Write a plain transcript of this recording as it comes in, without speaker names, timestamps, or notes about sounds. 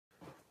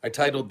I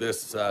titled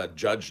this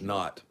Judge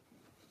Not,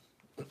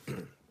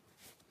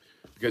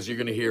 because you're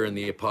going to hear in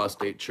the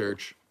apostate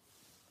church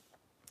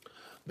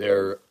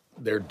their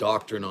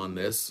doctrine on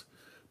this.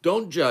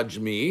 Don't judge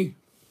me,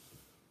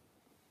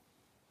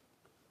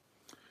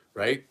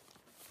 right?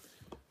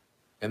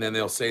 And then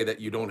they'll say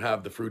that you don't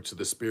have the fruits of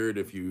the Spirit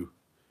if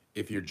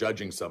you're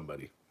judging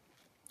somebody.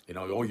 You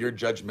know, oh, you're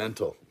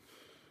judgmental.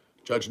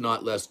 Judge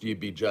not lest ye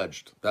be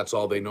judged. That's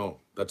all they know.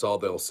 That's all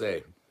they'll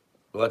say.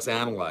 Well, let's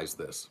analyze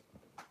this.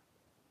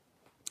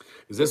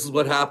 Because this is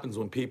what happens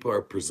when people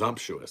are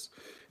presumptuous.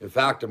 In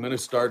fact, I'm going to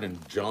start in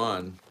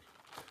John.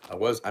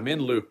 I'm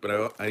in Luke,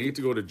 but I need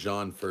to go to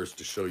John first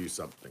to show you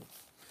something.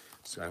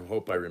 So I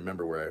hope I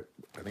remember where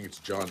I think it's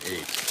John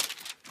 8.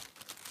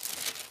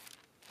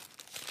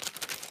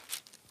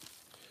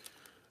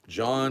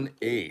 John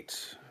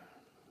 8.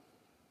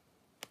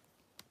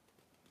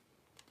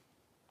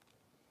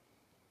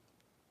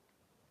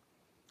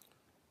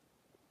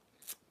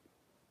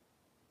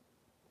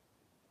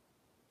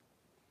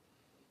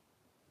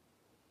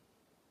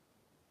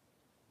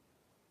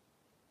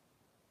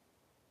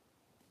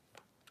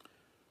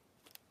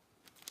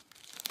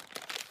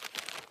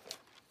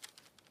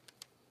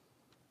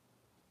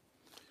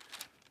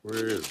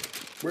 Where is it?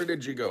 Where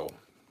did you go?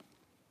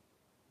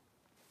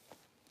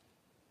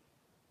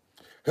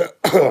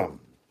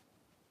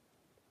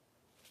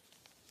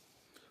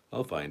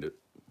 I'll find it.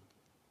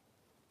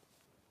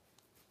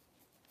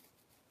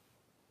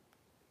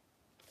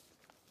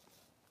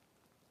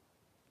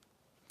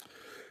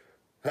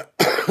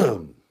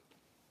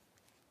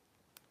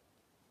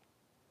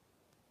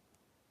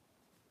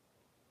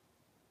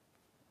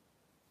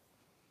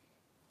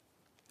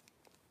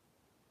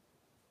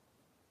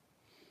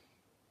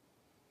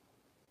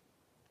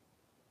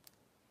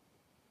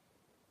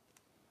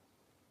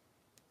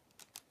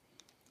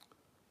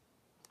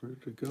 Where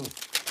did it go?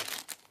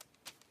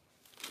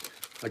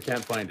 I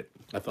can't find it.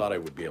 I thought I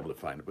would be able to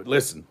find it. But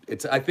listen,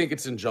 I think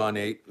it's in John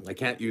 8. I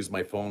can't use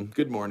my phone.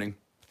 Good morning.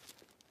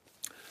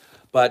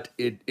 But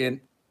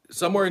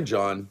somewhere in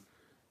John,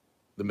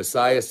 the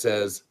Messiah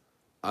says,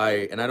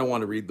 and I don't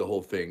want to read the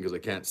whole thing because I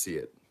can't see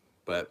it,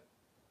 but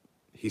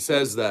he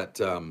says that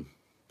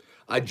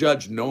I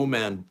judge no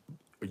man,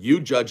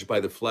 you judge by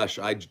the flesh,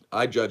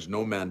 I judge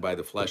no man by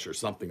the flesh, or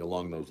something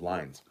along those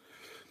lines.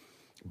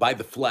 By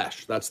the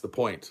flesh, that's the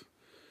point.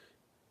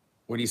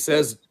 When he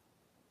says,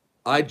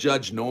 I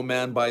judge no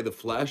man by the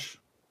flesh,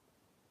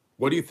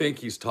 what do you think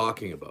he's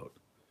talking about?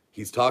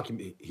 He's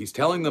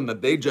telling them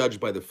that they judge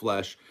by the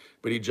flesh,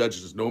 but he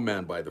judges no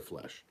man by the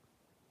flesh.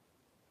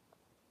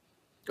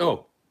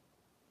 Oh.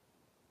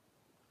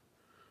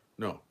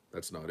 No,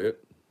 that's not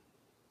it.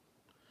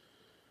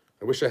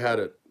 I wish I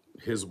had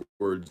his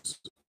words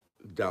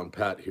down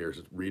pat here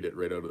to read it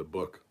right out of the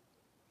book.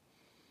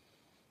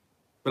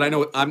 But I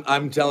know,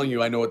 I'm telling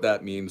you, I know what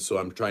that means, so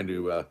I'm trying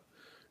to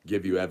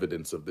give you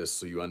evidence of this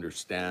so you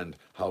understand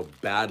how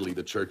badly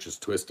the church has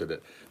twisted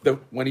it.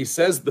 When he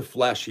says the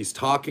flesh, he's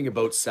talking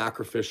about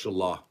sacrificial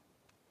law.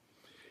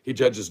 He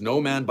judges no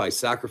man by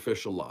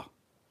sacrificial law.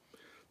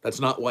 That's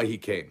not why he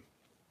came.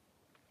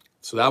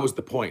 So that was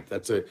the point.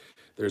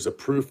 There's a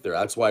proof there.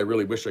 That's why I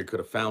really wish I could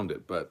have found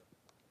it. But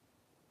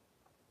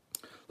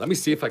let me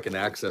see if I can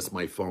access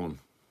my phone.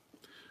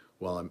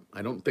 Well,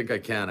 I don't think I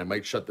can. I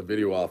might shut the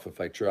video off if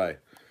I try.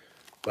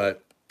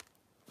 But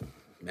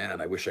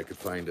man, I wish I could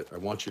find it. I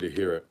want you to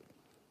hear it.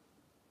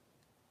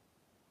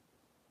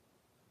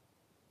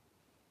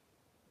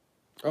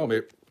 Oh,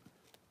 maybe.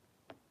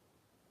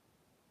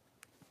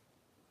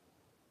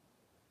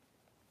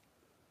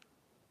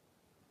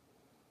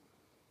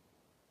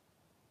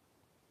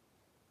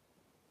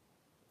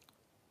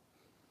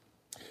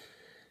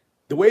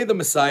 The way the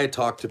Messiah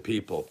talked to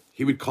people,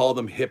 he would call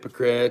them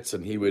hypocrites,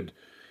 and he would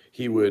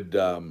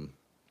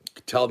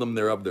tell them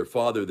they're of their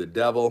father, the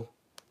devil.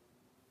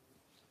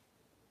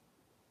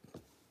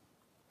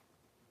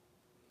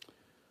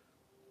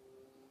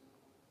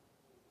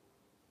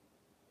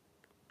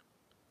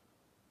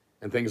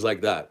 And things like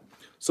that.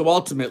 So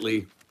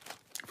ultimately,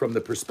 from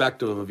the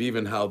perspective of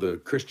even how the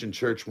Christian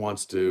church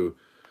wants to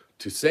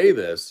say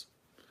this,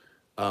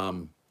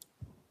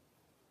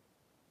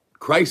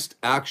 Christ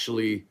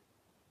actually,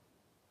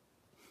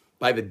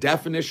 by the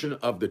definition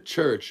of the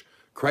church,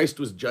 Christ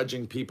was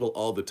judging people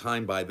all the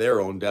time by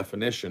their own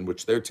definition,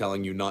 which they're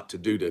telling you not to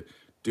do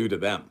to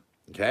them,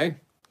 okay?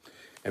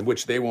 And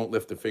which they won't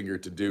lift a finger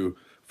to do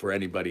for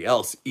anybody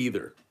else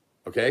either,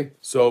 okay?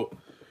 So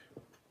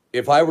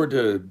if I were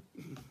to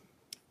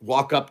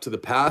walk up to the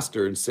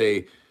pastor and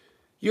say,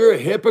 you're a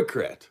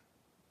hypocrite.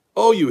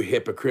 Oh, you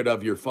hypocrite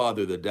of your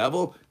father, the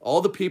devil.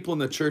 All the people in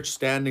the church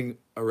standing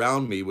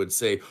around me would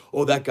say,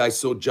 oh, that guy's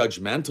so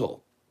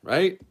judgmental,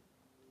 right?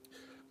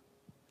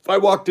 If I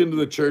walked into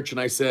the church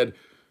and I said,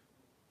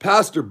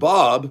 Pastor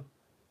Bob,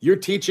 you're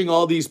teaching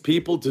all these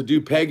people to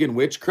do pagan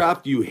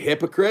witchcraft, you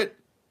hypocrite.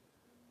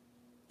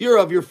 You're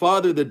of your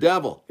father, the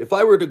devil. If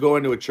I were to go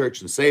into a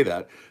church and say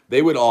that,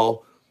 they would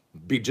all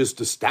be just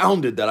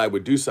astounded that I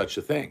would do such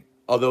a thing.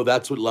 Although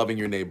that's what loving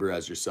your neighbor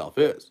as yourself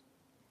is.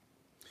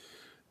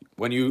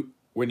 When you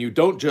when you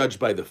don't judge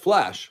by the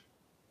flesh,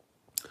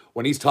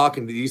 when he's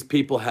talking to these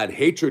people had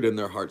hatred in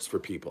their hearts for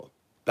people.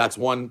 That's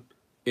one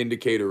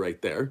indicator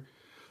right there.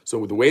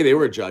 So the way they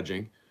were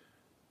judging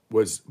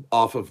was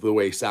off of the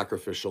way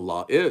sacrificial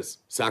law is.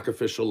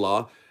 Sacrificial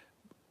law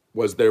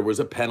was there was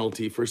a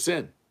penalty for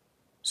sin.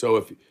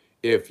 So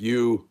if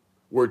you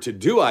were to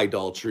do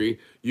idolatry,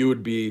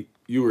 you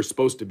were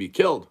supposed to be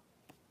killed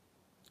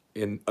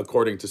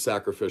according to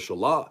sacrificial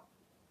law.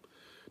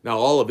 Now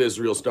all of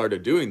Israel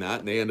started doing that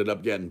and they ended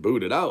up getting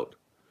booted out.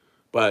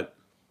 But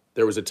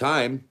there was a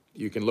time,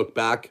 you can look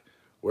back,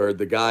 where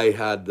the guy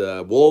had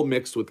the wool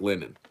mixed with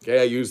linen. Okay,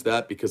 I use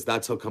that because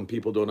that's how come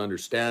people don't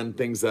understand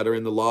things that are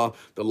in the law.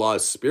 The law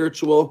is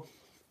spiritual.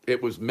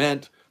 It was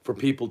meant for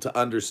people to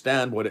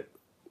understand what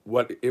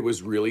it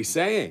was really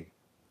saying.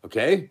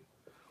 Okay?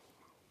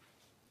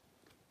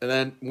 And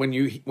then when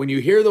you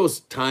hear those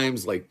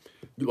times like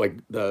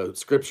the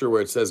scripture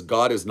where it says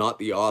God is not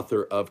the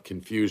author of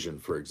confusion,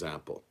 for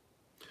example.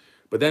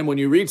 But then when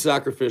you read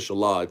sacrificial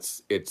law,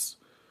 it's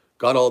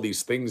got all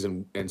these things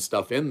and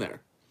stuff in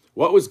there.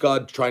 What was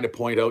God trying to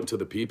point out to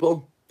the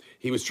people?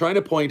 He was trying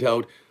to point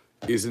out,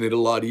 isn't it a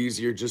lot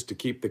easier just to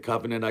keep the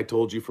covenant I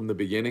told you from the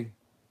beginning?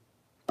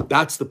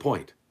 That's the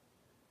point.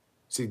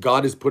 See,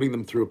 God is putting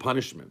them through a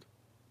punishment.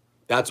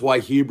 That's why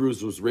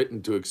Hebrews was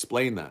written, to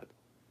explain that.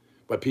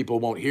 But people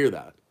won't hear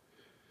that.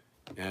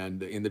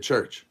 And in the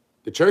church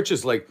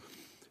is like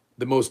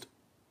the most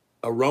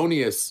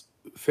erroneous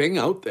thing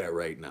out there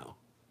right now,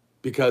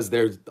 because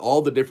there's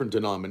all the different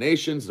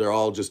denominations. They're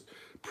all just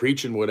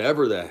preaching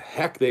whatever the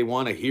heck they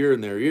want to hear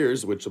in their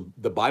ears, which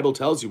the Bible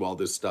tells you all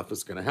this stuff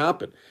is going to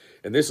happen.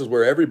 And this is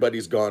where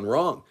everybody's gone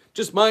wrong.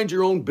 Just mind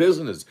your own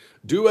business.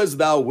 Do as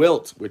thou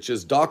wilt, which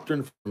is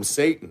doctrine from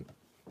Satan,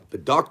 the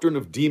doctrine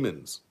of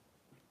demons.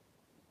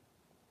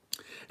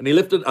 And he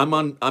lifted, I'm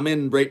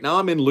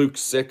in Luke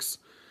 6,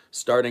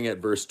 starting at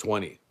verse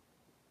 20.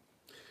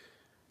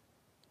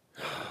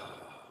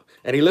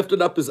 And he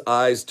lifted up his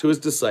eyes to his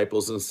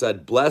disciples and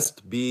said,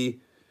 "Blessed be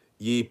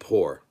ye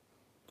poor,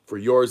 for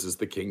yours is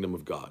the kingdom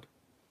of God."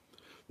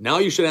 Now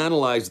you should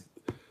analyze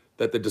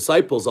that the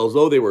disciples,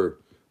 although they were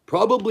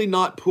probably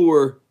not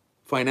poor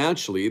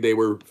financially, they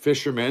were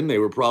fishermen, they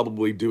were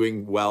probably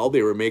doing well,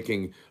 they were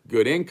making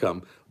good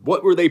income.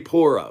 What were they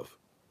poor of?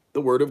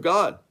 The word of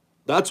God.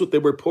 That's what they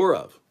were poor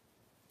of.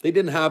 They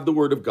didn't have the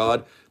word of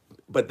God,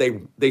 but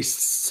they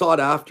sought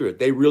after it.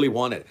 They really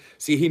wanted it.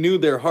 See, he knew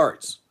their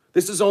hearts.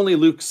 This is only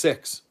Luke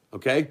 6,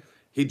 okay?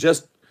 He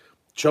just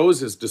chose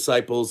his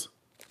disciples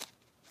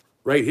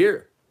right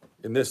here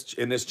in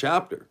this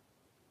chapter.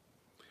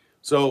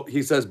 So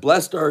he says,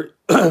 "Blessed are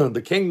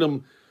the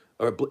kingdom,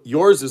 or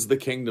yours is the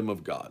kingdom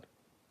of God.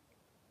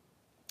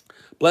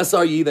 Blessed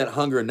are ye that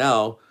hunger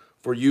now,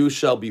 for you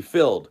shall be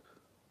filled."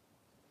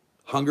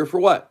 Hunger for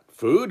what?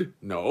 Food?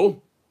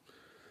 No.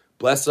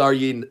 "Blessed are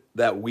ye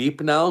that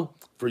weep now,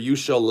 for you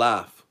shall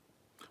laugh."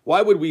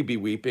 Why would we be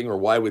weeping, or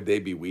why would they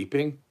be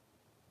weeping?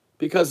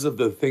 Because of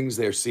the things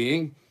they're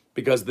seeing,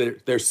 because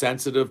they're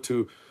sensitive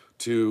to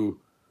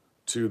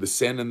the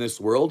sin in this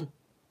world.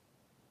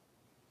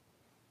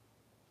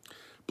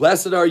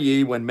 "Blessed are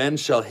ye when men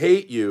shall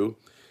hate you,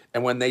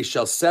 and when they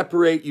shall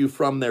separate you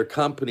from their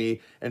company,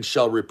 and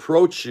shall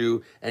reproach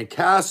you, and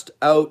cast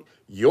out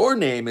your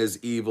name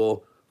as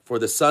evil for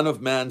the Son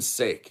of Man's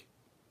sake."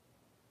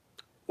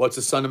 What's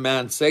the Son of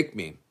Man's sake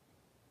mean?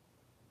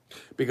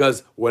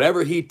 Because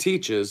whatever he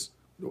teaches,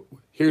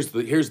 here's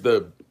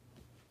the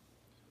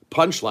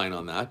punchline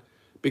on that,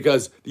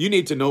 because you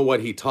need to know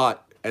what he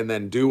taught and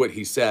then do what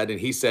he said. And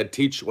he said,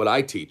 teach what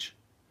I teach.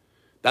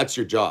 That's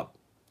your job.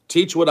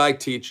 Teach what I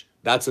teach.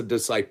 That's a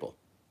disciple.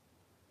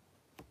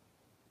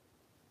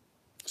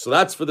 So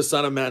that's for the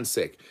Son of Man's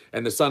sake.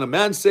 And the Son of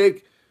Man's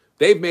sake,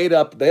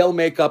 they'll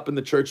make up in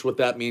the church what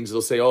that means.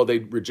 They'll say, oh, they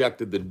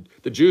rejected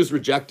the Jews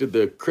rejected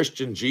the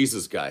Christian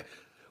Jesus guy.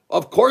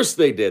 Of course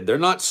they did. They're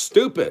not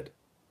stupid.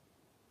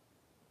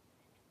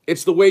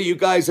 It's the way you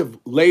guys have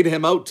laid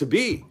him out to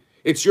be.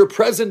 It's your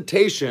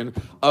presentation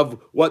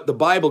of what the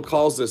Bible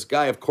calls this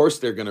guy. Of course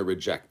they're going to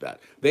reject that.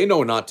 They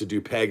know not to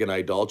do pagan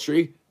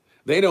idolatry.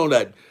 They know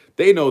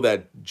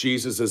that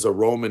Jesus is a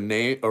Roman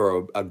name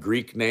or a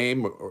Greek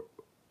name or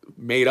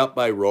made up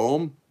by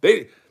Rome.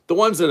 The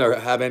ones that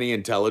have any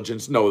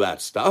intelligence know that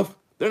stuff.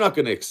 They're not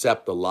going to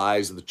accept the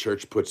lies that the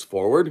church puts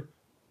forward.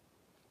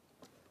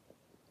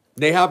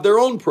 They have their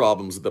own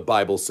problems, the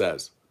Bible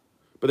says.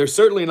 But they're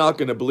certainly not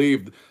going to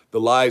believe the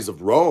lies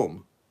of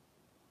Rome.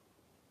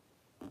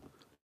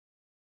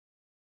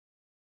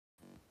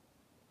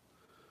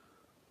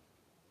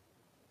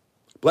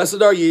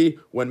 "Blessed are ye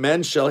when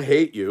men shall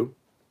hate you,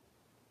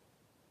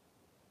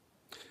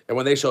 and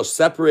when they shall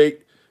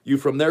separate you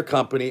from their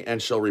company,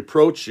 and shall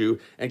reproach you,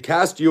 and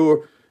cast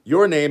your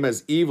name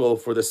as evil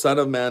for the Son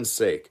of Man's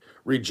sake.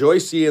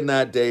 Rejoice ye in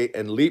that day,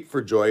 and leap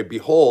for joy.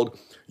 Behold,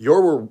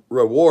 your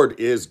reward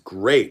is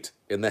great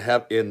in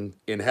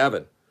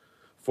heaven.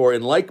 For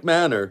in like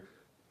manner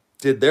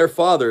did their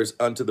fathers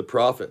unto the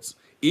prophets."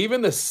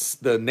 Even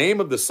the name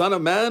of the Son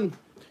of Man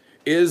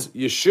is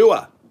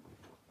Yeshua.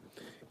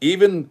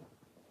 Even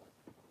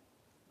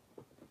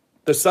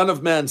The Son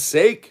of Man's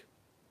sake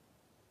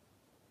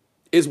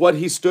is what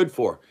he stood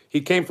for.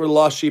 He came for the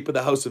lost sheep of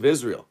the house of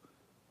Israel.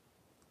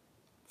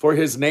 For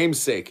his name's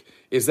sake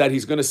is that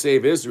he's going to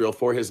save Israel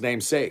for his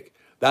name's sake.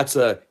 That's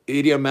a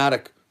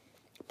idiomatic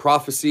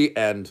prophecy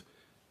and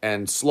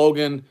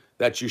slogan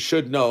that you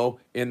should know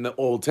in the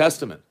Old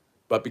Testament.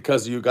 But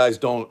because you guys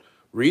don't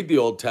read the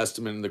Old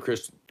Testament in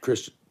the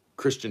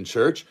Christian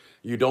church,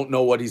 you don't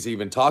know what he's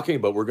even talking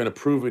about. We're going to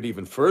prove it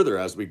even further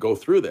as we go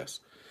through this.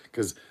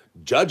 Because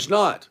judge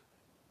not,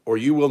 or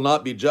you will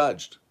not be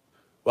judged.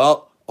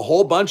 Well, a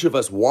whole bunch of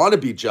us want to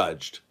be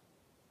judged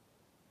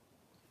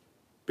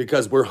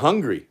because we're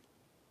hungry.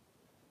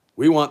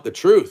 We want the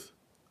truth.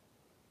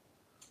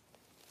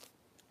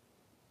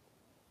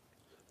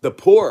 The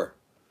poor,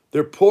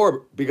 they're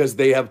poor because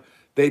they're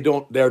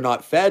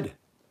not fed.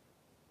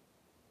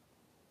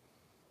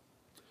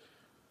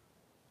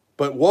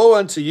 But woe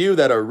unto you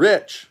that are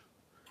rich,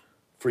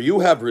 for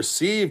you have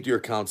received your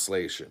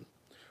consolation.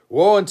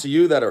 Woe unto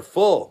you that are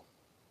full,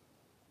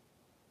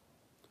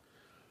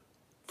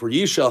 for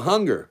ye shall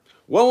hunger.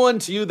 Woe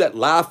unto you that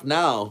laugh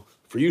now,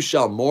 for you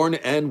shall mourn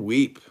and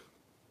weep.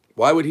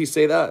 Why would he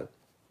say that?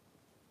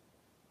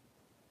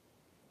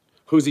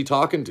 Who's he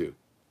talking to?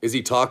 Is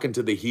he talking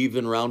to the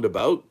heathen round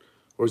about?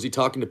 Or is he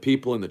talking to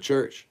people in the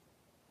church?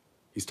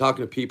 He's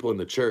talking to people in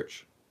the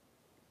church.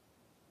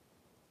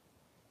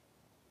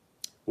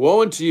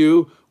 Woe unto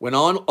you when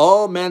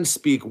all men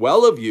speak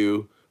well of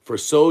you, for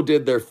so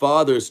did their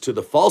fathers to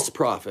the false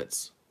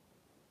prophets.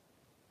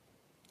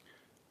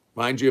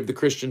 Mind you of the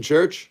Christian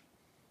church?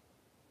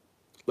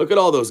 Look at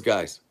all those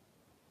guys.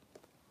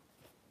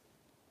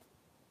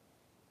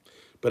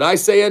 But I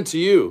say unto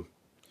you,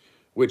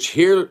 which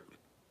hear,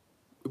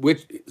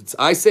 those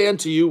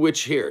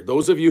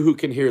of you who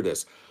can hear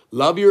this,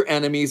 love your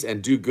enemies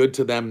and do good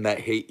to them that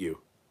hate you.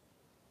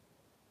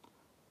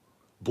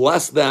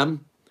 Bless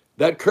them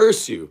that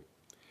curse you,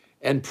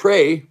 and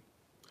pray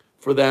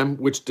for them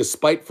which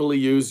despitefully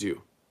use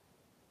you.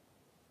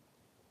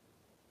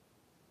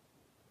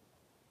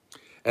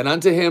 And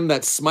unto him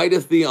that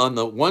smiteth thee on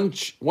the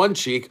one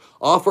cheek,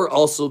 offer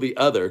also the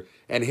other,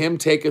 and him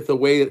taketh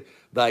away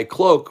thy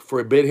cloak,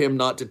 forbid him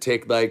not to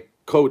take thy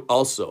coat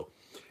also.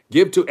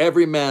 Give to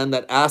every man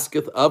that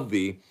asketh of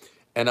thee,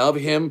 and of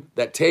him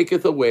that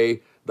taketh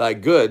away thy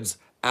goods,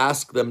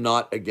 ask them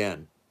not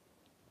again.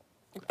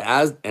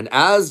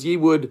 As ye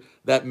would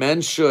that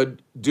men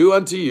should do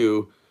unto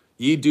you,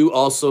 ye do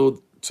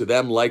also to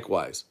them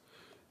likewise.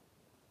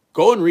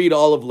 Go and read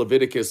all of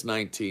Leviticus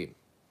 19.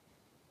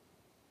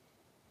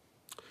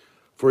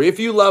 For if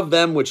you love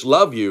them which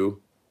love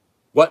you,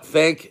 what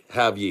thank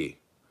have ye?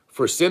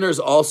 For sinners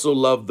also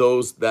love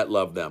those that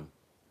love them.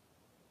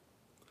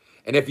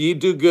 And if ye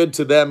do good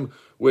to them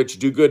which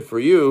do good for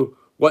you,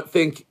 what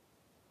thank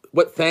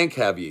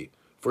have ye?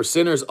 For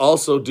sinners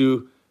also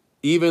do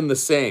even the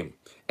same.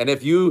 And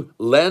if you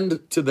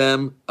lend to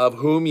them of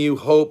whom you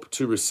hope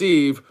to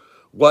receive,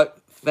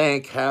 what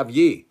thank have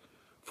ye?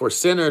 For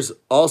sinners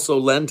also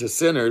lend to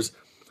sinners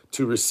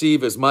to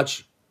receive as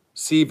much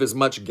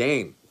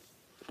gain.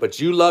 But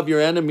love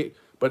your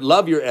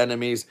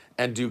enemies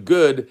and do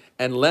good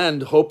and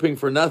lend, hoping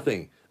for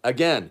nothing.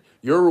 Again,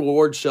 your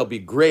reward shall be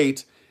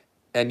great,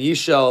 and ye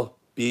shall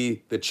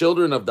be the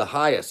children of the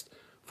highest.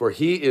 For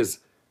he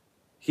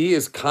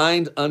is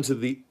kind unto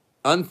the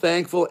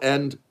unthankful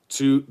and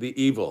to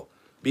the evil.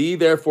 Be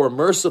therefore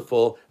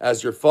merciful,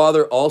 as your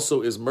Father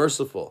also is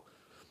merciful.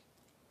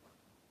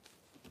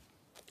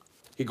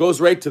 He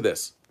goes right to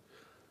this.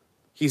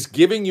 He's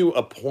giving you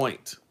a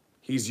point.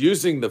 He's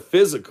using the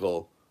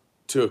physical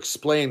to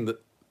explain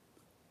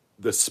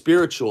the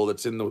spiritual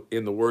that's in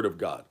the Word of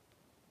God.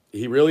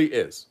 He really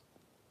is.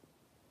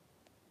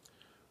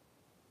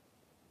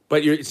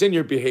 But it's in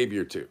your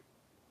behavior too.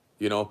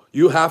 You know,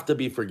 you have to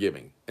be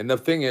forgiving. And the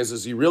thing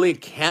is you really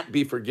can't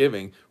be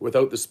forgiving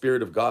without the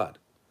Spirit of God.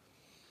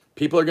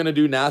 People are going to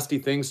do nasty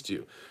things to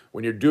you.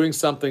 When you're doing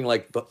something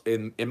like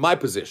in my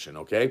position,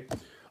 okay?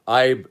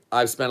 I've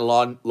spent a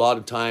lot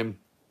of time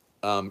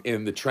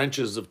in the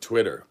trenches of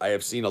Twitter. I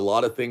have seen a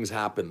lot of things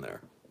happen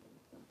there.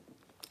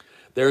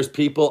 There's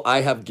people, I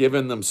have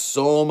given them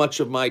so much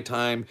of my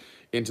time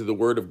into the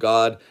Word of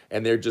God,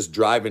 and they're just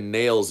driving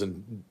nails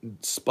and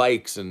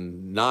spikes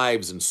and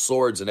knives and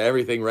swords and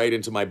everything right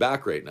into my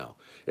back right now.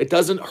 It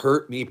doesn't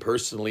hurt me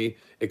personally,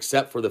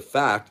 except for the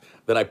fact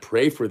that I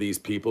pray for these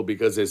people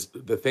because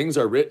the things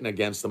are written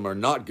against them are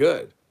not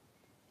good.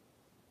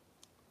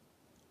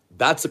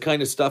 That's the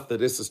kind of stuff that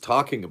this is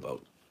talking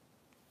about.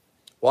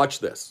 Watch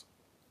this.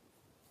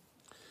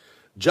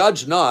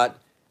 Judge not,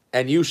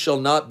 and you shall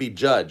not be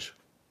judged.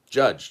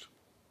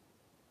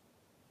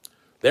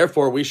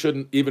 Therefore, we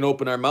shouldn't even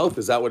open our mouth.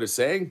 Is that what it's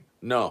saying?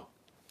 No.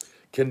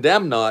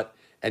 Condemn not,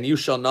 and you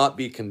shall not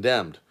be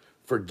condemned.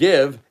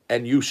 Forgive,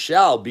 and you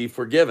shall be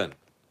forgiven.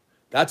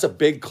 That's a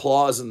big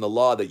clause in the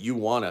law that you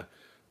want to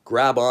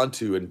grab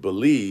onto and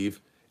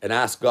believe and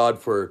ask God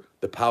for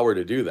the power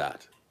to do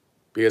that,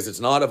 because it's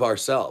not of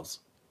ourselves.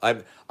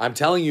 I'm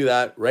telling you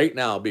that right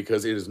now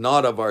because it is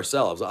not of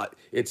ourselves.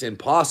 It's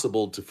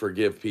impossible to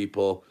forgive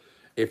people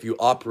if you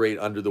operate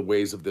under the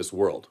ways of this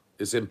world.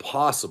 It's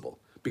impossible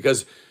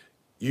because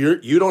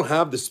you don't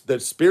have this. The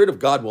Spirit of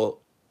God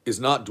is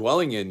not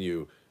dwelling in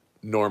you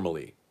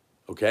normally.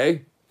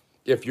 Okay,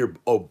 if you're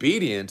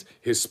obedient,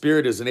 His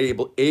Spirit is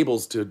able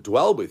to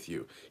dwell with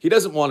you. He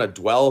doesn't want to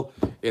dwell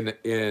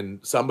in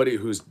somebody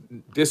who's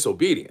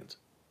disobedient.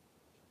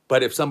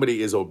 But if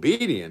somebody is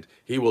obedient,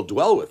 He will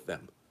dwell with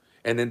them.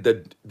 And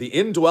then the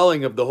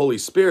indwelling of the Holy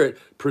Spirit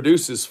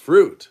produces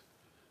fruit.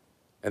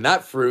 And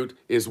that fruit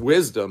is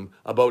wisdom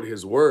about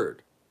His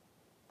word.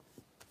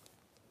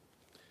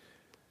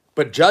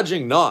 But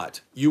judging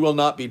not, you will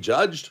not be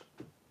judged.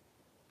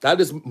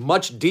 That is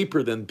much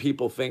deeper than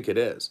people think it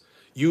is.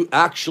 You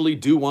actually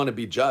do want to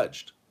be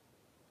judged,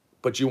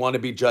 but you want to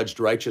be judged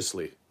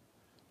righteously,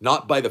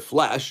 not by the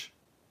flesh.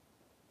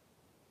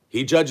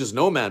 He judges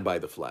no man by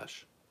the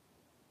flesh.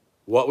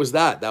 What was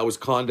that? That was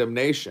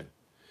condemnation.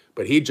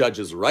 But He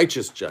judges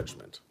righteous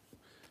judgment.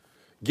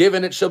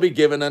 Given it shall be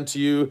given unto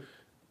you,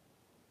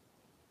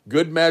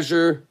 good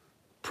measure,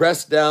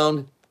 pressed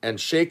down and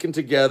shaken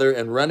together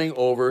and running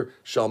over,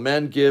 shall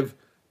men give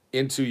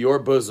into your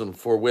bosom.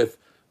 For with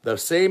the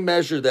same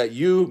measure that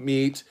you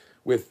meet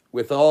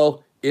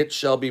withal, it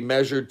shall be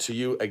measured to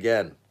you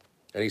again.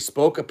 And He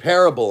spoke a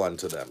parable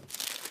unto them.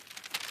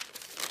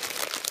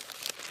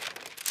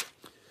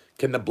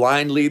 Can the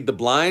blind lead the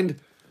blind?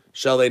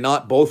 Shall they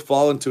not both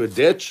fall into a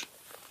ditch?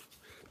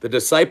 The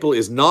disciple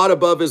is not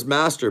above his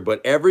master,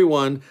 but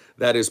everyone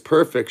that is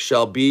perfect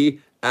shall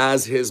be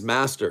as his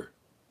master.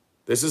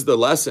 This is the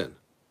lesson.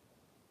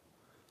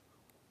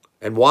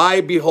 And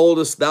why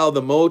beholdest thou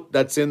the mote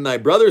that's in thy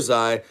brother's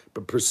eye,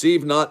 but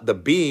perceive not the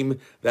beam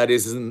that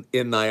is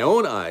in thy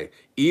own eye?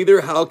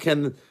 Either how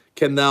can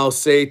thou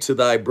say to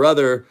thy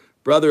brother,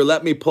 Brother,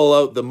 let me pull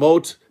out the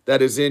mote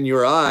that is in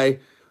your eye,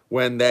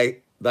 when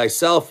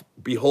thyself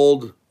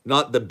behold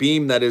not the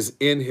beam that is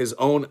in his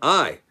own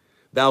eye?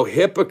 Thou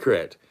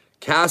hypocrite,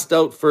 cast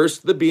out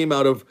first the beam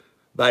out of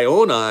thy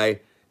own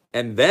eye,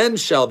 and then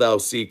shalt thou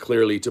see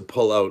clearly to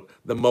pull out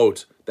the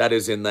mote that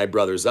is in thy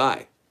brother's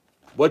eye.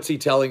 What's He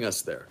telling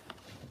us there?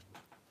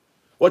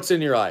 What's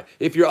in your eye?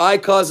 If your eye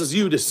causes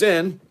you to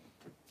sin,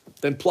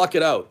 then pluck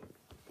it out,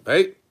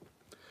 right?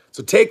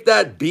 So take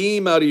that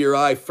beam out of your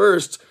eye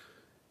first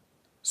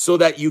so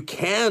that you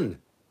can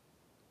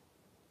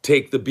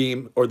take the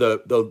beam or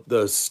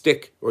the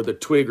stick or the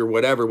twig or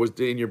whatever was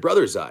in your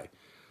brother's eye.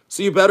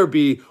 So you better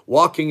be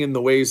walking in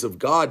the ways of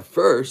God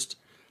first,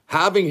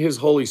 having His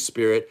Holy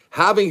Spirit,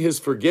 having His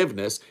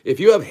forgiveness. If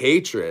you have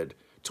hatred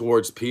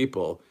towards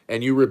people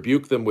and you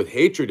rebuke them with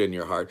hatred in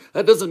your heart,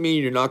 that doesn't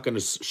mean you're not going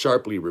to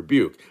sharply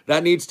rebuke.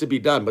 That needs to be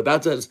done, but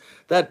that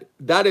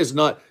is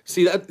not,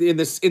 see, that in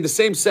the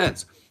same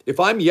sense. If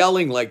I'm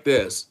yelling like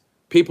this,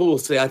 people will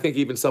say, I think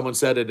even someone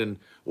said it in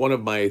one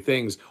of my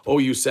things, oh,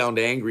 you sound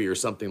angry or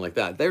something like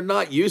that. They're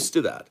not used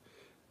to that.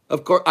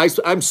 Of course,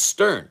 I'm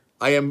stern.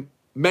 I am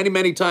many,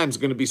 many times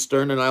going to be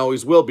stern, and I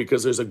always will,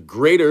 because there's a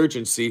great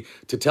urgency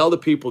to tell the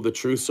people the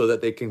truth so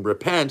that they can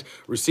repent,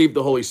 receive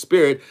the Holy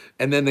Spirit,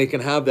 and then they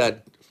can have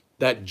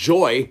that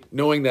joy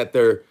knowing that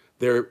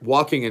they're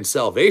walking in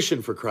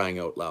salvation, for crying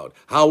out loud.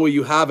 How will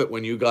you have it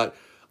when you got,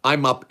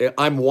 I'm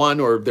one,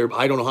 or there,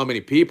 I don't know how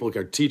many people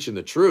are teaching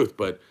the truth,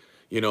 but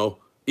you know,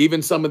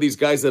 even some of these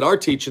guys that are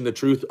teaching the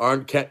truth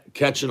aren't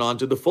catching on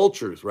to the full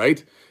truth,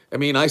 right? I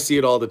mean, I see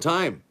it all the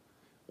time.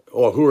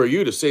 Or who are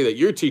you to say that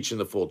you're teaching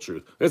the full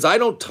truth? Because I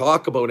don't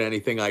talk about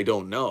anything I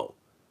don't know.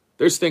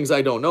 There's things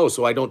I don't know,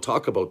 so I don't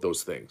talk about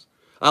those things.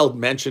 I'll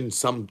mention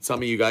some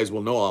of you guys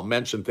will know. I'll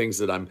mention things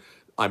that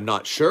I'm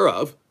not sure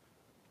of,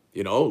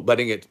 you know,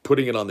 putting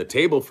it on the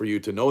table for you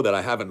to know that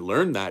I haven't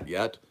learned that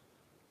yet.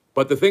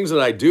 But the things that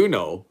I do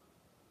know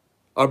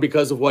are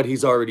because of what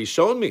He's already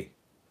shown me.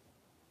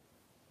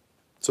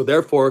 So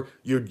therefore,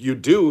 you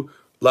do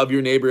love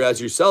your neighbor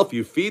as yourself.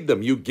 You feed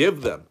them, you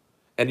give them,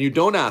 and you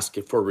don't ask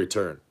for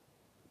return.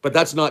 But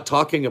that's not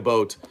talking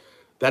about,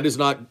 that is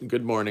not,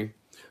 good morning.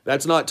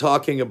 That's not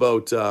talking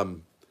about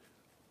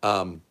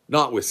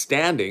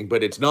notwithstanding,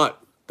 but it's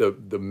not,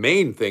 the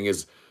main thing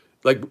is,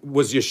 like,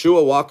 was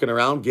Yeshua walking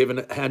around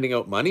handing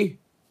out money?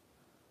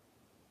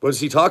 What is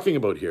He talking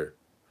about here?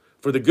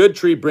 For the good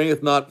tree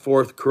bringeth not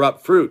forth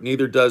corrupt fruit,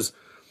 neither does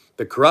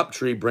the corrupt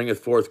tree bringeth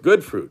forth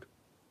good fruit.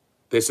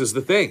 This is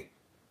the thing.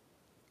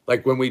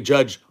 Like when we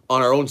judge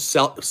on our own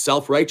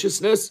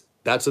self-righteousness,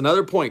 that's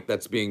another point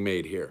that's being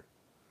made here.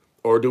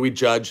 Or do we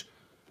judge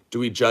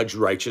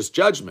righteous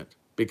judgment?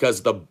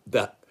 Because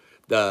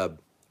the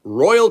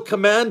royal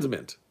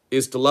commandment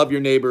is to love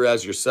your neighbor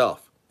as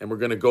yourself. And we're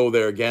going to go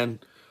there again.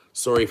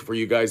 Sorry for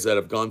you guys that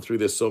have gone through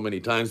this so many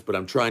times, but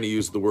I'm trying to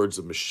use the words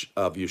of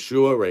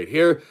Yeshua right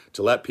here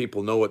to let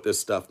people know what this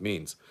stuff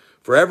means.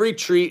 For every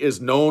tree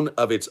is known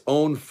of its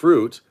own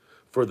fruit.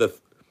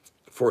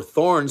 For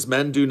thorns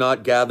men do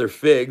not gather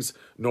figs,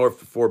 nor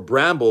for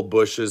bramble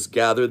bushes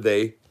gather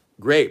they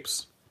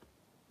grapes.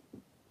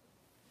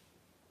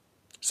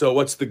 So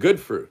what's the good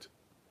fruit?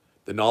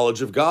 The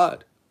knowledge of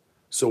God.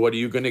 So what are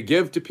you going to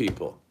give to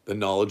people? The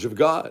knowledge of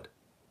God.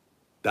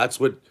 That's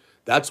what's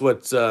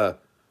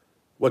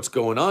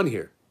going on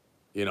here.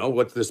 You know,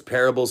 what this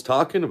parable's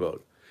talking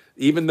about.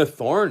 Even the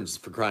thorns,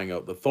 for crying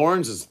out. The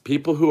thorns is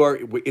people who are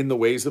in the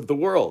ways of the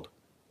world.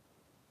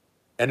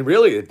 And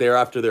really, they're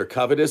after their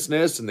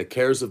covetousness and the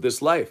cares of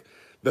this life.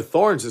 The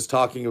thorns is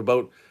talking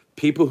about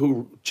people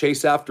who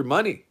chase after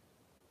money.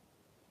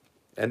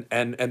 And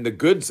the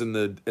goods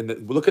and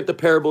look at the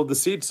parable of the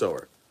seed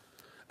sower.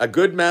 A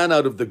good man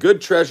out of the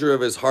good treasure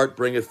of his heart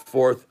bringeth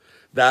forth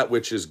that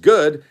which is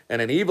good,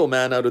 and an evil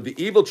man out of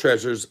the evil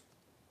treasures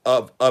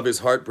of his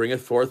heart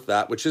bringeth forth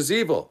that which is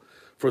evil.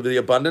 For the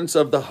abundance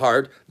of the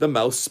heart, the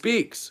mouth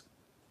speaks.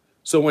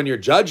 So when you're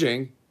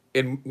judging,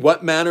 in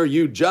what manner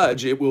you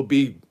judge, you will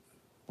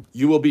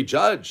be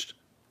judged.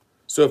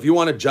 So if you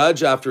want to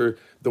judge after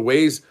the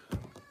ways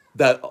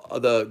that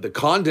the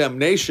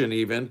condemnation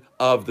even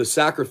of the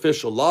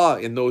sacrificial law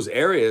in those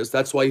areas,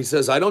 that's why he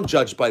says, I don't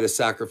judge by the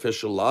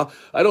sacrificial law.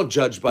 I don't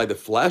judge by the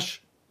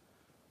flesh.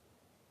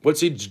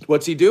 What's he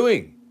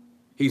doing?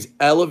 He's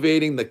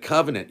elevating the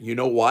covenant. You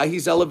know why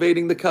he's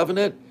elevating the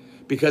covenant?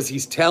 Because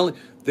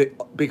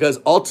because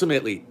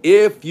ultimately,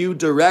 if you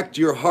direct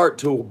your heart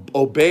to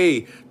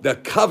obey the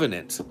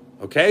covenant,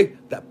 okay?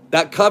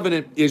 That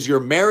covenant is your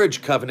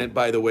marriage covenant,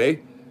 by the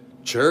way.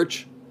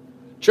 Church,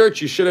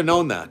 you should have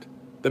known that.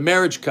 The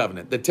marriage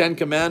covenant, the 10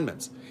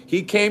 commandments.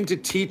 He came to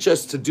teach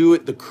us to do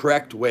it the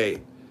correct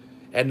way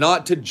and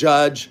not to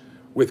judge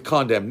with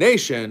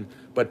condemnation,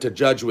 but to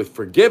judge with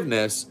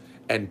forgiveness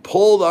and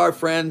pull our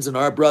friends and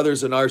our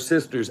brothers and our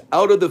sisters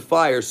out of the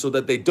fire so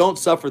that they don't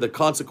suffer the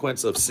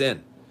consequence of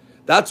sin.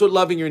 That's what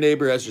loving your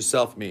neighbor as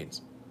yourself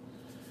means.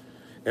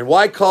 And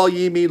why call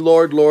ye me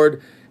Lord,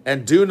 Lord,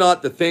 and do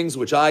not the things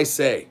which I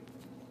say?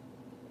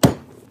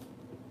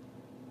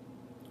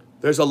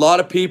 There's a lot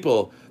of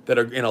people that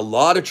are in a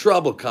lot of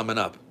trouble coming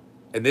up.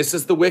 And this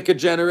is the wicked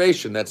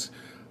generation that's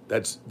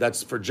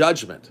for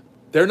judgment.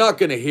 They're not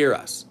going to hear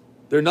us.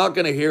 They're not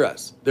going to hear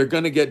us. They're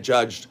going to get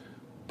judged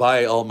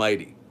by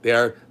Almighty.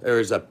 There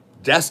is a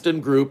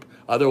destined group,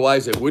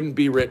 otherwise it wouldn't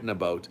be written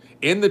about,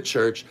 in the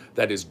church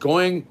that is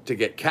going to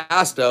get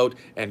cast out,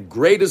 and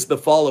great is the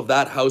fall of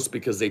that house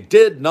because they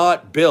did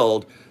not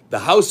build the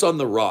house on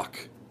the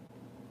rock.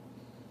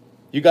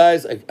 You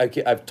guys,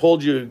 I've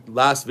told you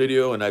last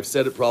video, and I've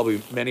said it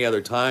probably many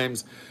other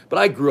times, but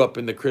I grew up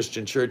in the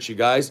Christian church, you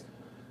guys.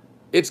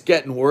 It's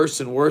getting worse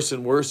and worse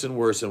and worse and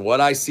worse. And what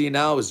I see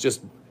now is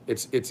just,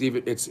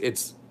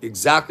 it's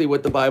exactly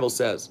what the Bible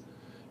says.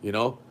 You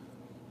know,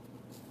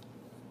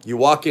 you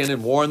walk in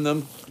and warn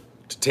them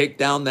to take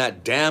down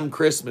that damn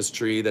Christmas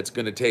tree that's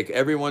going to take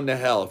everyone to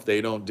hell if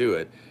they don't do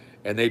it.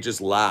 And they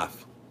just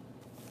laugh.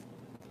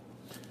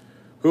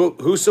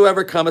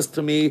 Whosoever cometh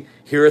to me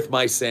heareth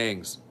my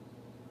sayings,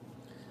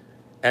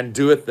 and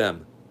doeth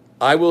them,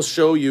 I will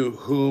show you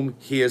whom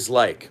he is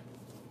like.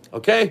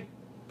 Okay? Do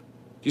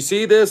you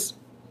see this?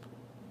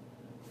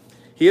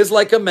 He is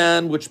like a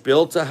man which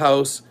built a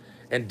house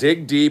and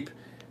digged deep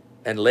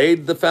and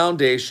laid the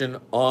foundation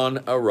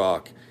on a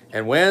rock.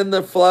 And when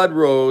the flood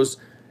rose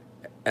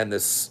and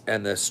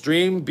the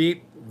stream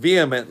beat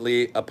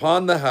vehemently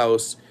upon the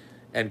house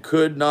and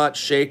could not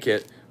shake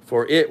it,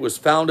 for it was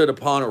founded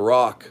upon a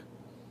rock.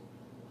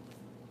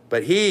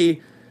 But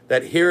he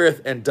that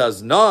heareth and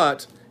does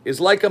not is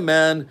like a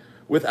man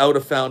without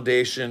a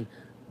foundation,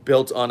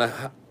 built a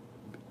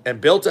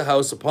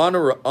house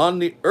on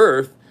the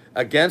earth,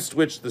 against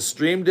which the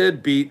stream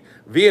did beat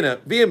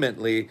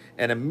vehemently,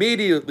 and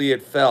immediately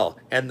it fell.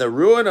 And the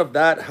ruin of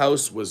that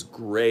house was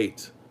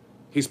great.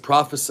 He's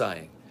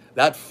prophesying.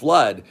 That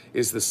flood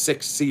is the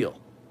sixth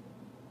seal.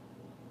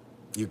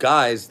 You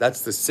guys,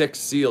 that's the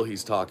sixth seal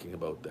he's talking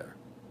about there.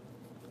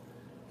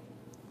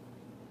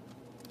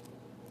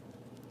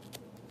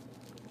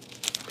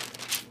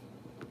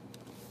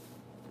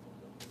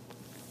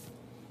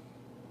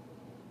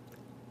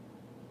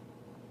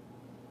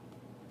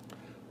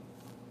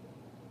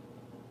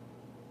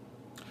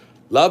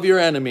 Love your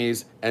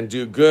enemies and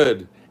do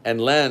good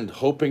and lend,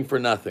 hoping for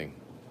nothing.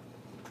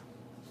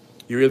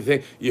 You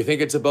really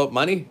think it's about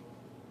money?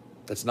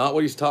 That's not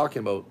what he's talking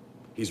about.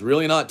 He's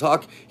really not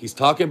talking. He's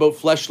talking about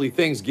fleshly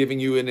things, giving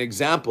you an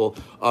example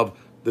of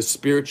the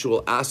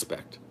spiritual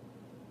aspect.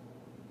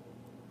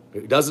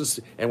 He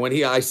doesn't, and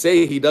when I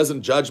say he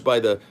doesn't judge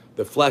by the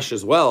flesh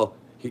as well,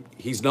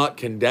 he's not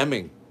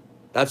condemning.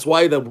 That's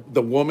why the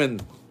woman,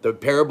 the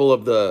parable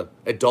of the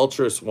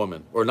adulterous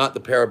woman, or not the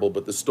parable,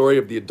 but the story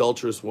of the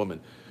adulterous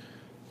woman,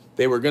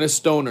 they were going to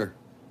stone her.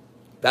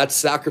 That's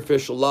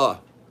sacrificial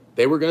law.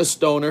 They were going to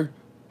stone her,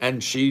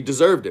 and she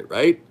deserved it,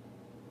 right?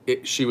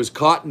 She was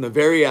caught in the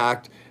very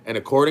act, and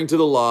according to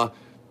the law,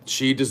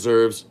 she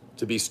deserves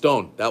to be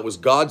stoned. That was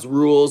God's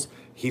rules.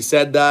 He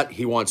said that.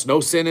 He wants no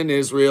sin in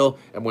Israel,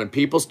 and when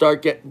people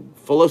start getting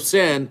full of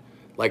sin,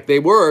 like they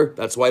were,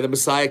 that's why the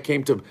Messiah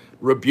came to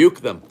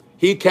rebuke them.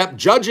 He kept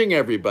judging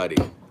everybody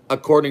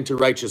according to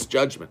righteous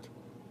judgment,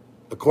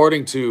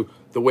 according to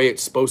the way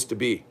it's supposed to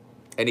be.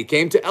 And he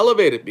came to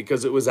elevate it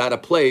because it was at a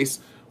place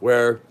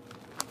where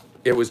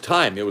it was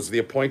time. It was the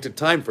appointed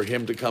time for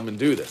him to come and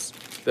do this.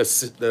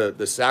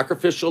 The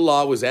sacrificial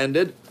law was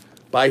ended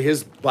by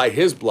his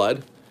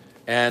blood,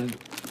 and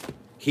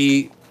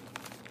he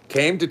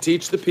came to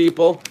teach the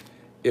people,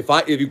 if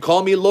you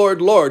call me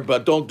Lord, Lord,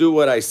 but don't do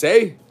what I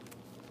say,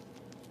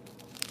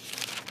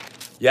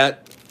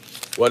 yet,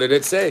 what did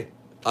it say?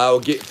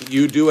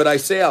 You do what I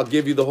say, I'll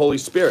give you the Holy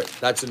Spirit.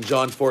 That's in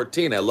John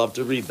 14. I love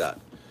to read that.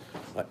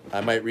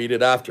 I might read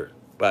it after,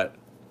 but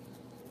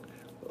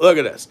look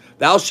at this.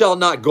 Thou shalt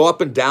not go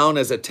up and down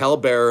as a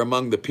talebearer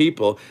among the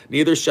people,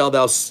 neither shalt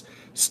thou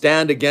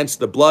stand against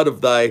the blood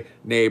of thy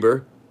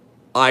neighbor.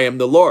 I am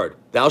the Lord.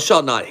 Thou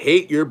shalt not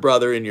hate your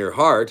brother in your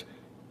heart,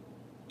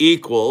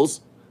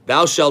 equals,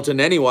 thou shalt in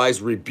any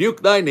wise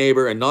rebuke thy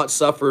neighbor and not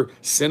suffer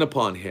sin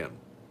upon him.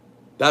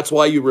 That's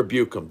why you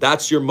rebuke him.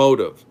 That's your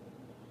motive.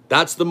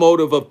 That's the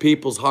motive of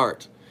people's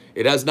heart.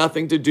 It has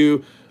nothing to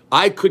do,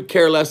 I could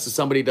care less if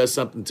somebody does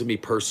something to me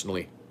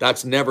personally.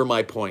 That's never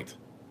my point.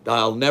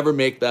 I'll never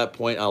make that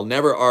point. I'll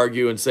never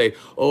argue and say,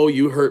 oh,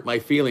 you hurt my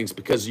feelings,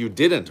 because you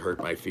didn't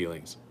hurt my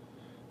feelings.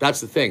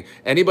 That's the thing.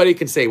 Anybody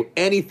can say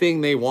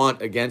anything they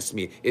want against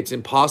me. It's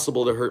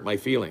impossible to hurt my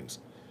feelings.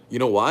 You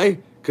know why?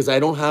 Because I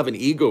don't have an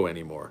ego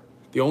anymore.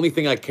 The only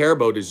thing I care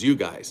about is you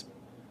guys.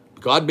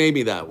 God made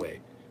me that way.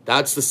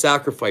 That's the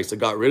sacrifice. I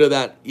got rid of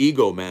that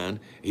ego,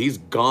 man. He's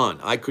gone.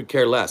 I could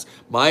care less.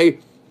 My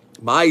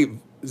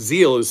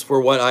zeal is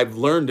for what I've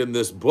learned in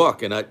this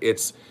book. And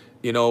it's,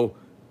 you know,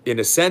 in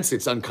a sense,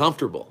 it's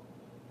uncomfortable.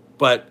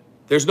 But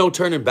there's no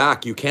turning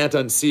back. You can't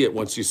unsee it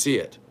once you see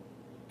it.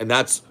 And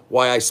that's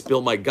why I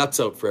spill my guts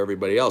out for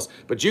everybody else.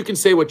 But you can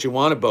say what you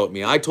want about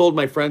me. I told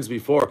my friends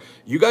before,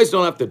 you guys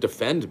don't have to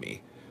defend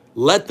me.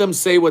 Let them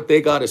say what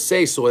they got to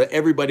say so that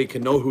everybody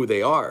can know who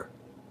they are.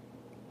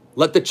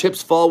 Let the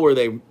chips fall where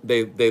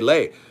they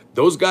lay.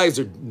 Those guys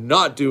are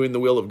not doing the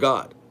will of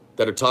God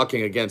that are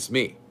talking against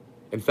me.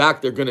 In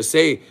fact, they're going to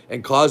say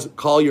and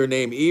call your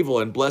name evil,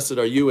 and blessed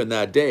are you in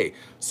that day.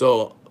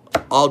 So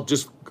I'll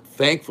just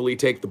thankfully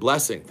take the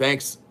blessing.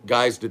 Thanks,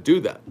 guys, to do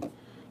that.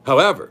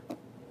 However,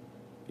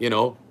 you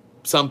know,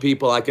 some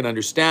people I can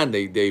understand,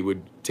 they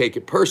would take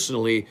it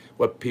personally,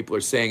 what people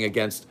are saying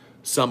against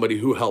somebody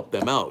who helped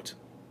them out.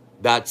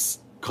 That's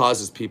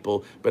causes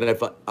people, but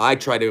if I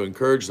try to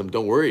encourage them,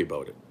 don't worry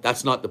about it.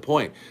 That's not the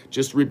point.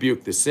 Just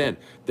rebuke the sin.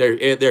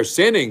 They're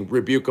sinning,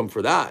 rebuke them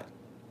for that.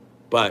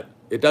 But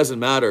it doesn't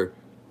matter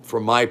for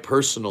my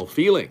personal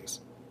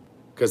feelings,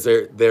 because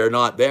they're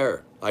not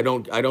there. I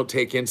don't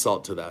take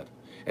insult to that.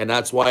 And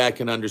that's why I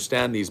can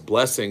understand these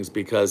blessings,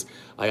 because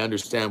I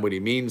understand what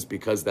he means,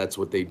 because that's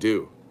what they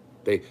do.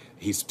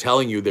 He's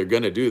telling you they're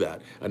going to do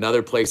that.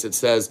 Another place it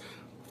says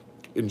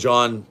in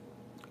John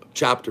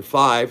chapter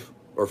 5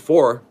 or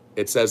 4,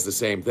 it says the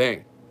same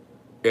thing,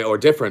 or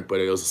different, but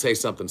it'll say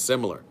something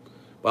similar.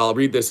 Well, I'll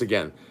read this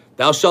again.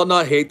 Thou shalt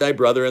not hate thy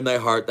brother in thy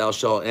heart. Thou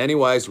shalt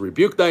anywise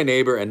rebuke thy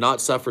neighbor and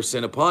not suffer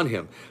sin upon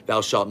him.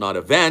 Thou shalt not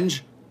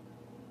avenge.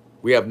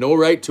 We have no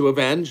right to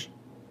avenge.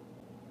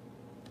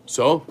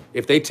 So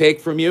if they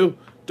take from you,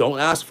 don't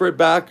ask for it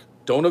back.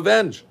 Don't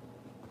avenge.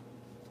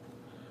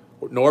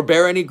 Nor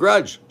bear any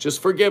grudge.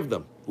 Just forgive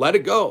them. Let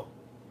it go.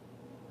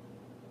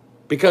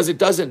 Because it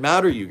doesn't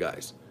matter, you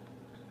guys.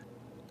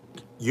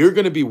 You're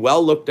going to be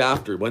well looked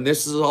after. When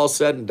this is all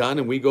said and done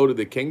and we go to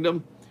the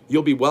kingdom,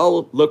 you'll be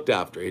well looked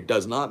after. It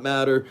does not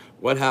matter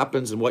what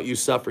happens and what you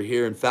suffer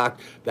here. In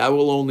fact,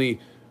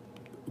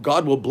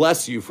 God will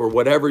bless you for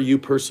whatever you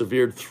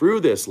persevered through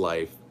this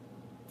life.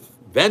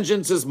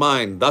 Vengeance is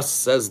mine, thus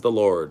says the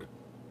Lord.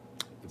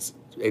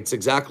 It's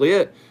exactly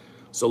it.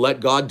 So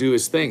let God do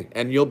his thing.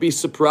 And you'll be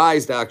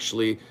surprised,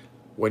 actually,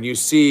 when you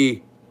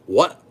see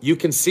you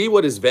can see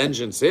what his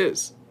vengeance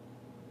is.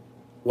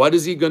 What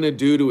is he going to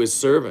do to his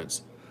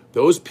servants?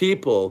 Those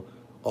people,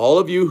 all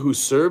of you who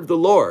serve the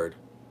Lord,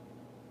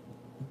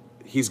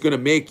 he's going to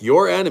make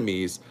your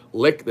enemies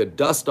lick the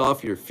dust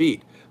off your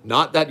feet.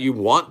 Not that you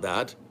want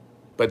that,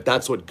 but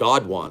that's what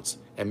God wants.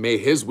 And may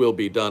his will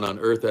be done on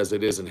earth as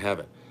it is in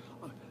heaven.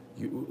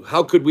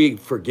 How could we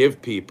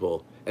forgive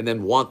people and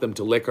then want them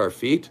to lick our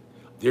feet?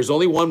 There's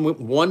only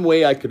one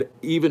way I could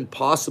even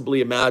possibly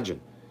imagine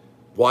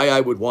why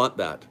I would want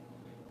that.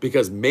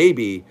 Because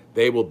maybe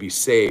they will be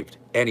saved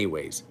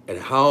anyways. And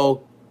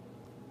how,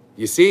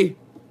 you see,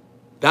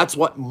 that's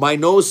what my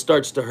nose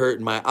starts to hurt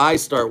and my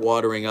eyes start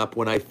watering up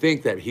when I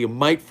think that he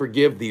might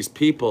forgive these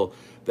people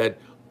that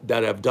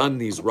have done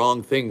these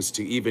wrong things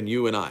to even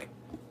you and I.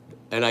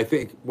 And I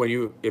think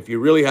if you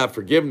really have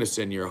forgiveness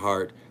in your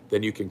heart,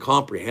 then you can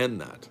comprehend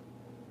that.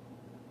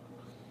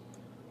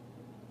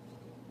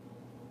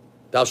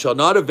 Thou shalt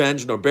not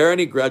avenge nor bear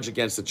any grudge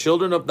against the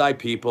children of thy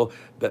people,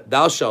 that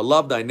thou shalt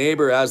love thy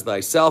neighbor as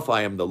thyself.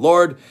 I am the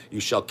Lord. You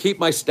shall keep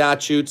my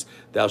statutes.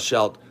 Thou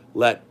shalt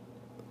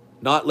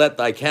not let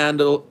thy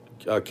cattle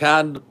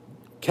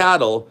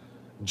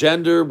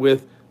gender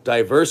with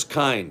diverse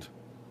kind.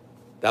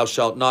 Thou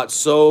shalt not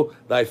sow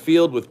thy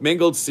field with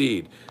mingled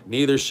seed,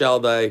 neither shall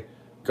thy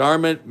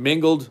garment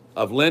mingled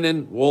of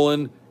linen,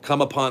 woolen,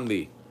 come upon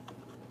thee.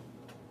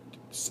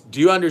 Do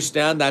you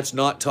understand that's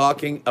not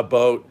talking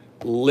about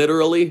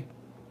literally?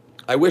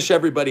 I wish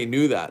everybody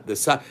knew that.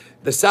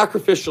 The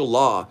sacrificial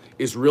law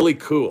is really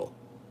cool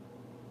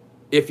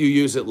if you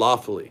use it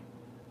lawfully.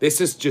 This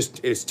is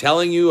just, it's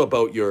telling you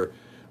about your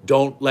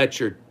Don't let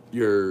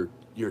your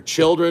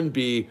children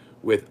be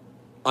with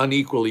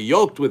unequally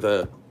yoked with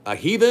a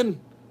heathen.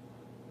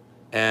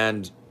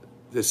 And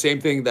the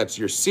same thing, that's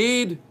your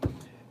seed.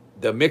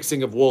 The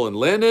mixing of wool and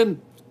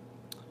linen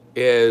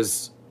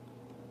is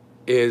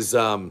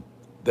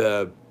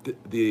the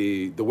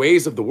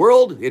ways of the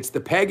world. It's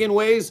the pagan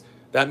ways.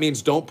 That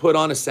means don't put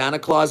on a Santa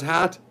Claus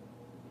hat.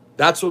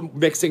 That's what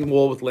mixing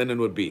wool with linen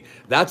would be.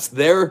 That's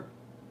their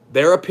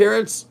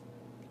appearance.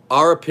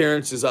 Our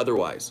appearance is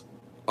otherwise.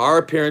 Our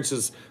appearance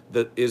is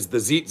the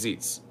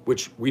tzitzits,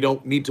 which we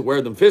don't need to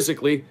wear them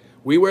physically.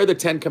 We wear the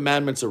 10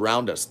 commandments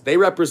around us. They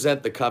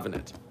represent the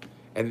covenant.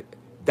 And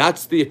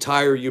that's the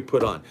attire you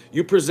put on.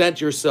 You present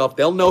yourself.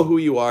 They'll know who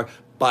you are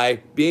by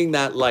being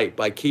that light,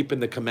 by keeping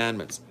the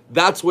commandments.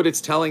 That's what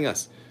it's telling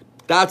us.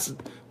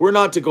 We're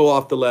not to go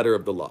off the letter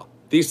of the law.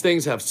 These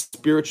things have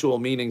spiritual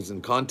meanings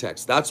and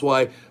context. That's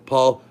why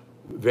Paul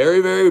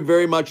very, very,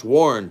 very much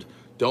warned,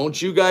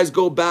 don't you guys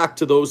go back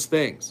to those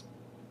things.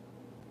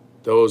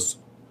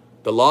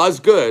 The law is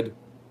good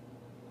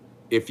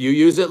if you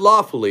use it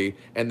lawfully,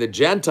 and the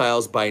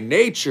Gentiles by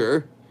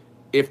nature,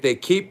 if they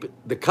keep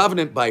the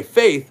covenant by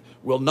faith,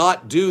 will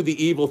not do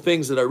the evil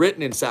things that are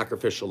written in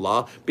sacrificial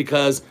law,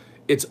 because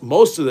it's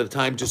most of the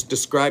time just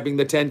describing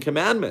the 10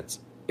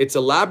 commandments. It's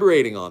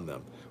elaborating on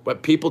them.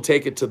 But people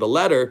take it to the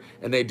letter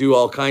and they do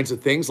all kinds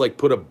of things, like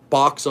put a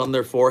box on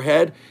their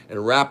forehead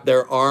and wrap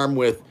their arm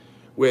with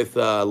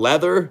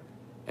leather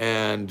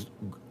and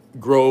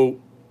grow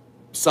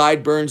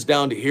sideburns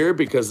down to here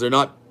because they're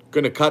not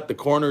going to cut the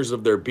corners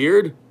of their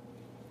beard.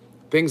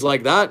 Things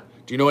like that.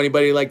 Do you know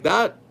anybody like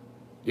that?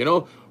 You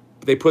know,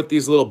 they put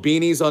these little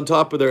beanies on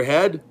top of their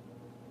head,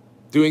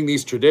 doing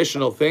these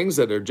traditional things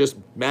that are just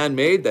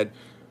man-made that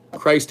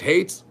Christ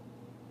hates.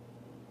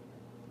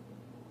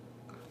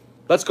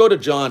 Let's go to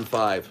John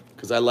 5,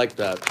 because I like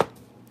that.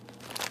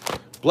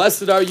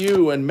 Blessed are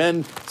you when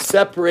men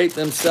separate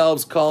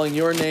themselves, calling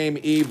your name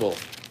evil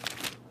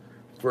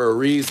for a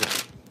reason.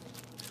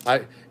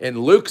 In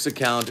Luke's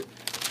account,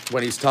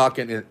 when he's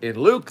talking in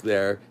Luke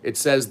there, it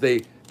says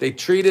they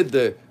treated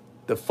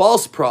the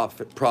false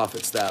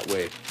prophets that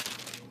way.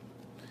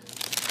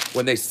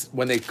 When they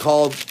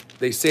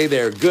say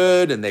they're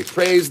good and they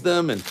praise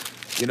them, and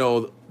you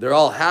know they're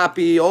all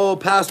happy. Oh,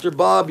 Pastor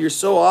Bob, you're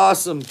so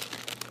awesome.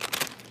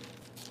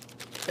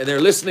 And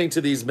they're listening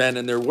to these men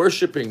and they're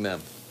worshiping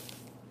them.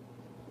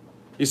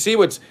 You see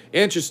what's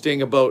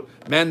interesting about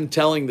men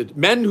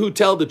who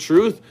tell the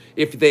truth?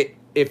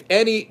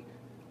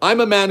 I'm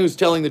a man who's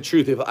telling the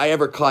truth. If I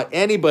ever caught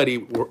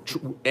anybody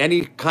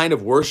any kind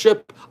of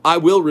worship, I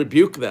will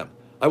rebuke them.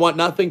 I want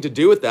nothing to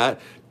do with that,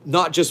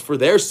 not just for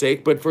their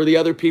sake, but for the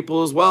other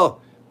people as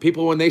well.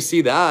 People, when they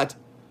see that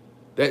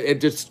it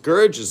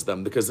discourages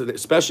them, because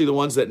especially the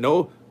ones that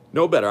know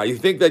better. You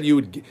think that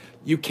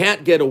you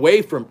can't get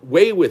away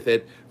with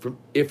it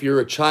if you're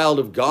a child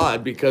of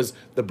God, because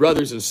the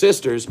brothers and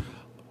sisters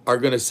are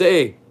going to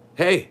say,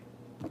 hey,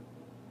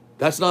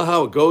 that's not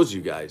how it goes, you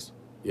guys.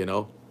 You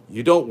know,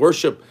 you don't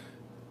worship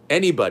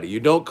anybody. You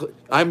don't.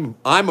 I'm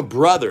a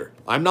brother.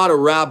 I'm not a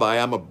rabbi.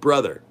 I'm a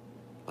brother.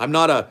 I'm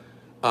not a.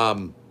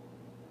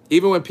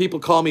 Even when people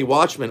call me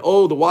watchman,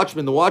 oh, the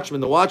watchman, the watchman,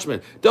 the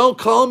watchman. Don't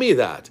call me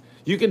that.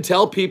 You can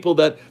tell people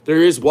that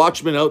there is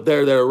watchmen out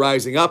there that are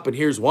rising up, and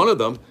here's one of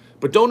them.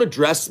 But don't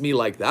address me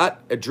like that.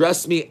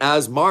 Address me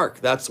as Mark.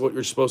 That's what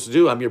you're supposed to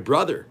do. I'm your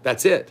brother.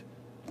 That's it.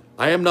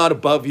 I am not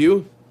above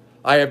you.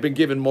 I have been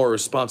given more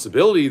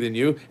responsibility than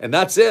you, and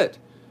that's it.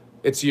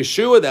 It's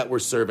Yeshua that we're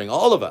serving,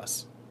 all of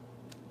us.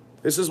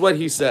 This is what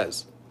he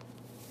says.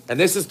 And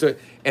this is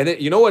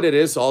you know what it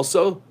is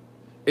also?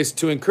 Is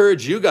to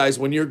encourage you guys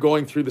when you're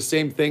going through the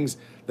same things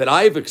that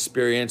I've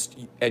experienced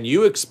and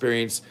you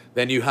experience,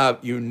 then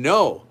you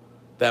know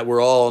that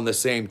we're all on the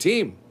same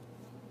team.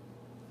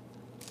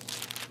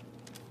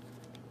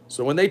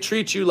 So when they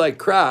treat you like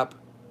crap,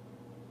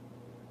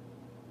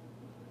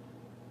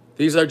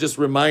 these are just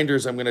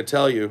reminders I'm going to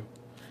tell you.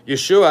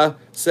 Yeshua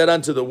said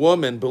unto the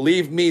woman,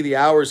 believe me, the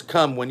hours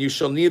come when you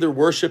shall neither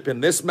worship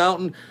in this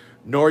mountain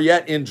nor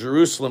yet in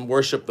Jerusalem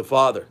worship the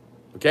Father.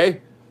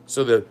 Okay?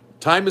 So the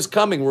time is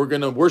coming, we're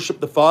going to worship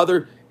the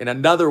Father in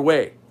another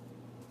way.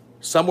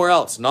 Somewhere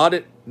else, not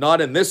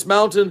in this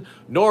mountain,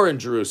 nor in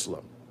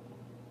Jerusalem.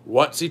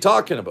 What's he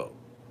talking about?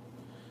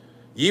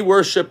 Ye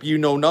worship you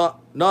know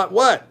not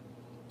what?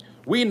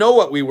 We know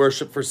what we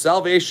worship, for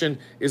salvation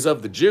is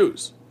of the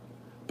Jews.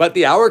 But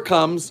the hour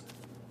comes,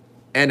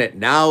 and it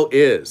now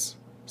is.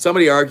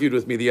 Somebody argued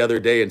with me the other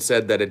day and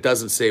said that it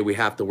doesn't say we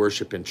have to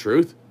worship in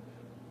truth.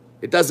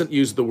 It doesn't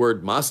use the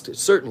word must. It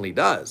certainly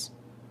does.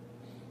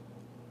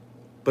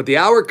 But the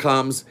hour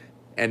comes,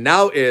 and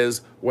now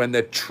is, when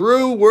the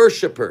true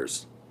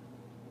worshipers,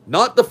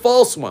 not the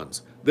false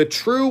ones, the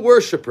true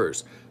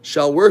worshipers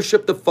shall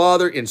worship the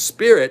Father in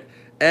spirit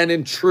and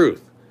in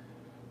truth.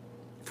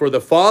 For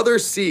the Father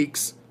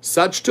seeks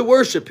such to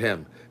worship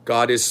him.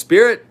 God is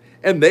spirit,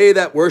 and they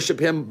that worship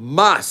him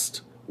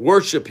must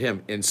worship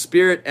him in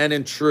spirit and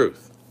in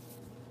truth.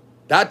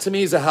 That to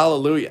me is a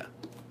hallelujah.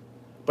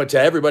 But to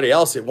everybody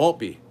else, it won't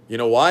be. You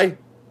know why?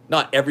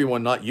 Not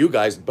everyone, not you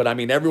guys, but I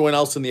mean everyone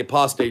else in the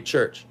apostate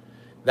church.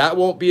 That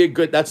won't be a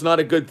good, that's not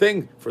a good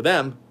thing for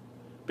them,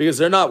 because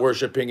they're not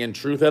worshiping in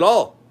truth at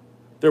all.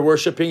 They're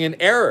worshiping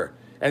in error.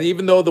 And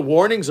even though the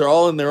warnings are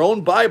all in their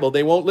own Bible,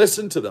 they won't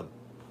listen to them.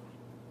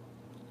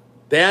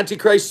 The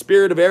Antichrist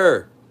spirit of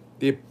error.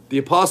 The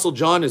Apostle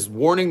John is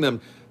warning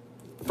them.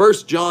 1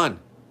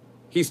 John,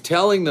 he's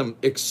telling them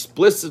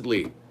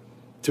explicitly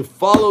to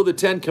follow the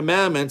 10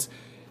 commandments,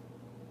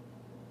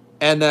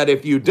 and that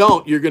if you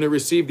don't, you're going to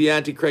receive the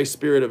Antichrist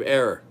spirit of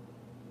error.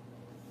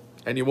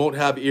 And you won't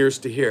have ears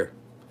to hear.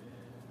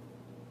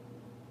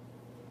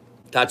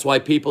 That's why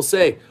people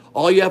say,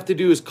 all you have to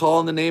do is call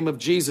in the name of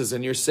Jesus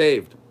and you're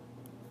saved.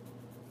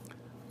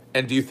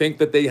 And do you think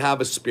that they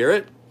have a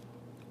spirit?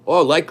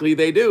 Oh, likely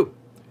they do.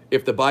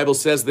 If the Bible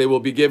says they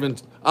will be given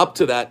up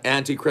to that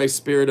Antichrist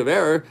spirit of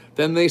error,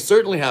 then they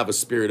certainly have a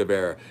spirit of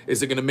error.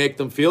 Is it going to make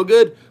them feel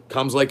good?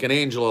 Comes like an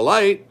angel of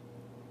light.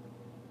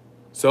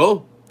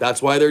 So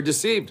that's why they're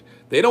deceived.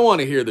 They don't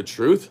want to hear the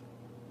truth.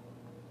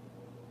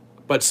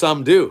 But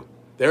some do.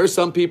 There are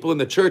some people in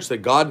the church that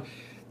God,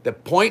 the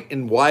point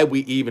in why we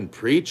even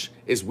preach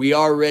is we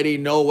already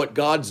know what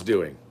God's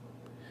doing.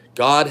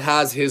 God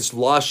has his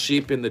lost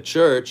sheep in the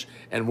church,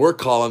 and we're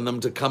calling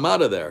them to come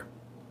out of there.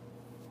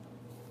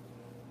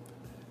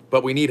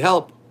 But we need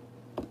help.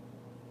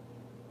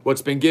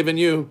 What's been given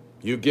you,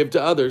 you give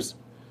to others.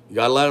 You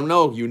got to let them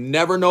know. You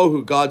never know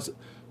who God's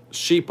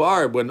sheep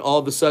are when all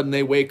of a sudden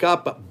they wake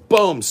up,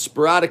 boom,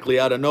 sporadically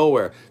out of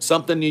nowhere.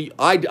 Something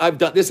I've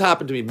done, this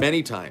happened to me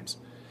many times.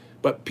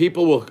 But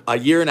people will, a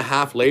year and a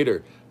half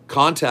later,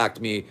 contact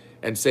me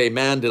and say,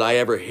 man, did I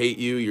ever hate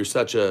you? You're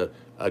such a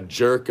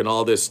jerk and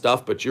all this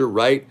stuff, but you're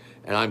right.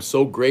 And I'm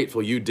so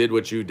grateful you did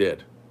what you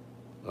did.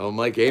 I'm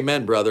like,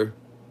 amen, brother.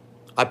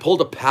 I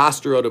pulled a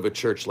pastor out of a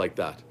church like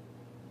that.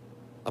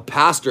 A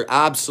pastor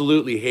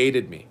absolutely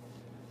hated me,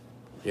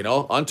 you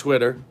know, on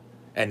Twitter.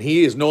 And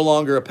he is no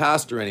longer a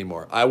pastor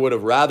anymore. I would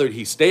have rather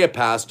he stay a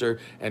pastor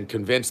and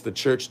convince the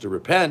church to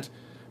repent.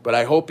 But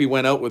I hope he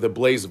went out with a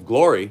blaze of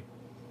glory.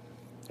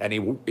 And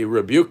he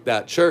rebuked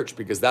that church,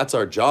 because that's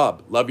our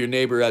job. Love your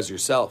neighbor as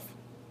yourself.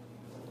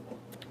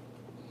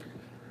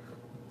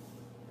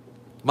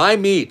 My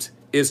meat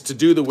is to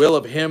do the will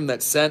of him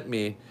that sent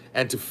me,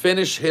 and to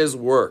finish his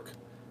work.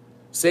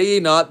 Say ye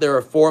not, there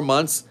are 4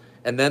 months,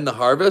 and then the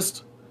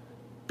harvest?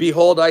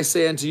 Behold, I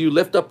say unto you,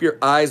 lift up your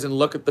eyes and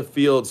look at the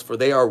fields, for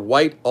they are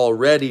white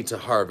already to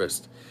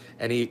harvest.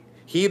 And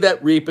he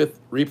that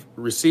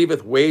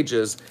receiveth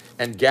wages,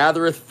 and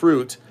gathereth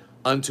fruit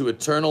unto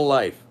eternal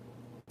life,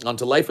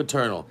 unto life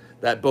eternal,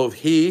 that both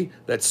he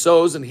that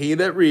sows and he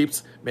that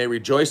reaps may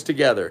rejoice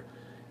together.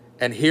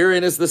 And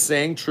herein is the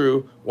saying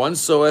true, one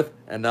soweth,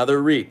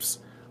 another reaps.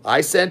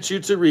 I sent you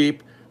to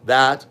reap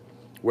that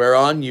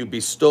whereon you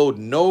bestowed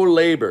no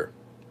labor.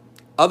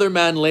 Other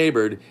men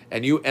labored,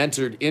 and you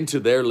entered into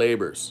their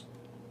labors.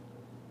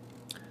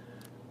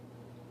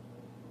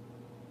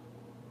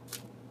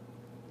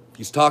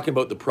 He's talking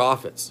about the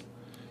prophets.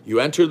 You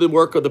enter the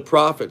work of the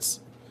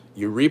prophets.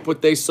 You reap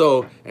what they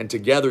sow, and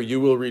together you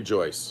will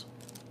rejoice.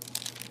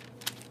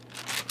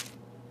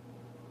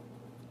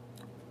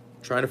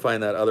 I'm trying to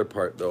find that other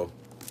part, though.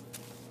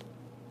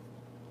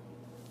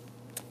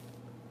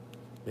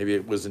 Maybe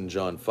it was in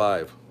John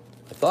 5.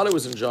 I thought it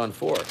was in John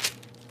 4.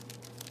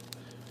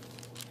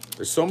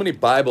 There's so many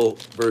Bible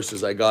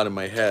verses I got in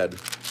my head.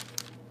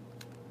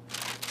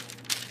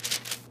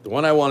 The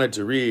one I wanted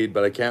to read,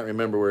 but I can't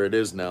remember where it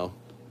is now,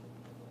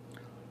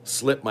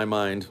 slipped my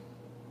mind.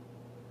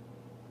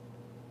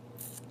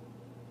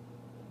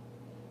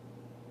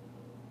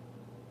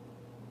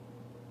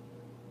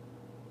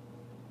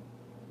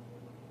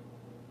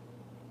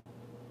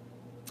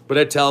 But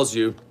it tells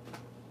you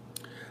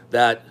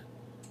that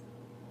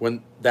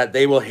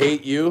they will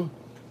hate you.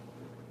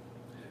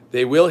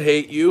 They will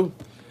hate you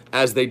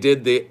as they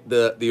did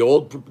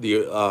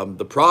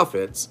the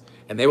prophets,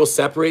 and they will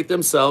separate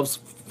themselves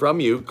from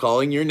you,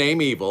 calling your name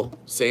evil,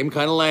 same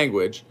kind of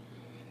language,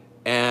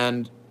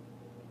 and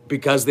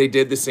because they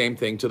did the same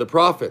thing to the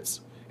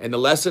prophets. And the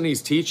lesson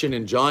he's teaching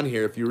in John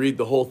here, if you read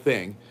the whole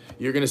thing,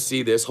 you're going to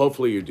see this,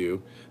 hopefully you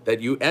do,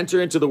 that you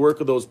enter into the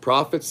work of those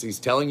prophets. He's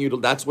telling you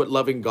that's what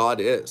loving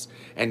God is.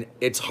 And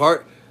it's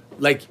hard,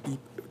 like,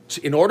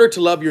 in order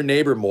to love your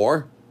neighbor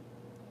more,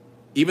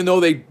 even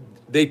though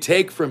they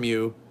take from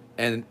you,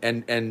 and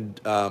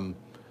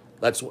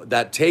that's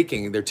that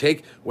taking,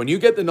 when you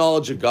get the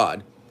knowledge of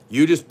God,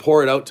 you just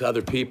pour it out to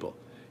other people.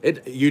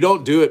 You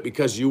don't do it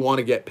because you want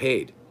to get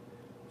paid.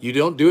 You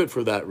don't do it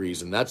for that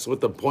reason. That's what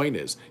the point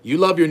is. You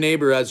love your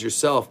neighbor as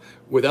yourself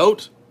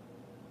without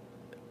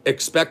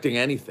expecting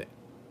anything.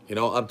 You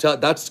know,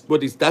 that's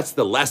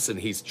the lesson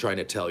he's trying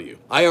to tell you.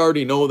 I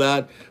already know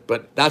that,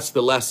 but that's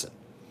the lesson.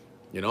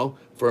 You know,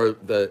 for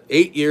the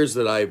 8 years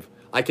that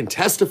I can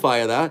testify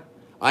of that.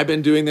 I've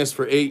been doing this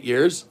for 8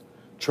 years,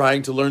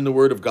 trying to learn the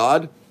Word of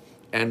God,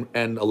 and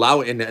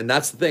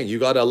that's the thing. You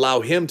got to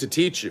allow him to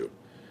teach you.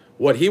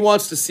 What he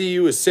wants to see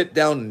you is sit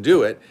down and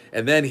do it,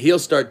 and then he'll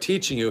start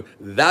teaching you.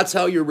 That's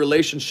how your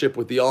relationship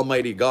with the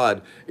Almighty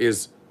God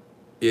is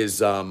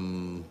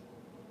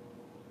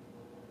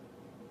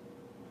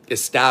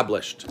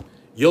established.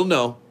 You'll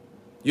know.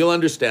 You'll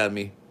understand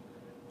me.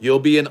 You'll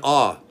be in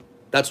awe.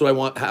 That's what I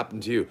want to happen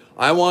to you.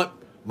 I want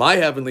my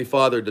Heavenly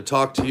Father to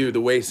talk to you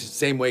the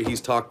same way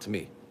He's talked to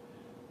me.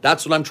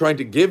 That's what I'm trying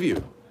to give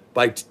you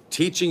by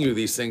teaching you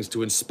these things,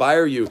 to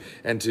inspire you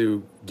and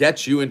to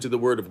get you into the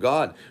Word of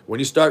God. When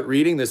you start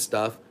reading this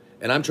stuff,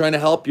 and I'm trying to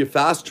help you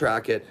fast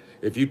track it,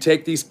 if you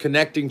take these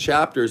connecting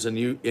chapters and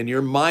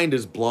your mind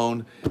is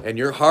blown and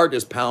your heart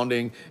is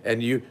pounding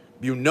and you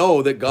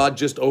know that God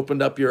just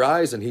opened up your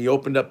eyes and He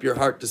opened up your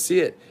heart to see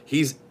it.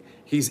 He's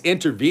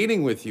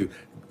intervening with you.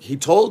 He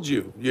told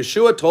you,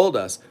 Yeshua told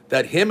us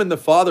that Him and the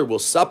Father will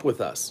sup with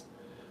us.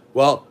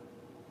 Well,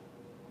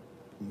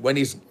 when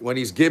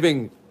he's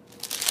giving,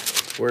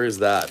 where is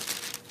that?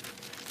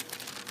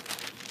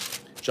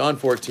 John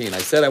 14. I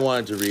said I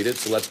wanted to read it,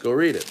 so let's go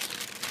read it.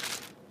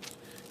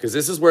 Because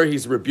this is where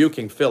He's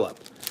rebuking Philip.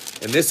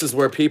 And this is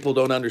where people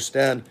don't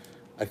understand.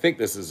 I think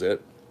this is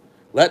it.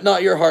 Let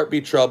not your heart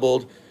be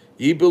troubled.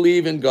 Ye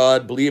believe in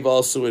God, believe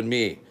also in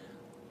me.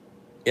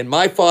 In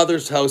my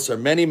Father's house are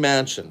many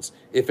mansions.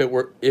 If it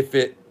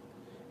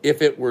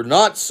were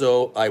not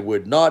so, I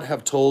would not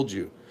have told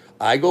you.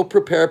 I go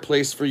prepare a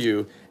place for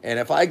you, and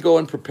if I go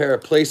and prepare a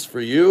place for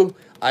you,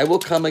 I will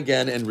come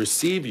again and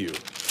receive you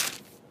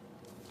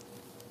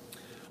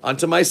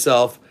unto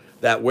myself,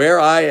 that where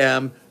I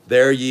am,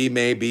 there ye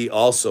may be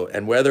also.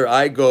 And whether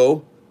I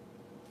go,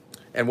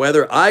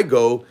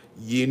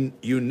 you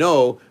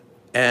know,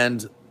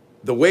 and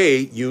the way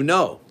you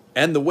know.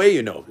 And the way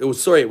you know. It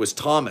was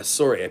Thomas.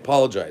 Sorry, I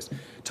apologize.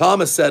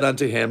 Thomas said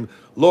unto him,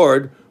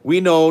 Lord,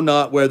 we know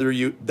not whither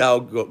thou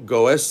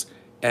goest,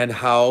 and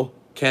how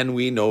can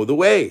we know the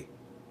way?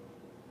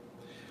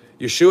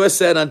 Yeshua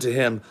said unto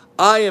him,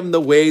 I am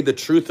the way, the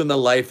truth, and the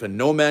life, and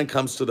no man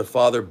comes to the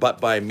Father but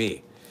by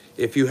me.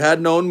 If you had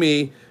known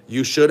me,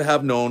 you should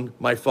have known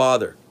my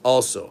Father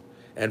also.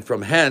 And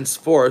from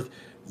henceforth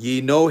ye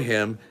know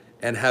him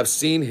and have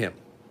seen him.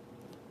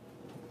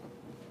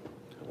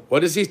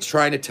 What is he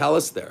trying to tell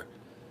us there?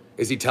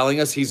 Is he telling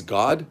us he's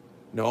God?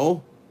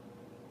 No.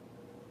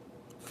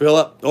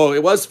 Philip,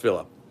 it was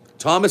Philip.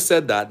 Thomas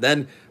said that.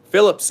 Then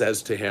Philip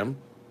says to him,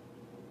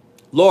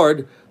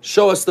 Lord,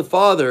 show us the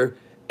Father,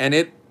 and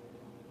it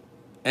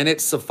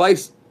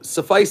suffice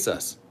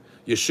us.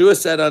 Yeshua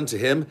said unto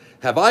him,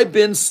 have I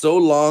been so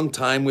long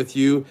time with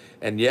you,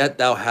 and yet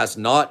thou hast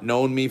not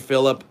known me,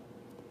 Philip?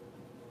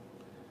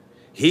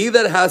 He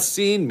that hath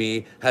seen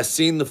me has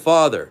seen the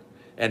Father.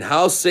 And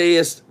how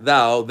sayest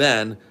thou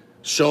then,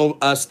 show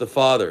us the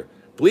Father?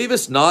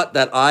 Believest not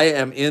that I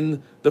am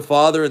in the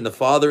Father, and the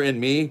Father in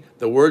me?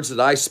 The words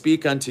that I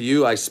speak unto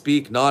you, I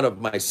speak not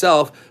of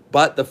myself,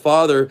 but the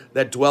Father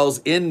that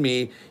dwells in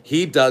me,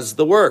 He does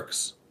the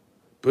works.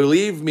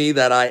 Believe me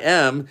that I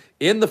am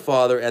in the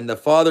Father, and the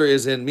Father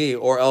is in me,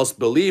 or else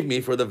believe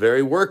me for the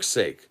very work's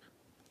sake.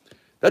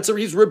 That's what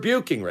he's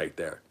rebuking right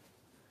there.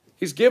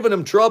 He's giving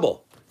him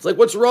trouble. It's like,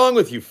 what's wrong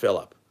with you,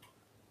 Philip?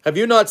 Have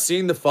you not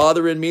seen the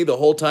Father in me the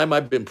whole time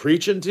I've been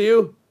preaching to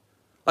you?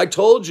 I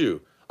told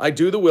you, I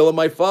do the will of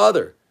my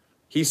Father.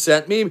 He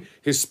sent me.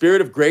 His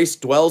Spirit of grace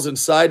dwells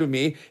inside of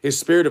me. His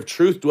Spirit of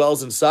truth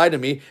dwells inside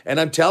of me. And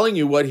I'm telling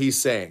you what He's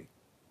saying.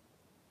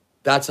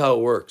 That's how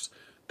it works.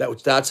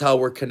 That's how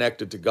we're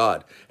connected to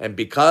God. And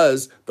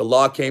because the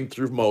law came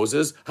through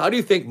Moses, how do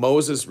you think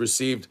Moses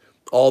received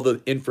all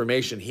the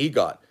information he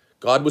got?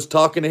 God was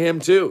talking to him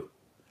too.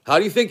 How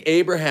do you think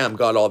Abraham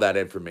got all that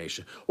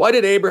information? Why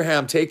did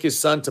Abraham take his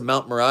son to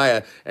Mount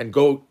Moriah and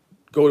go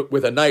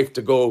with a knife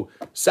to go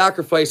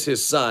sacrifice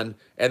his son,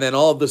 and then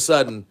all of a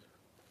sudden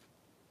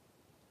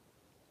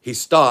he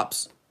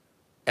stops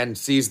and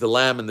sees the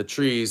lamb in the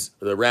trees,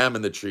 the ram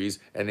in the trees,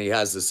 and he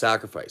has the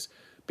sacrifice?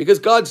 Because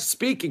God's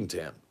speaking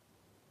to him.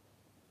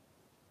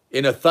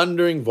 In a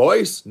thundering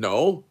voice?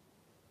 No.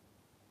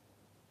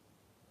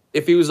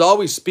 If He was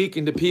always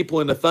speaking to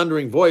people in a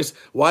thundering voice,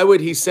 why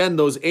would He send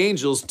those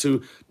angels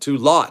to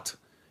Lot?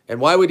 And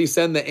why would He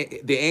send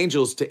the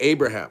angels to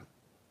Abraham?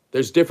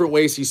 There's different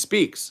ways He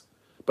speaks.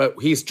 But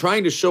He's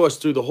trying to show us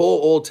through the whole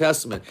Old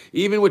Testament,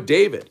 even with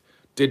David.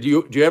 Do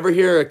you ever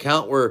hear an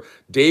account where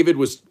David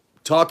was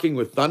talking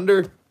with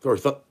thunder, or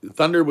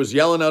thunder was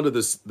yelling out of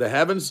the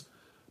heavens?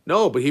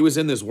 No, but he was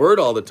in this word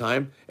all the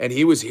time, and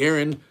he was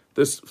hearing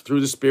this through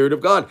the Spirit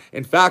of God.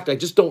 In fact, I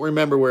just don't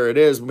remember where it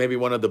is. Maybe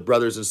one of the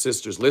brothers and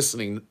sisters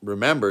listening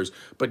remembers,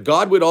 but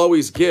God would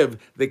always give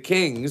the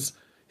kings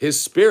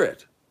His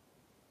Spirit.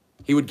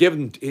 He would give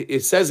them,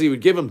 it says He would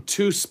give them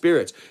two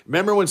spirits.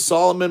 Remember when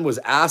Solomon was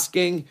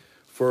asking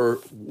for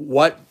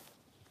what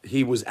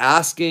he was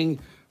asking?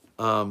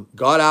 God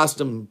asked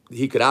him,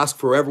 he could ask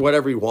for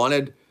whatever he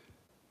wanted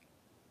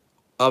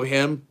of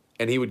him,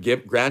 and He would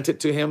grant it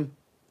to him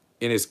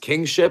in his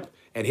kingship.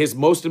 And his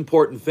most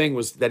important thing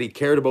was that he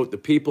cared about the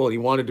people, and he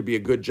wanted to be a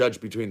good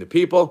judge between the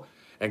people.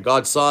 And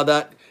God saw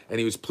that, and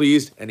He was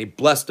pleased, and He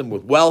blessed him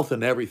with wealth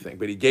and everything,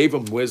 but He gave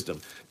him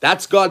wisdom.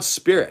 That's God's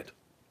Spirit.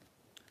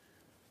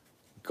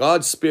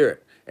 God's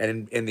Spirit.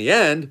 And in the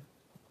end,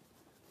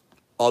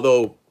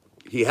 although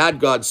he had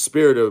God's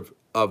Spirit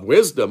of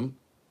wisdom,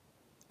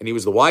 and he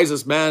was the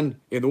wisest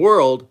man in the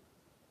world,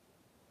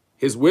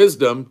 his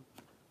wisdom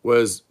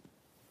was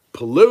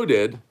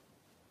polluted,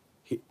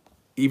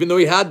 even though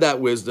he had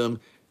that wisdom,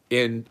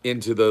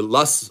 into the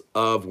lusts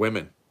of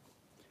women,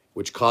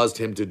 which caused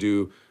him to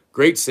do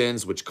great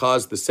sins, which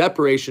caused the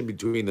separation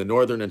between the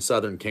northern and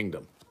southern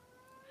kingdom.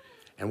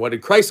 And what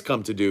did Christ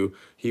come to do?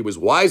 He was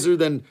wiser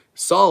than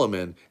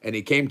Solomon, and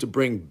he came to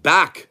bring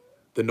back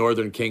the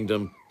northern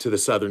kingdom to the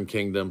southern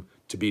kingdom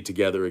to be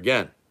together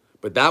again.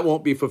 But that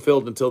won't be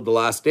fulfilled until the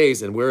last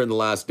days, and we're in the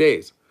last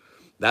days.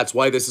 That's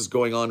why this is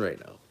going on right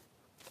now.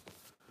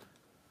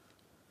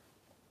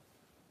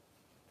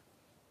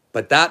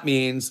 But that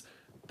means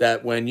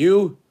that when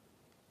you,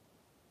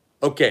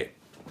 okay,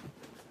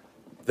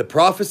 the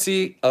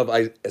prophecy of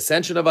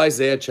ascension of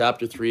Isaiah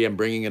chapter 3, I'm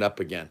bringing it up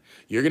again.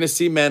 You're going to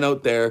see men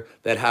out there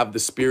that have the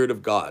Spirit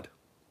of God.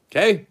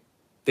 Okay?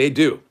 They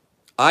do.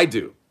 I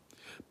do.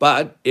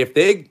 But if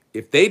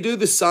they do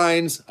the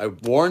signs,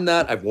 I've warned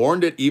that. I've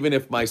warned it even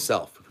if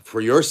myself.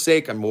 For your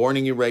sake, I'm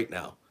warning you right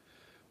now.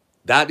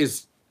 That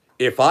is,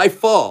 if I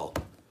fall,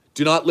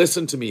 do not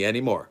listen to me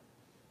anymore.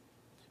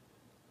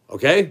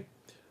 Okay?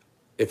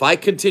 If I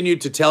continue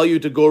to tell you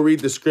to go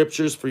read the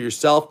scriptures for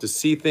yourself to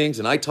see things,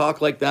 and I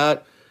talk like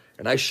that,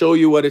 and I show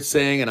you what it's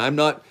saying, and I'm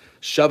not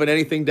shoving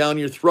anything down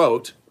your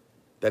throat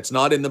that's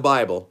not in the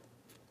Bible,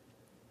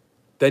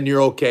 then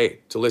you're okay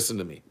to listen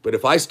to me. But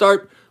if I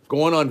start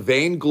going on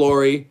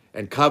vainglory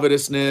and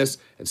covetousness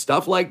and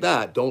stuff like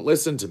that, don't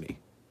listen to me.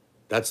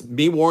 That's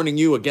me warning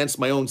you against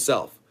my own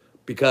self.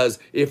 Because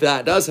if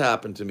that does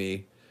happen to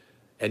me,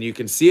 and you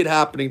can see it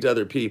happening to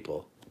other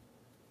people,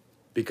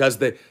 because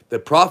the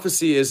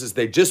prophecy is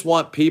they just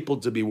want people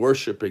to be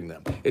worshiping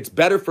them. It's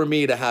better for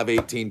me to have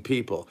 18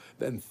 people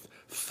than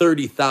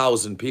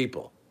 30,000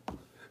 people.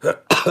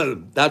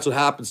 That's what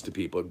happens to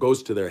people. It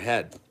goes to their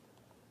head.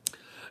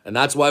 And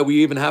that's why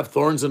we even have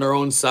thorns in our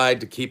own side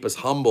to keep us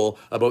humble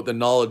about the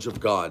knowledge of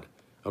God.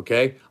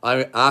 Okay?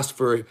 I asked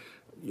for,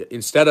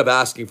 instead of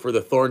asking for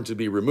the thorn to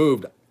be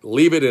removed,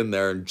 leave it in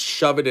there and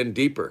shove it in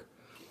deeper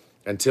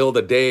until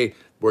the day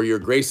where your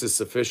grace is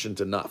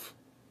sufficient enough.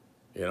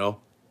 You know?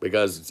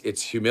 Because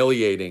it's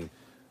humiliating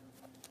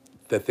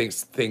the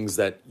things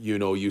that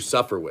you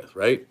suffer with,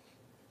 right?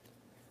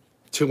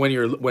 To when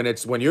you're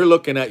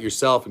looking at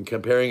yourself and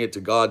comparing it to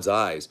God's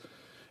eyes.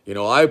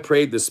 I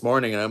prayed this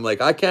morning and I'm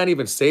like, I can't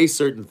even say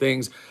certain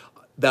things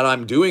that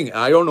I'm doing.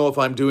 I don't know if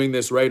I'm doing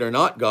this right or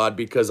not, God,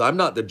 because I'm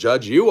not the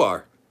judge, you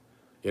are.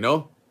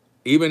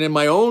 Even in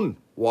my own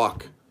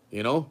walk,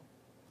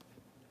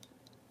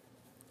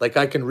 Like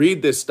I can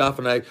read this stuff,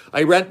 and I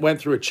went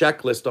through a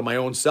checklist on my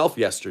own self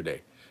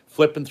yesterday,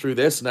 flipping through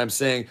this, and I'm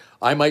saying,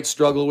 I might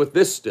struggle with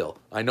this still.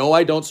 I know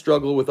I don't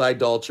struggle with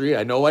idolatry.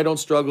 I know I don't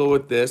struggle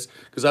with this,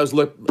 because I was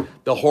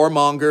the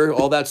whoremonger,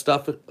 all that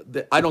stuff.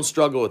 I don't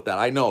struggle with that.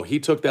 I know. He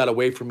took that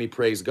away from me,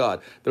 praise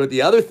God. But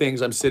the other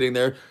things, I'm sitting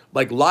there,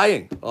 like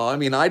lying.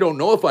 I don't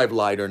know if I've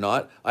lied or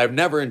not. I've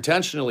never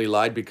intentionally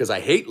lied because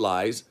I hate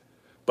lies.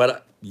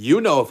 But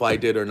you know if I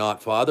did or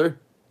not, Father.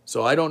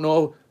 So I don't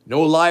know.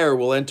 No liar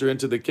will enter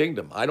into the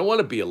kingdom. I don't want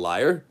to be a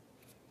liar.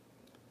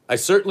 I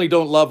certainly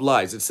don't love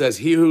lies. It says,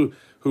 he who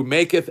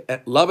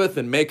loveth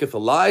and maketh a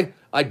lie.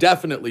 I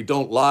definitely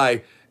don't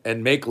lie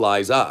and make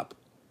lies up.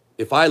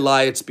 If I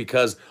lie, it's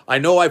because I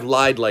know I've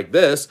lied like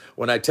this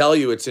when I tell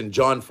you it's in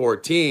John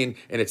 14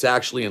 and it's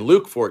actually in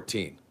Luke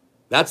 14.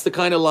 That's the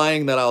kind of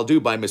lying that I'll do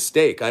by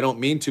mistake. I don't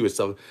mean to. It's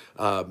a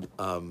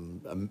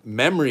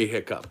memory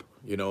hiccup.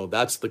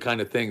 That's the kind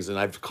of things. And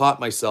I've caught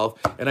myself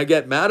and I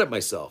get mad at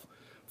myself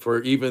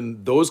for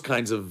even those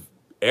kinds of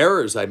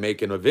errors I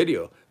make in a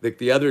video. Like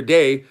the other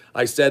day,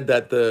 I said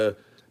that the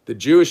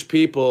Jewish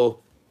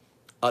people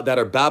that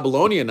are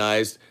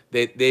Babylonianized,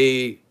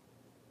 they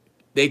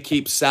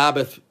keep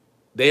Sabbath.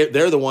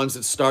 They're the ones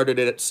that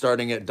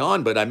starting at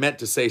dawn, but I meant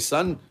to say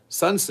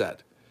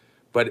sunset.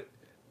 But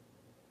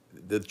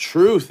the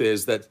truth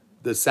is that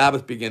the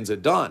Sabbath begins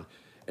at dawn.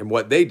 And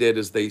what they did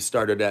is they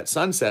started at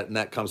sunset, and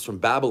that comes from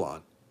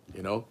Babylon.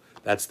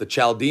 That's the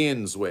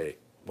Chaldeans' way.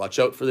 Watch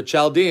out for the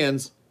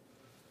Chaldeans,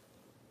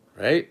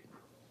 right?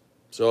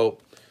 So,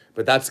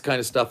 but that's the kind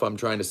of stuff I'm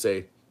trying to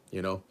say,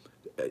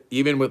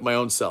 even with my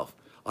own self.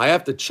 I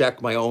have to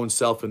check my own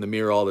self in the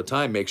mirror all the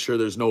time, make sure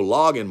there's no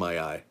log in my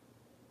eye.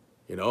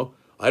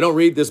 I don't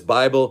read this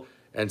Bible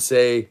and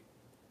say,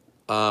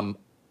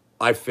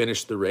 I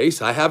finished the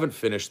race. I haven't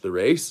finished the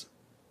race.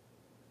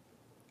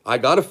 I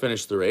got to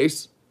finish the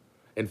race.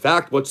 In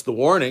fact, what's the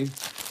warning?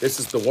 This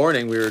is the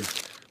warning.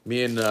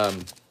 Me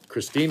and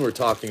Christine were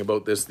talking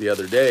about this the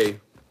other day.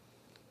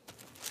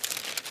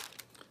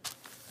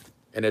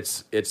 And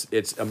it's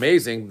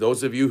amazing.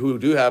 Those of you who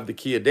do have the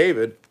key of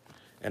David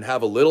and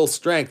have a little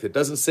strength, it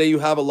doesn't say you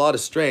have a lot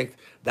of strength.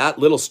 That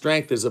little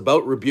strength is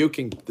about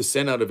rebuking the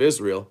sin out of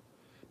Israel,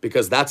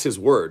 because that's his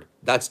word.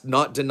 That's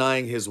not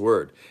denying his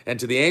word. And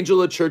to the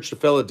angel of the church of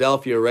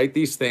Philadelphia, write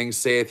these things,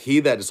 saith he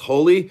that is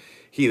holy,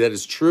 he that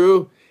is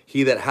true,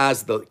 he that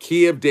has the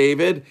key of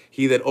David,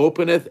 he that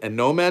openeth and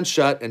no man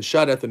shut, and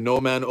shutteth and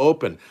no man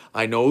open.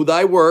 I know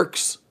thy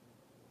works.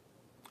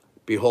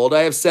 Behold,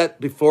 I have set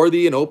before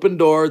thee an open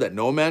door that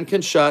no man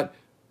can shut.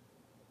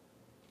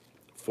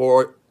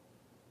 For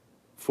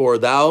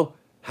thou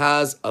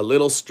has a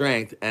little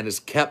strength and has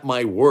kept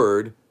my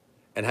word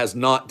and has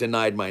not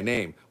denied my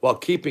name. While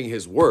keeping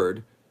his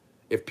word,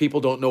 if people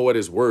don't know what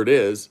his word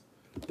is,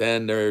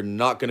 then they're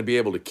not going to be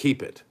able to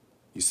keep it.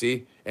 You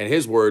see? And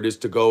his word is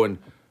to go and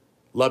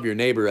love your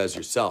neighbor as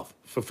yourself.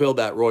 Fulfill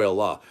that royal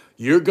law.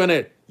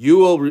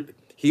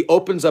 He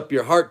opens up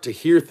your heart to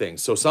hear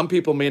things. So some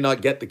people may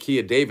not get the key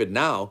of David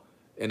now,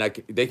 and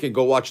they can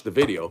go watch the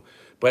video,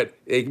 but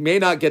they may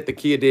not get the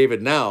key of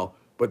David now,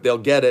 but they'll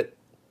get it.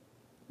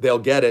 They'll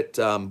get it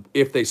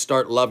if they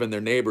start loving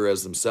their neighbor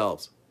as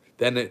themselves.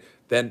 Then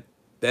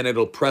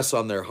it'll press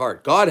on their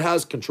heart. God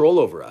has control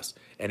over us.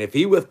 And if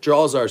he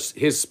withdraws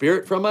his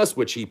spirit from us,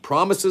 which he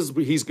promises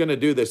he's going to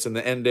do this in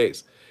the end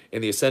days,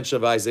 in the Ascension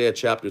of Isaiah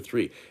chapter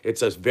 3,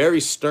 it's a very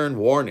stern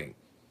warning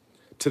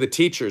to the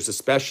teachers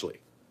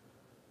especially.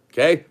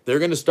 Okay? They're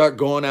going to start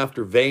going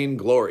after vain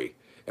glory.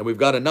 And we've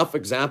got enough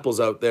examples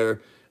out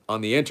there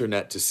on the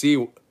internet to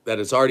see that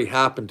it's already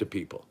happened to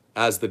people.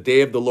 As the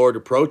day of the Lord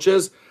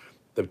approaches,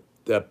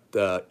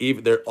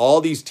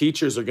 all these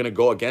teachers are going to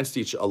go against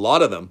a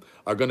lot of them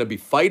are going to be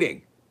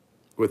fighting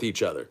with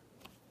each other.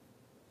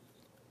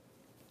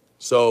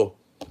 So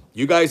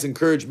you guys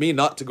encourage me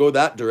not to go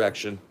that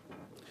direction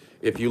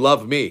if you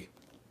love me.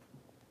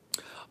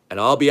 And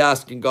I'll be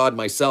asking God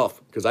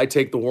myself, because I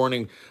take the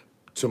warning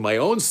to my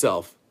own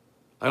self.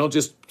 I don't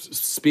just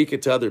speak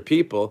it to other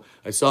people.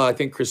 I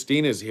think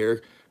Christina's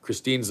here.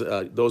 Christine's,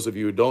 those of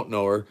you who don't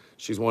know her,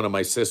 she's one of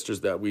my sisters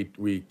that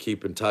we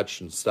keep in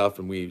touch and stuff,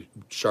 and we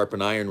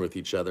sharpen iron with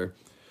each other.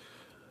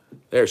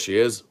 There she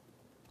is.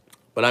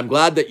 But I'm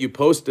glad that you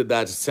posted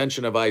that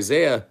Ascension of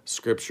Isaiah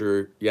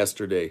scripture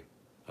yesterday.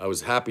 I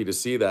was happy to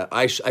see that.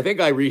 I think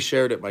I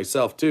reshared it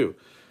myself too.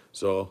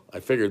 So I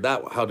figured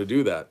out how to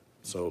do that.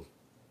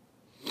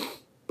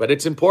 But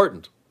it's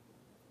important.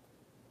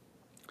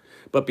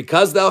 But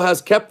because thou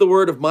hast kept the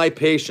word of my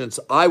patience,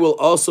 I will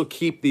also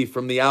keep thee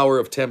from the hour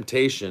of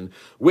temptation,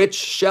 which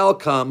shall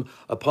come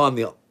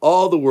upon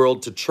all the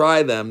world to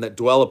try them that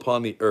dwell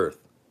upon the earth.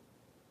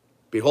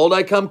 Behold,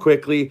 I come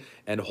quickly,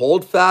 and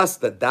hold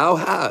fast that thou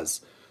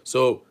hast.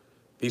 So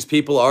these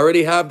people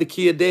already have the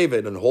key of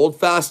David, and hold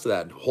fast to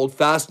that. Hold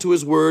fast to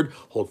his word,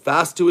 hold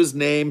fast to his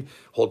name,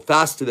 hold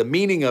fast to the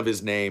meaning of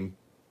his name.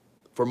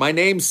 For my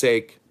name's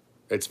sake,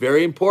 it's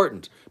very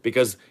important,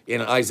 because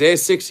in Isaiah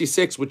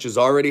 66, which is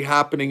already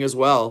happening as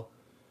well,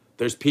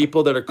 there's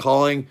people that are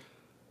calling,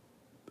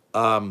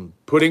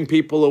 putting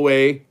people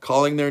away,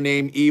 calling their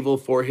name evil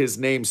for his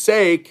name's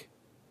sake.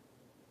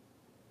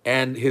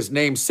 And his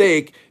name's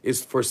sake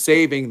is for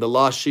saving the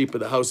lost sheep of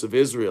the house of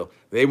Israel.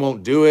 They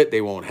won't do it.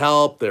 They won't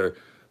help.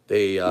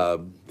 They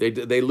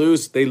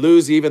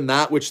lose even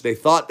that which they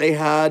thought they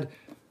had,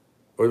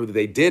 or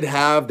they did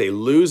have. They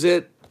lose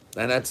it.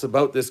 And that's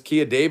about this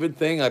key of David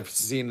thing. I've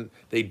seen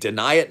they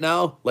deny it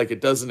now, like it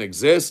doesn't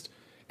exist.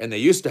 And they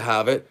used to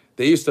have it.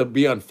 They used to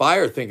be on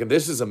fire thinking,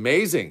 this is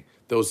amazing,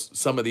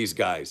 some of these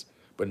guys.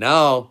 But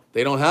now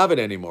they don't have it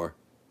anymore.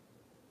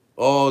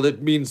 Oh,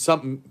 that means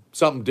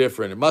something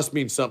different. It must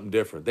mean something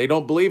different. They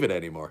don't believe it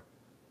anymore.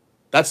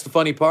 That's the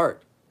funny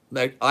part.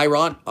 Like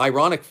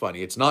ironic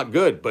funny. It's not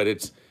good, but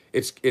it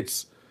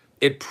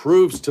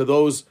proves to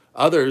those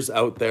others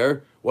out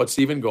there what's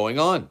even going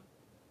on.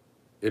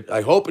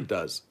 I hope it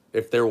does.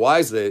 If they're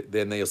wise,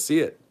 then they'll see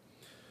it.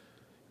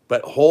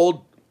 But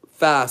hold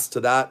fast to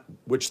that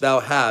which thou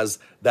hast,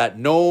 that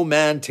no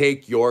man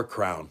take your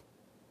crown.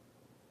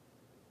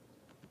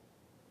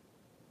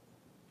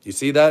 You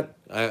see that?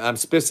 I'm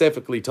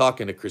specifically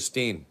talking to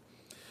Christine.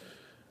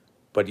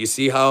 But you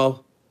see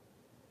how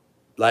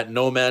let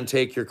no man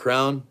take your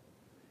crown,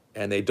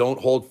 and they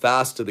don't hold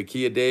fast to the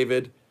key of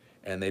David,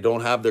 and they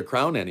don't have their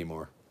crown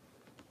anymore.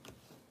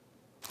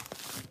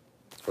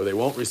 Or they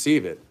won't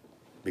receive it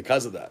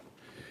because of that.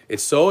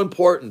 It's so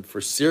important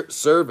for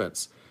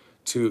servants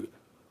to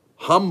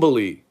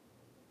humbly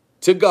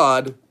to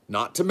God,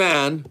 not to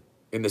man,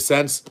 in the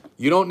sense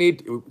you don't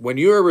need, when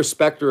you're a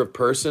respecter of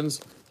persons,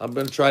 I'm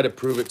going to try to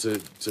prove it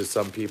to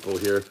some people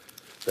here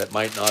that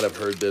might not have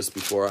heard this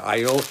before.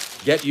 I know,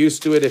 get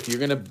used to it. If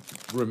you're going to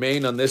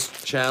remain on this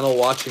channel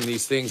watching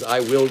these things, I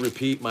will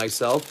repeat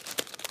myself.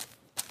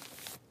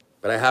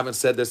 But I haven't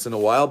said this in a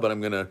while, but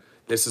I'm going to,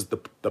 this is the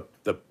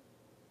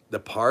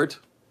part.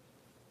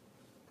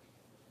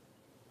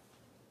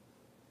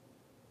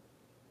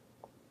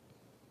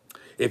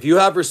 If you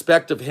have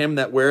respect of him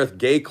that weareth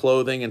gay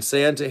clothing, and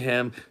say unto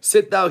him,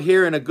 sit thou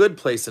here in a good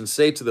place, and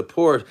say to the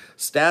poor,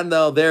 stand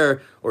thou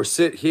there, or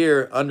sit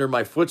here under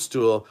my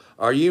footstool,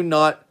 are you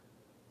not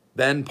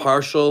then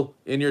partial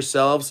in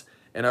yourselves,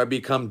 and are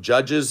become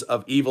judges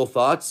of evil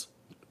thoughts?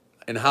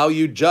 And how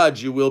you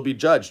judge, you will be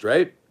judged,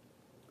 right?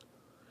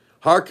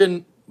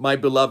 Hearken, my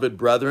beloved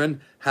brethren,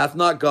 hath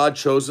not God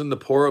chosen the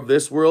poor of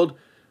this world,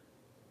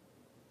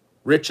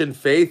 rich in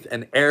faith,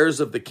 and heirs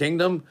of the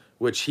kingdom,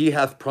 which he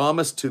hath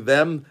promised to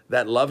them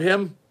that love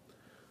him?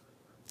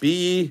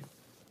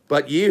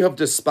 But ye have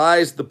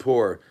despised the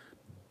poor.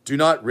 Do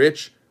not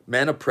rich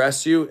men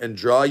oppress you and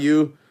draw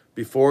you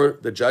before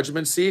the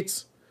judgment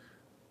seats?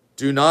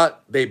 Do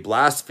not they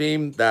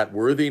blaspheme that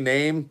worthy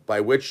name by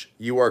which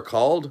you are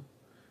called?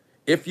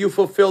 If you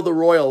fulfill the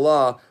royal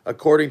law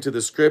according to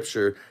the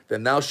scripture,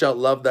 then thou shalt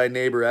love thy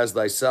neighbor as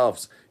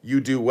thyself.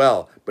 You do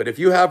well. But if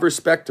you have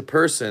respect to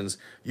persons,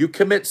 you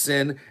commit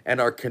sin and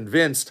are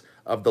convinced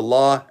of the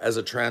law as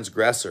a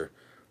transgressor.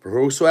 For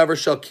whosoever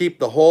shall keep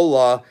the whole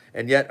law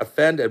and yet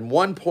offend at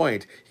one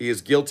point, he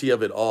is guilty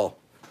of it all.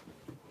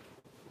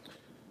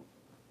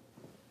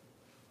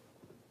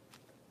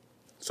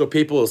 So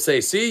people will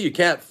say, see, you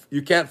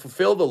can't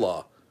fulfill the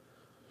law.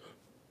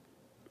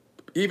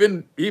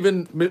 Even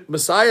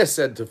Messiah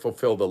said to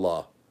fulfill the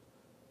law.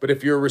 But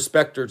if you're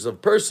respecters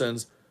of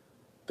persons,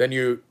 then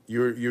you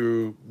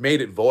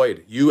made it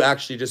void. You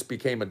actually just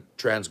became a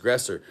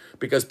transgressor,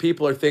 because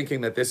people are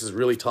thinking that this is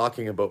really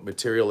talking about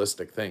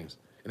materialistic things,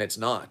 and it's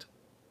not.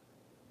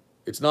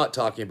 It's not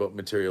talking about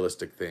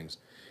materialistic things.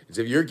 It's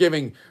if you're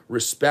giving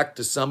respect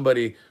to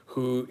somebody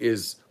who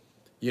is,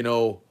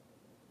 a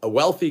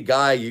wealthy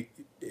guy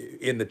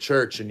in the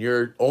church, and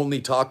you're only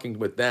talking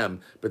with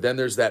them, but then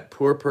there's that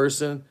poor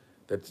person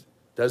that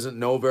doesn't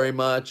know very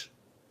much.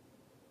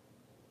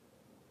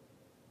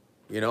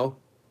 You're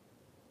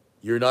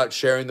not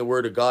sharing the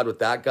word of God with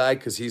that guy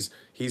because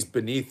he's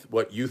beneath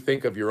what you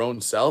think of your own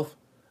self.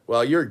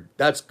 Well,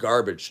 that's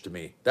garbage to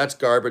me. That's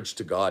garbage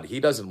to God. He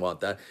doesn't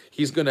want that.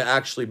 He's going to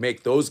actually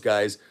make those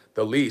guys,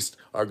 the least,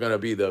 are going to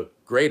be the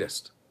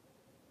greatest.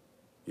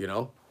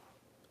 And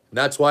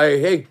that's why,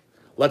 hey,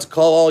 let's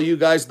call all you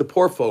guys the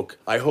poor folk.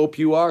 I hope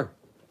you are.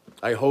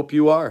 I hope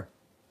you are.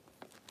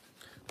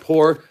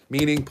 Poor,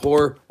 meaning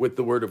poor with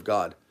the word of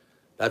God.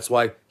 That's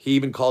why he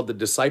even called the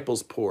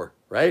disciples poor,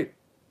 right?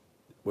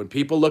 When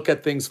people look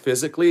at things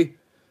physically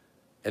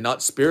and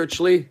not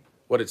spiritually,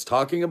 what it's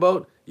talking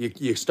about,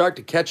 you start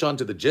to catch on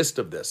to the gist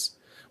of this.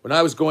 When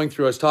I was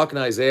talking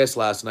to Isaiah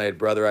last night,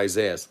 brother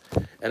Isaiah,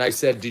 and I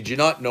said, did you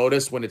not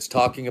notice when it's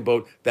talking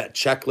about that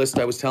checklist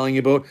I was telling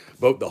you about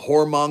the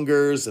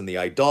whoremongers and the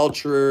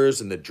idolaters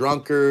and the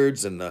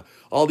drunkards and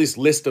all this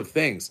list of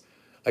things?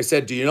 I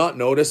said, do you not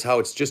notice how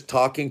it's just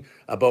talking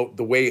about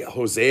the way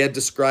Hosea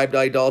described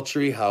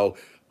idolatry, how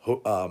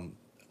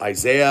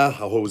Isaiah,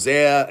 how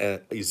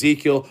Hosea,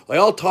 Ezekiel, they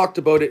all talked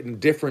about it in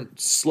different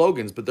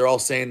slogans, but they're all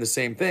saying the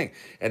same thing.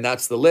 And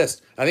that's the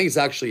list. I think it's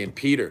actually in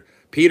Peter.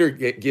 Peter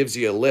gives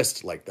you a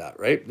list like that,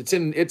 right? It's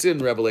in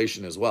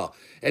Revelation as well.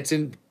 It's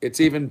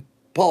even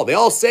Paul. They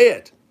all say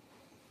it.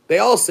 They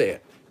all say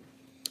it.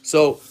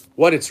 So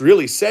what it's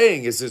really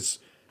saying is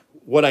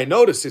what I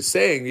notice it's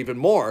saying even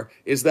more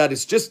is that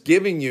it's just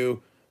giving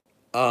you,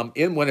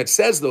 when it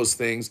says those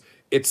things,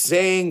 it's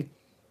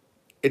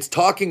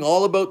talking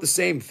all about the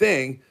same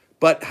thing,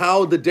 but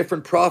how the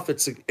different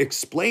prophets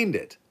explained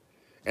it.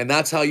 And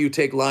that's how you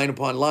take line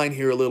upon line,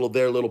 here a little,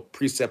 there a little,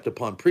 precept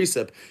upon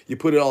precept. You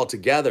put it all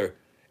together.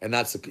 And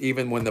that's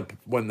even when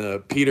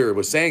the Peter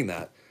was saying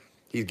that,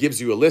 he gives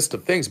you a list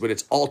of things, but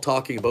it's all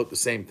talking about the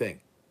same thing.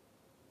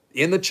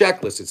 In the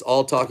checklist, it's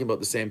all talking about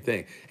the same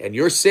thing. And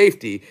your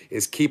safety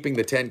is keeping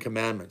the 10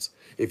 commandments.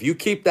 If you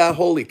keep that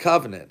holy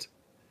covenant,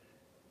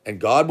 and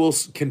God will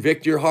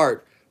convict your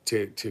heart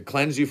to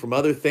cleanse you from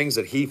other things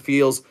that he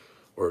feels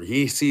or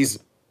he sees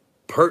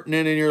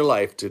pertinent in your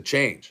life to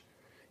change.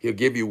 He'll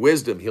give you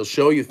wisdom. He'll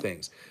show you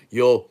things.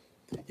 You'll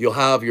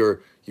have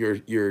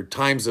your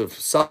times of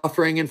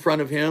suffering in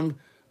front of him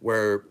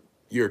where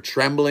you're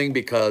trembling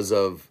because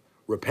of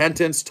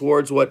repentance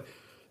towards what,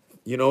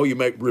 you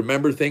might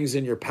remember things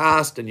in your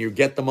past and you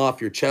get them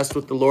off your chest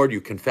with the Lord.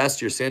 You confess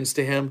your sins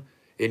to him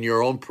in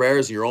your own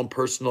prayers, your own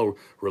personal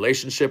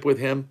relationship with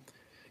him.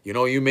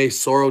 You may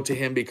sorrow to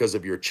him because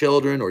of your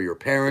children or your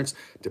parents,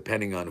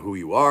 depending on who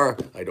you are.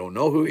 I don't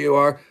know who you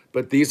are,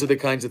 but these are the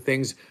kinds of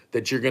things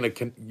that you're going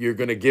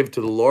to give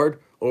to the Lord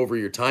over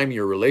your time,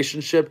 your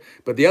relationship.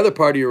 But the other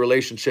part of your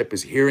relationship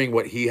is hearing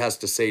what he has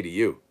to say to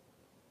you,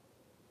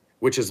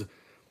 which is,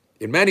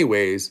 in many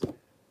ways,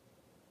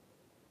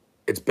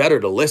 it's better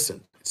to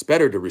listen. It's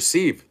better to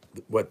receive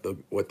what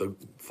the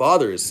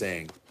Father is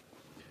saying.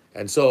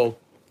 And so,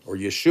 or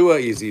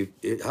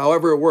Yeshua,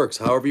 however it works,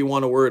 however you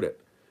want to word it.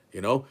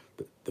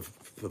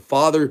 The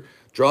Father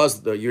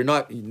draws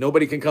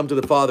nobody can come to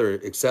the Father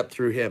except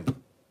through him.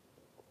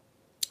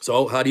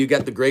 So how do you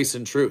get the grace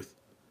and truth?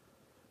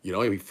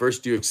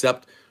 First you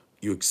accept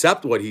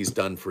what he's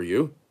done for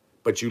you,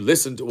 but you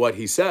listen to what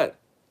he said.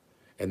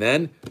 And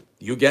then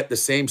you get the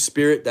same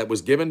spirit that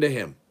was given to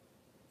him.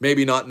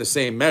 Maybe not in the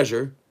same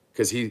measure,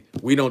 because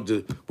we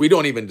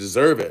don't even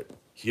deserve it.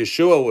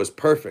 Yeshua was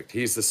perfect.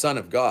 He's the Son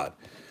of God.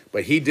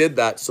 But he did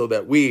that so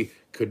that we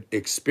could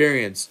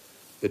experience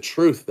the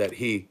truth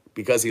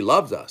because he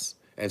loves us.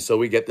 And so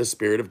we get the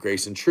spirit of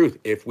grace and truth.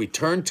 If we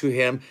turn to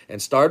him and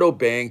start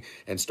obeying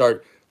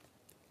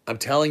I'm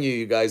telling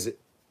you guys,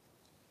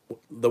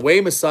 the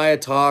way Messiah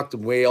talked, the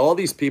way all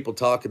these people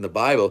talk in the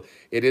Bible,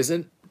 it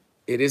isn't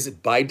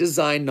by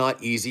design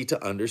not easy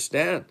to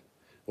understand.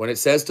 When it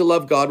says to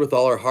love God with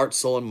all our heart,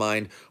 soul, and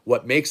mind,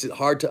 what makes it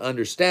hard to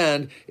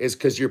understand is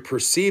because you're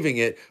perceiving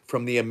it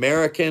from the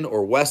American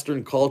or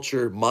Western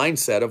culture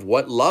mindset of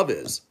what love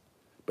is.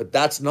 But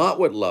that's not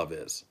what love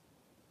is.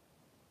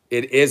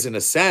 It is in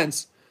a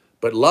sense,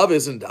 but love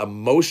isn't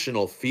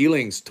emotional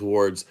feelings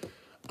towards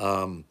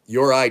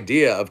your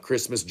idea of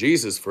Christmas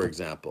Jesus, for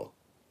example.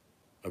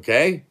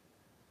 Okay?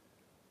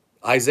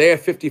 Isaiah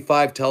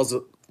 55 tells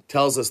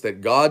us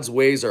that God's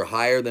ways are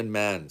higher than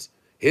man's.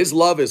 His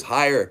love is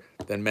higher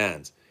than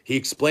man's. He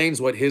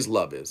explains what his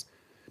love is.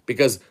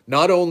 Because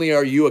not only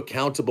are you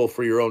accountable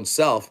for your own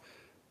self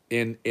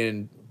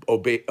in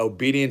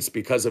obedience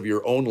because of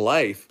your own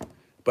life,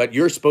 but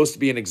you're supposed to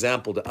be an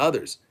example to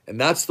others. And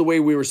that's the way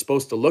we were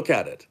supposed to look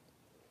at it.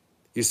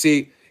 You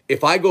see,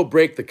 if I go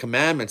break the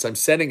commandments, I'm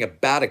setting a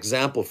bad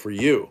example for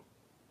you.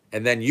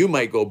 And then you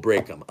might go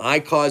break them. I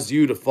caused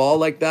you to fall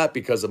like that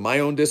because of my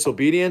own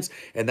disobedience.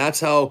 And that's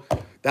how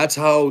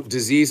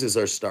diseases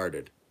are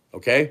started.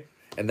 Okay?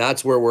 And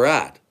that's where we're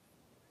at.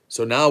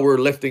 So now we're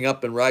lifting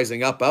up and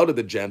rising up out of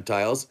the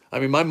Gentiles. I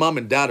mean, my mom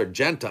and dad are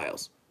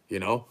Gentiles, you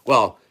know?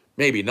 Well,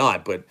 maybe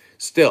not, but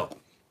still.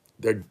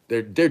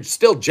 They're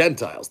still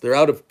Gentiles. They're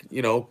out of,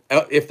 you know,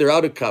 if they're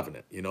out of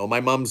covenant. You know,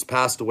 my mom's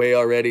passed away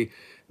already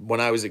when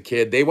I was a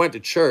kid. They went to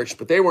church,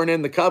 but they weren't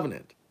in the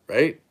covenant,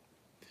 right?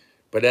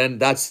 But then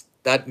that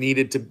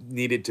needed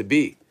to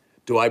be.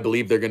 Do I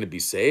believe they're going to be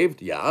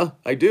saved? Yeah,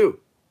 I do.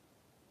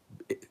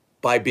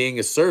 By being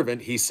a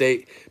servant, he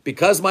say,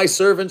 because my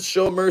servants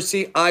show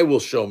mercy, I will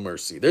show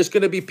mercy. There's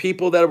going to be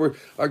people that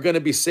are going to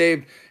be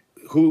saved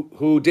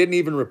who didn't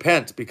even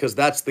repent, because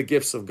that's the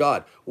gifts of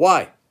God.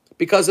 Why?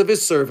 Because of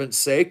his servant's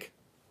sake.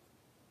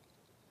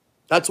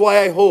 That's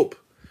why I hope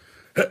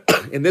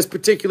in this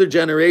particular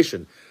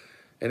generation,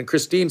 and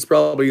Christine's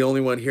probably the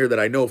only one here that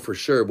I know for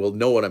sure will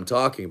know what I'm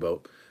talking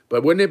about.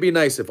 But wouldn't it be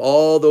nice if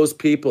all those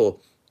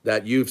people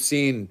that you've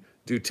seen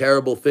do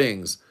terrible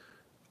things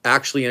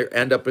actually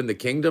end up in the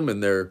kingdom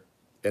and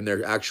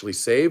they're actually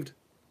saved?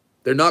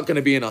 They're not going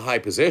to be in a high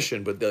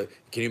position, but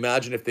can you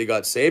imagine if they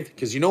got saved?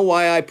 Because you know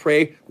why I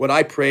pray when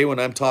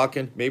I'm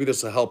talking? Maybe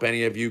this will help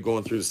any of you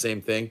going through the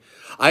same thing.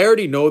 I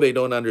already know they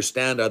don't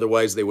understand,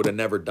 otherwise they would have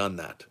never done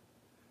that.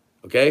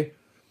 Okay?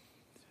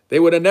 They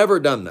would have never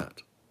done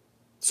that.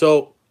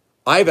 So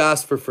I've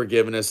asked for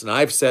forgiveness, and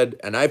I've said,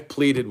 and I've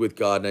pleaded with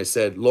God, and I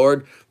said,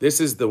 Lord, this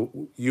is the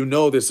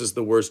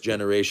worst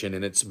generation,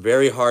 and it's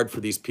very hard for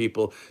these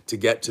people to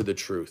get to the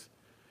truth.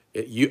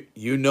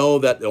 You know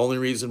that the only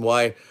reason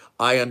why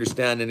I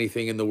understand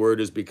anything in the Word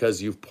is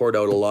because you've poured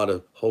out a lot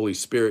of Holy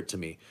Spirit to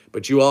me.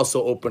 But you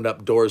also opened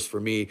up doors for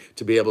me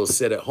to be able to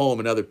sit at home,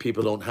 and other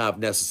people don't have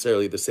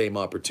necessarily the same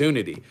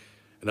opportunity.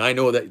 And I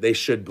know that they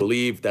should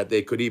believe that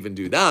they could even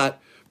do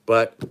that,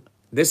 but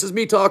this is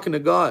me talking to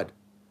God.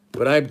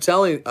 But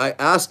I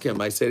asked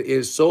him, I said, it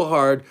is so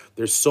hard.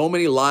 There's so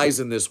many lies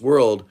in this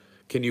world.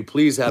 Can you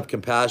please have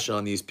compassion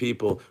on these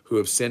people who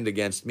have sinned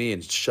against me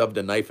and shoved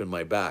a knife in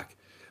my back?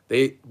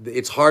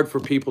 It's hard for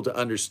people to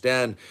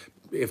understand.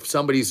 If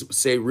somebody's,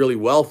 say, really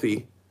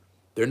wealthy,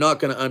 they're not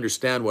going to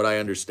understand what I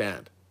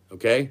understand,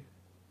 okay?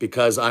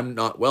 Because I'm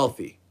not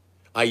wealthy.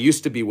 I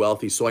used to be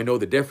wealthy, so I know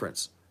the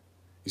difference.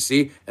 You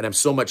see? And I'm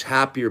so much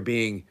happier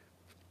being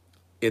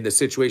in the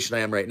situation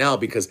I am right now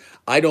because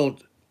I don't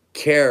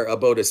care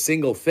about a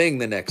single thing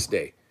the next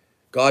day.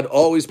 God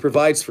always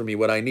provides for me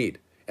what I need.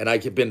 And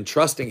I've been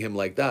trusting him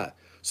like that.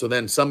 So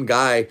then some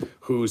guy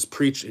who's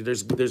preaching,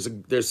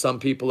 there's some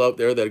people out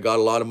there that got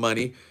a lot of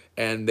money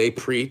and they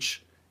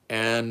preach,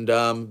 and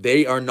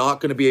they are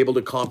not going to be able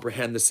to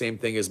comprehend the same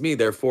thing as me.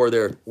 Therefore,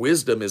 their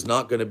wisdom is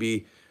not going to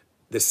be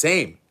the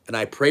same. And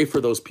I pray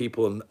for those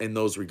people in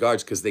those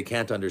regards because they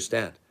can't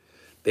understand.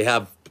 They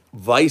have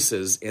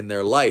vices in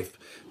their life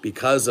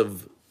because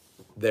of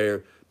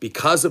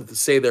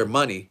say their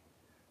money.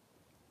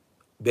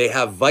 They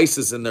have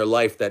vices in their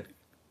life that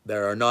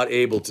are not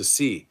able to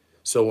see.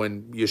 So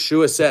when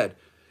Yeshua said,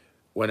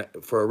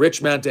 for a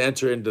rich man to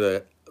enter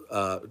into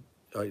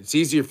it's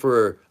easier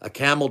for a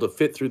camel to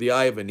fit through the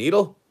eye of a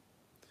needle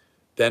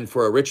than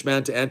for a rich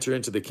man to enter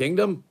into the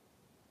kingdom.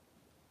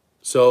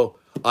 So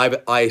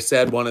I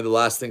said, one of the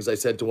last things I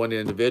said to one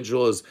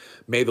individual is,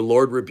 may the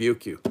Lord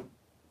rebuke you.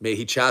 May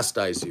he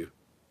chastise you,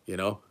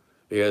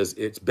 because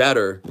it's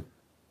better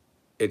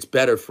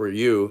for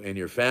you and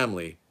your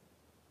family.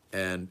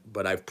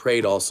 But I've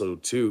prayed also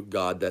to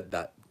God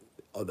that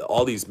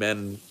all these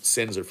men's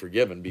sins are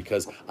forgiven,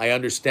 because I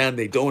understand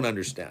they don't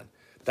understand.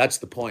 That's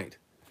the point,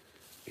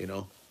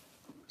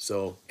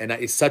 So, and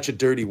it's such a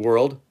dirty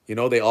world,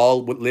 they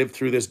all live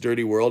through this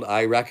dirty world.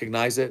 I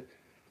recognize it,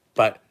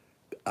 but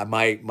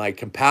my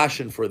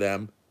compassion for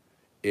them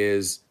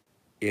is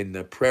in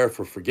the prayer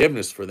for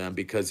forgiveness for them,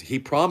 because he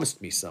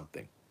promised me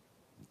something.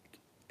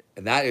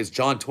 And that is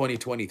John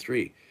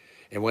 20:23.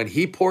 And when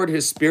he poured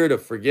his spirit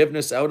of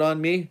forgiveness out on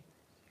me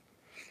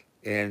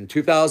in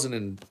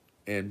 2000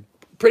 and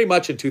pretty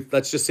much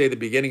let's just say the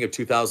beginning of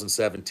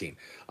 2017,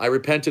 I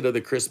repented of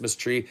the Christmas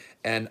tree,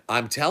 and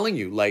I'm telling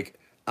you, like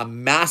a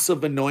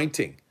massive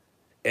anointing.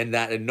 And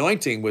that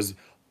anointing was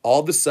all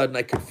of a sudden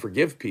I could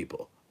forgive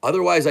people.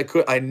 Otherwise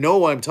I know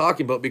what I'm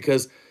talking about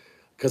because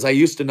I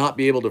used to not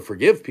be able to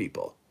forgive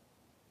people.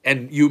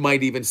 And you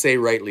might even say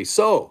rightly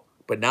so,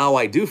 but now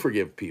I do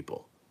forgive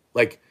people.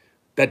 Like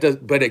but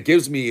it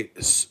gives me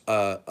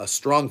a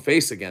strong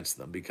face against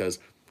them because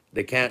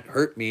they can't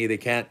hurt me.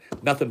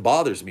 Nothing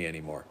bothers me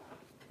anymore.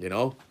 You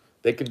know,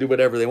 they can do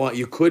whatever they want.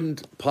 You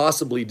couldn't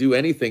possibly do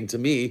anything to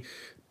me,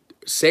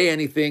 say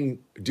anything,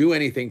 do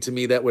anything to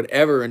me that would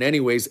ever in any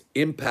ways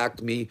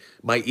impact me,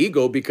 my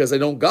ego, because I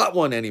don't got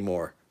one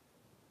anymore.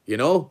 You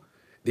know,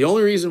 the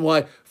only reason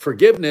why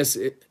forgiveness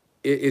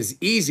is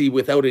easy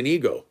without an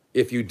ego.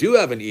 If you do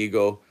have an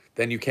ego,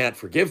 then you can't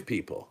forgive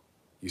people.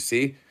 You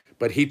see?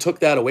 But he took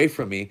that away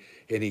from me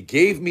and he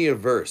gave me a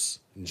verse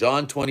in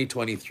John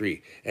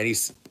 20:23, and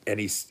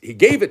he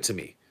gave it to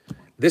me.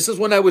 This is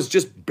when I was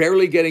just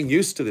barely getting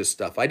used to this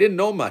stuff. I didn't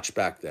know much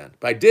back then.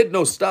 I did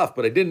know stuff,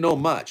 but I didn't know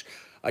much.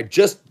 I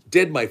just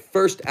did my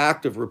first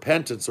act of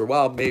repentance, or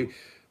well, maybe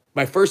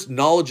my first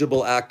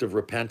knowledgeable act of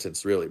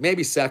repentance, really.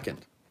 Maybe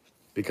second,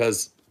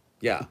 because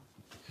yeah.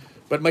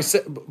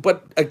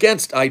 But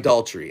against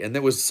idolatry, and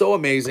it was so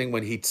amazing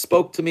when he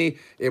spoke to me.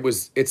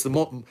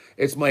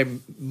 It's my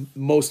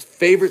most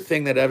favorite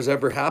thing that has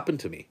ever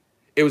happened to me.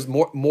 It was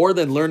more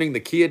than learning the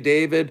key of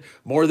David,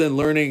 more than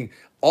learning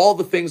all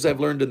the things I've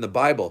learned in the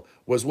Bible,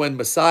 was when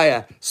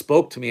Messiah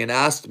spoke to me and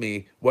asked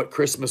me what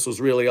Christmas was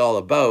really all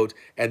about,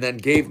 and then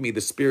gave me the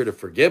spirit of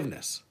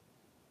forgiveness.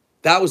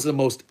 That was the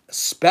most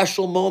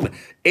special moment.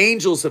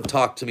 Angels have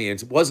talked to me,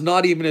 and it was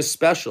not even as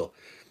special.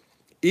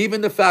 Even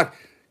the fact,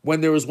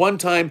 when there was one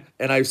time,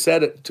 and I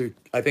said it to,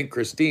 I think,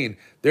 Christine,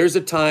 there's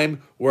a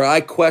time where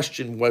I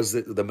questioned, was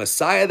it the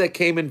Messiah that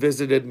came and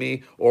visited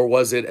me, or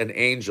was it an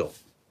angel?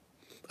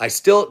 That's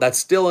still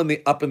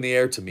up in the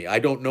air to me. I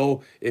don't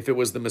know if it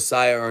was the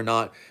Messiah or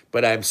not,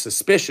 but I'm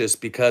suspicious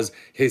because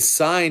his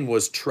sign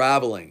was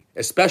traveling.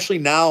 Especially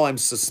now I'm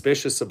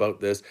suspicious about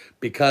this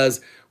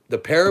because the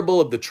parable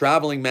of the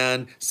traveling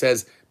man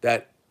says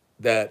that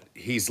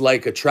he's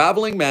like a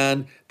traveling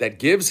man that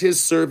gives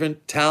his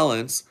servant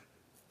talents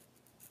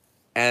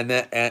and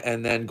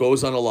then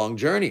goes on a long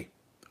journey.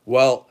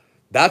 Well,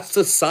 that's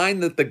the sign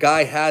that the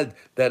guy had,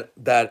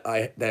 that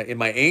in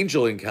my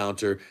angel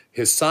encounter,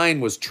 his sign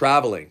was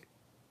traveling.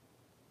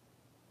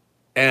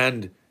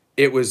 And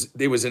it was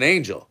an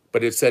angel,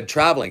 but it said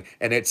traveling.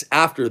 And it's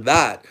after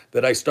that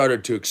I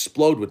started to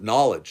explode with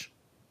knowledge.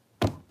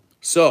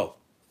 So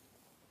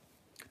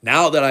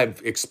now that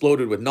I've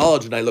exploded with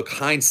knowledge and I look,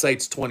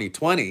 hindsight's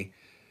 2020,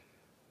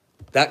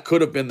 that could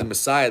have been the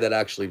Messiah that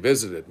actually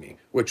visited me,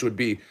 which would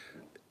be,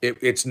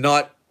 it's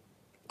not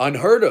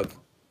unheard of,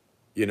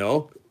 you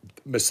know.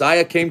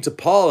 Messiah came to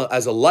Paul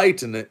as a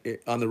light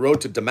on the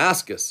road to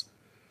Damascus.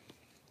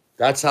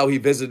 That's how he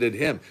visited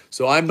him.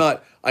 So I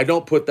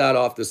don't put that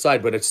off the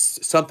side, but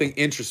it's something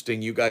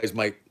interesting you guys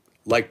might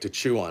like to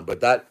chew on. But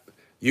that,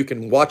 you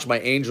can watch my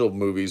angel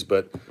movies,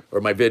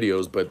 or my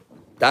videos, but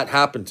that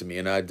happened to me.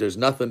 And there's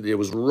nothing, it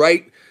was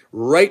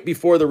right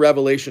before the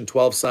Revelation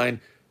 12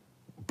 sign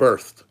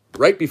birthed,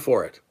 right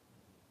before it,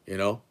 you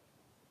know?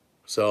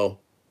 So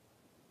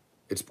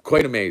it's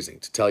quite amazing,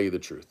 to tell you the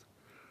truth.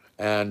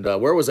 And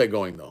where was I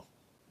going, though?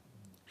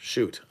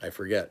 Shoot, I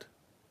forget.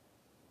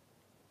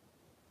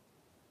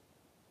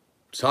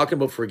 Talking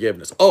about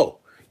forgiveness. Oh,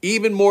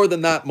 even more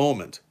than that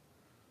moment,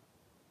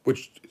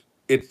 which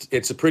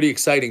it's a pretty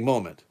exciting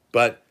moment,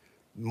 but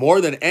more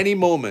than any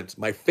moment,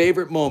 my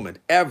favorite moment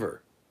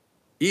ever,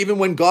 even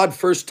when God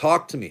first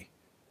talked to me,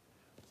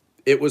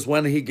 it was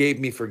when he gave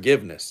me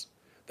forgiveness.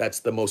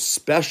 That's the most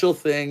special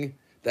thing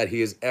that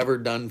he has ever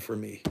done for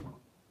me.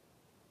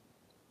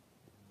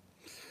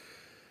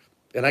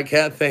 And I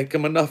can't thank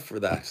him enough for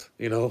that,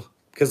 you know,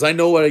 because I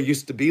know what I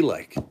used to be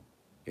like,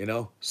 you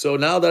know. So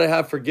now that I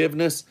have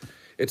forgiveness,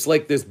 it's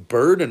like this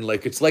burden,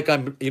 like it's like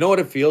you know what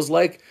it feels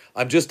like?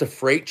 I'm just a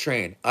freight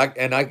train.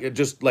 I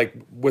just, like,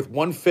 with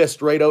one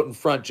fist right out in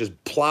front,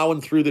 just plowing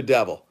through the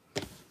devil,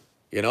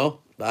 you know.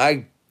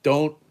 I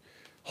don't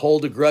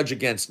hold a grudge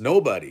against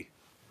nobody.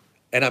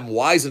 And I'm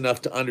wise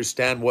enough to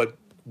understand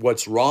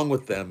what's wrong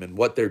with them and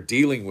what they're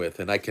dealing with.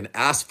 And I can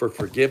ask for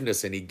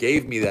forgiveness. And he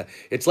gave me that.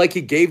 It's like he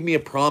gave me a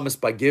promise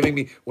by giving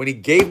me, when he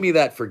gave me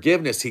that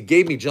forgiveness, he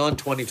gave me John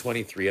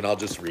 20:23, and I'll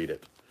just read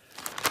it,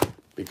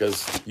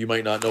 because you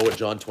might not know what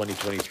John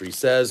 20:23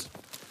 says,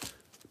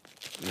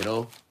 you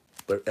know,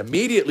 but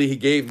immediately he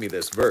gave me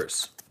this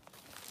verse.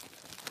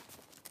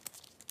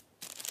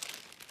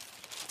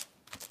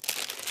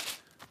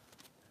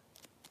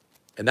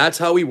 And that's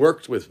how he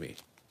worked with me.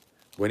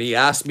 When he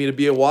asked me to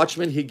be a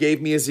watchman, he gave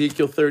me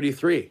Ezekiel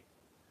 33.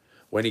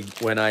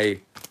 When I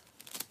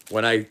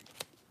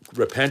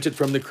repented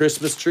from the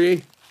Christmas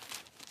tree,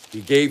 he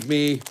gave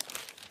me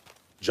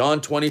John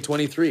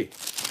 20:23.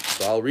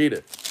 So I'll read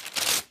it.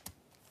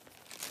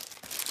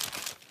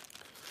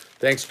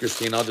 Thanks,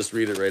 Christine. I'll just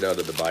read it right out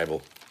of the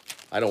Bible.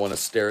 I don't want to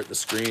stare at the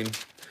screen.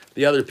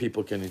 The other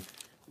people can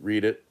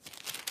read it.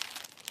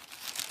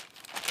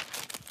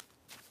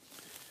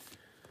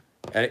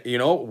 And, you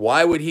know,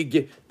 why would he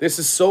give? This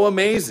is so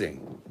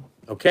amazing,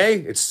 okay?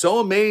 It's so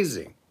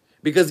amazing.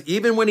 Because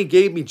even when he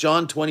gave me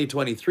John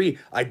 20:23,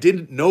 I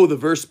didn't know the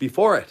verse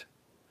before it.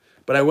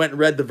 But I went and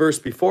read the verse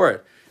before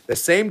it. The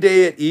same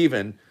day at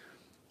even,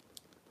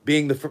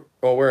 being the,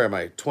 where am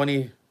I?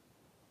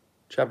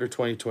 Chapter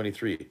 20,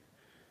 23.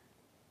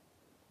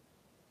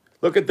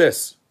 Look at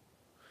this.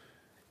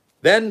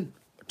 Then,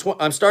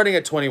 I'm starting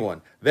at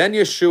 21. Then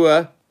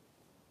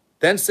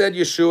said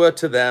Yeshua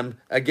to them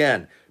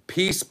again,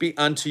 peace be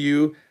unto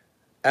you,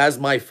 as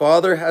my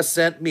Father has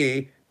sent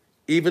me,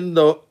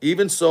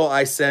 even so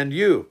I send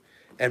you.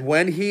 And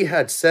when he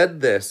had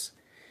said this,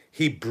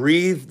 he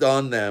breathed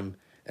on them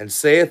and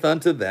saith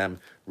unto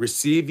them,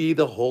 receive ye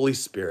the Holy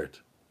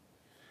Spirit.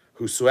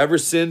 Whosoever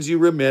sins you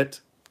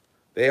remit,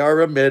 they are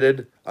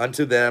remitted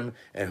unto them,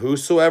 and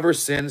whosoever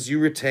sins you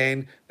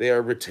retain, they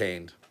are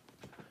retained.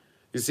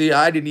 You see,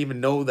 I didn't even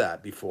know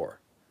that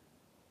before.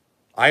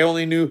 I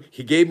only knew,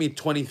 he gave me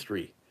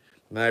 23,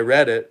 and I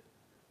read it,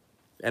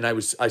 and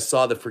I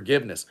saw the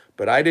forgiveness,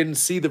 but I didn't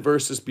see the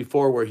verses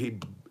before where he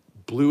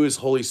blew his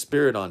Holy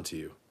Spirit onto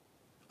you.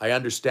 I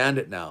understand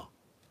it now,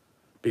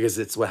 because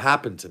it's what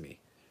happened to me.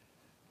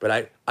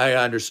 But I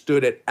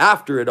understood it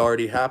after it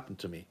already happened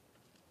to me.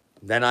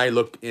 Then I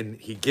look in,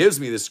 he gives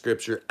me the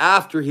scripture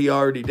after he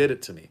already did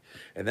it to me.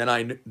 And then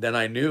I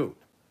know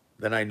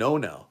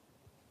now.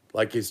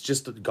 Like, it's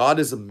just, God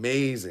is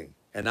amazing.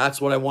 And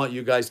that's what I want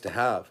you guys to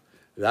have.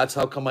 That's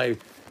how come I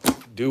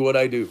do what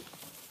I do.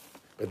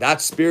 But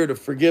that spirit of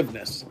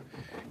forgiveness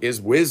is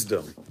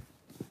wisdom.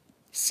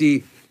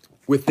 See,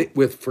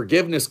 with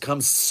forgiveness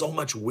comes so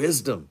much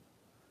wisdom.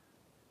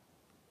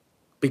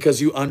 Because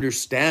you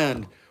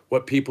understand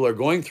what people are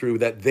going through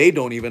that they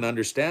don't even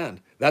understand.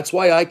 That's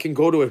why I can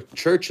go to a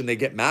church and they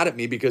get mad at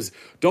me, because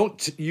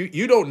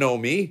you don't know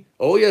me.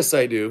 Oh, yes,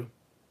 I do.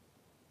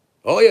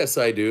 Oh, yes,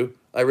 I do.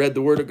 I read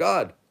the Word of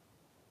God.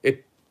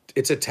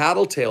 It's a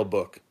tattletale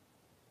book.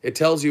 It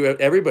tells you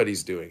what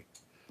everybody's doing.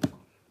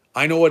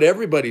 I know what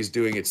everybody's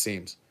doing, it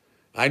seems.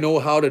 I know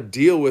how to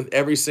deal with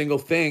every single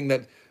thing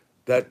that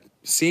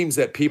seems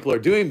that people are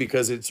doing,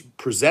 because it's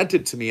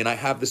presented to me, and I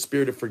have the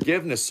spirit of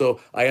forgiveness, so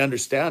I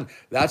understand.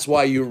 That's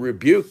why you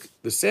rebuke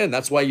the sin.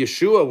 That's why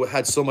Yeshua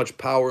had so much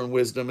power and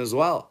wisdom as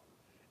well.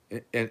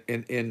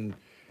 And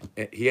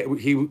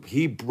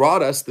he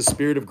brought us the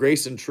spirit of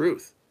grace and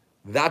truth.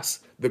 That's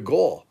the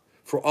goal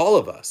for all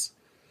of us.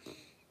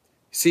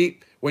 See,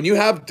 when you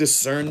have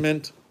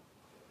discernment,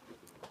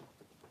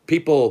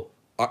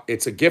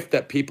 it's a gift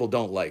that people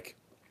don't like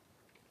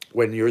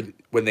when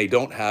they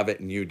don't have it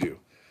and you do.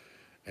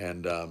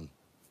 And,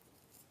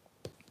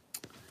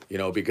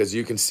 because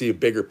you can see a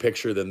bigger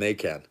picture than they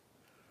can,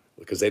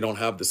 because they don't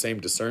have the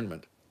same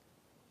discernment.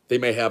 They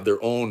may have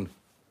their own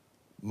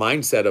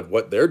mindset of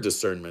what their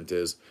discernment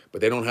is,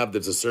 but they don't have the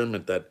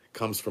discernment that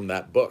comes from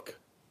that book.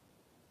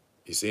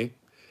 You see?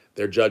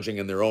 They're judging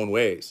in their own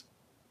ways.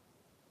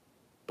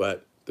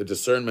 But the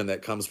discernment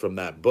that comes from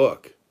that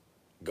book,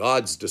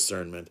 God's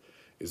discernment,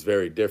 is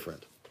very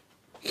different.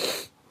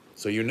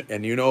 So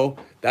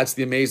that's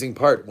the amazing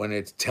part. When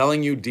it's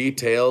telling you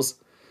details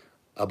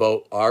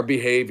about our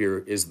behavior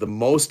is the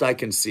most I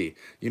can see.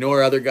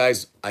 Where other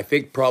guys, I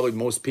think probably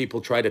most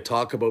people try to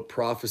talk about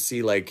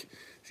prophecy, like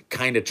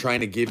kind of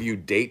trying to give you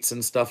dates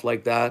and stuff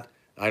like that.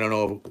 I don't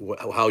know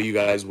how you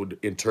guys would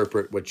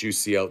interpret what you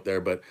see out there,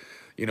 but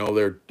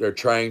they're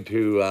trying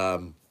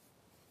to,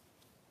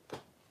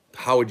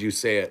 how would you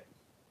say it?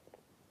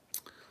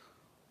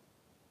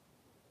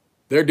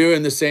 They're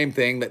doing the same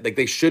thing that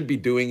they should be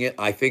doing it.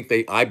 I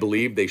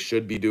believe they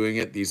should be doing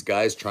it. These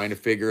guys trying to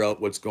figure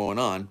out what's going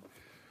on.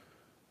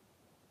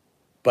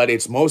 But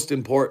it's most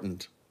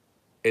important,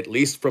 at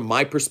least from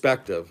my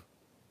perspective,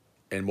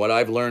 and what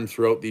I've learned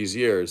throughout these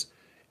years,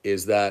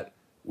 is that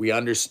we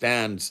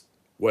understand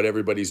what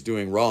everybody's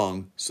doing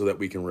wrong so that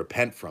we can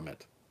repent from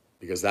it,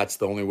 because that's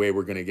the only way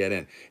we're going to get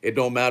in. It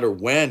don't matter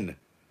when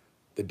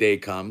the day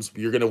comes.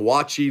 You're going to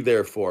watch ye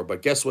therefore,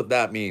 but guess what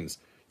that means?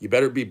 You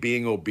better be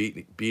being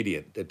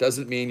obedient. That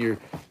doesn't mean you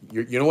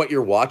know what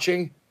you're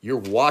watching? You're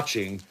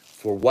watching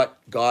for what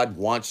God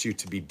wants you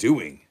to be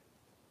doing,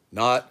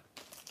 not,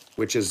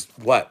 which is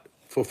what?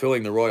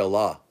 Fulfilling the royal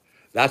law.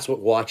 That's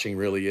what watching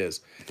really is.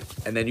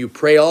 And then you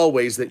pray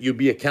always that you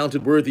be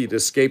accounted worthy to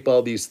escape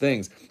all these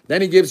things.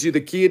 Then he gives you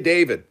the key of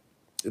David.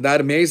 Isn't that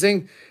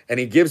amazing? And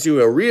he gives you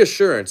a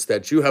reassurance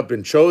that you have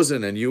been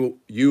chosen, and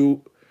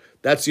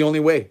that's the only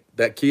way,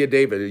 that key of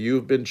David,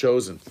 you've been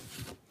chosen.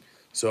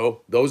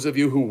 So those of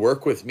you who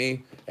work with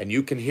me and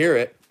you can hear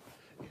it,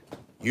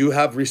 you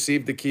have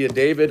received the key of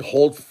David.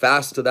 Hold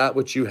fast to that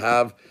which you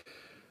have,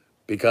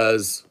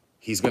 because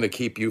he's going to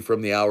keep you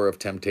from the hour of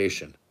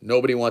temptation.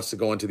 Nobody wants to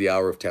go into the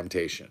hour of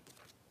temptation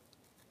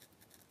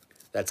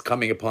that's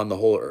coming upon the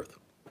whole earth.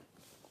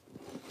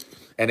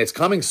 And it's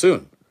coming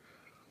soon.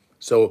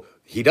 So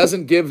he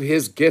doesn't give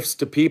his gifts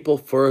to people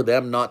for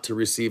them not to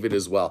receive it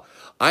as well.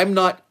 I'm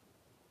like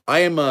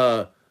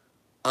a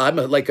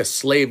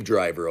slave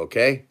driver,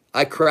 okay?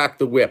 I crack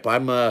the whip.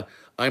 I'm a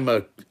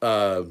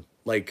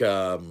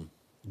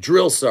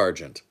drill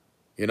sergeant,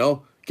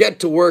 Get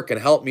to work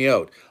and help me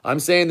out. I'm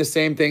saying the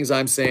same things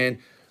I'm saying,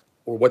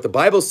 or what the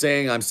Bible's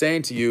saying, I'm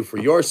saying to you for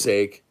your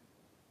sake.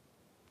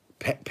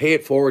 Pay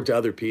it forward to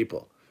other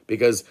people,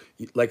 because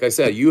like I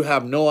said, you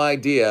have no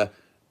idea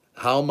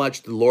how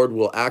much the Lord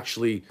will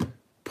actually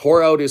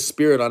pour out his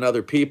spirit on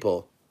other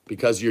people,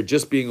 because you're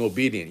just being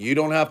obedient. You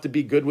don't have to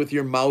be good with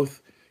your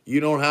mouth. You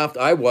don't have to.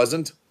 I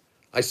wasn't.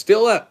 I'm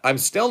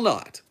still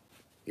not.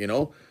 You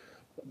know,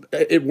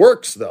 it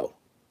works though.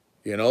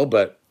 You know,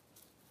 but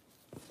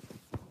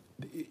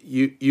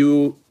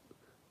you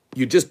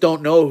just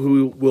don't know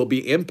who will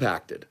be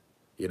impacted.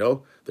 You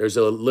know, there's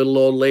a little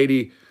old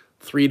lady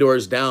 3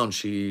 doors down.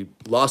 She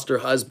lost her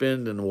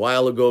husband, and a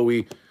while ago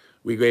we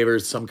gave her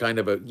some kind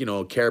of a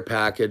care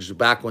package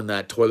back when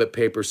that toilet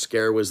paper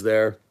scare was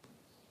there.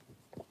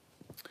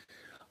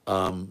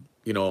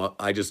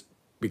 I just,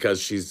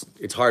 because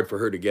it's hard for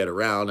her to get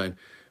around, and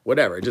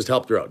whatever, I just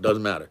helped her out.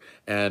 Doesn't matter.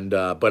 And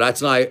but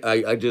that's not.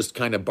 I just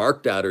kind of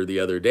barked at her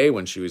the other day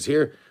when she was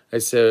here. I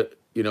said,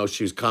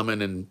 she was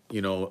coming and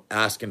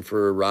asking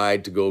for a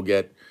ride to go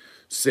get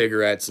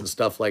cigarettes and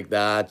stuff like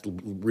that,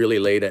 really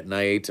late at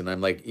night. And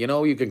I'm like,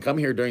 you can come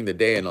here during the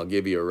day and I'll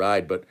give you a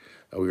ride. But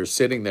we were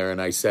sitting there, and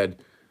I said,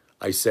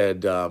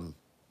 "Do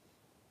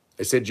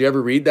you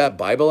ever read that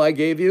Bible I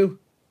gave you?"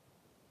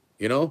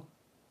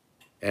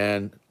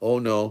 And oh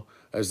no.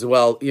 I said,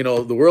 well,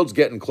 the world's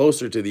getting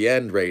closer to the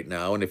end right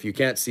now, and if you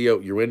can't see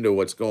out your window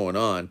what's going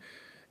on,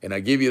 and I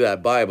give you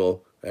that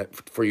Bible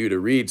for you to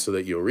read so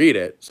that you'll read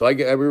it. So I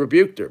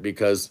rebuked her,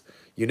 because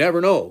you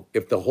never know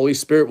if the Holy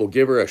Spirit will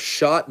give her a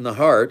shot in the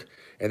heart,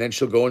 and then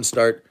she'll go and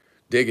start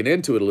digging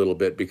into it a little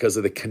bit because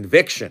of the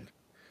conviction.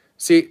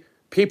 See,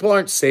 people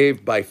aren't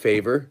saved by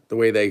favor, the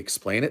way they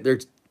explain it.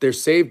 They're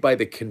saved by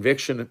the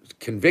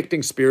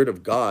convicting Spirit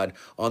of God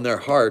on their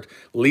heart,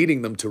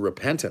 leading them to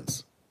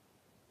repentance.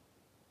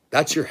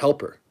 That's your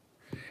helper.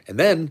 And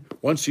then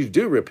once you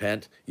do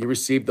repent, you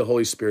receive the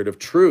Holy Spirit of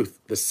truth.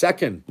 The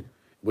second,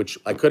 which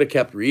I could have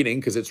kept reading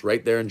because it's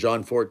right there in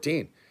John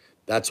 14.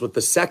 That's what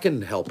the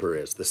second helper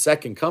is, the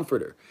second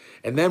comforter.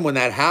 And then when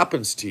that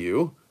happens to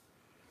you,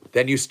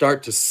 then you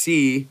start to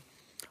see,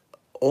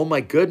 oh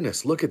my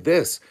goodness, look at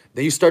this.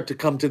 Then you start to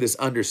come to this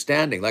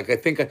understanding. Like,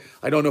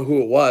 I don't know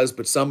who it was,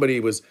 but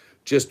somebody was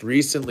just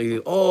recently,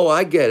 oh,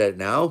 I get it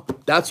now.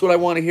 That's what I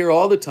want to hear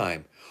all the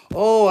time.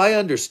 Oh, I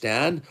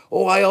understand.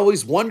 Oh, I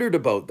always wondered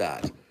about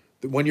that.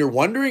 When you're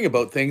wondering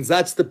about things,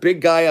 that's the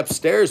big guy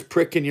upstairs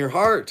pricking your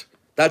heart.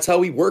 That's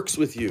how he works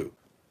with you.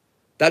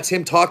 That's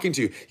him talking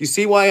to you. You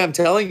see why I'm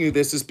telling you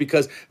this is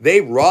because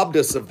they robbed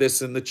us of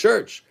this in the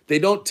church. They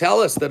don't tell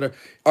us that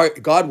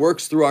God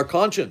works through our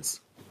conscience.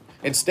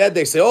 Instead,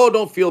 they say, oh,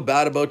 don't feel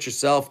bad about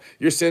yourself.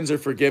 Your sins are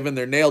forgiven.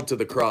 They're nailed to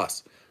the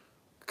cross.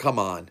 Come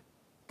on.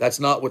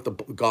 That's not what the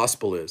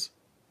gospel is.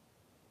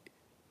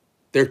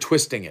 They're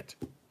twisting it.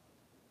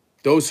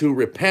 Those who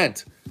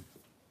repent,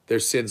 their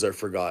sins are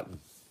forgotten.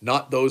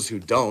 Not those who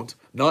don't.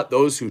 Not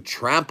those who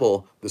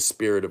trample the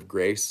Spirit of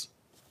grace.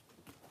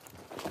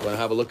 Want to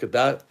have a look at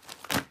that?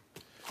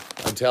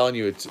 I'm telling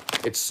you,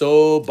 it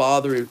so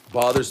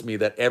bothers me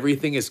that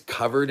everything is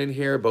covered in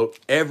here about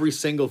every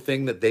single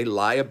thing that they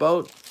lie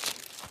about.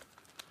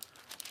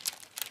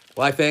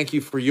 Well, I thank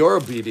you for your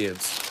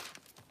obedience.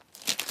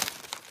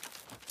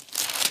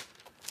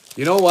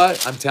 You know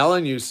what? I'm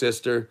telling you,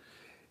 sister,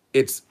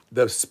 it's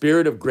the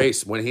Spirit of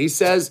grace. When he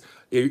says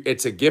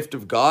it's a gift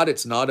of God,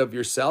 it's not of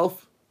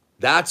yourself,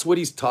 that's what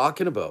he's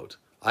talking about.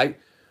 I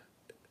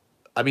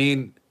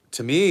mean,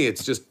 to me,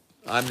 it's just,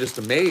 I'm just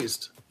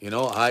amazed.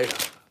 I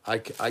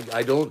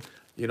don't,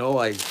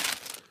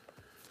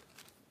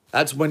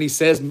 that's when he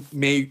says,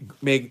 may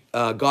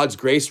God's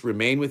grace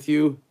remain with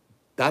you.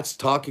 That's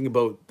talking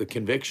about the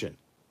conviction.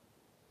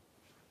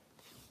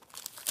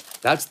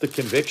 That's the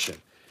conviction.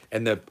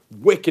 And the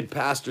wicked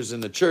pastors in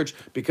the church,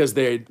 because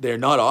they're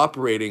not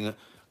operating,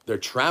 they're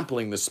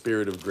trampling the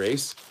Spirit of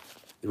grace.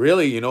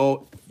 Really,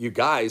 you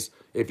guys,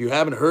 if you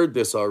haven't heard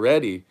this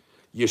already,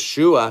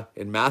 Yeshua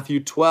in Matthew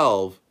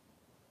 12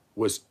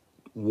 was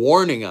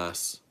warning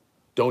us,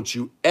 don't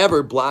you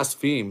ever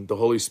blaspheme the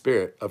Holy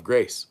Spirit of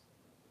grace.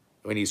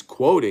 When he's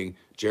quoting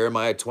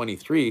Jeremiah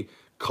 23,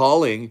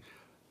 calling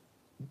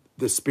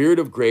the Spirit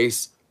of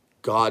grace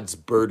God's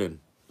burden.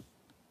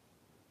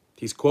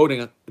 He's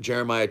quoting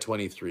Jeremiah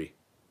 23.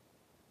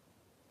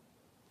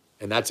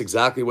 And that's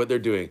exactly what they're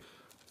doing.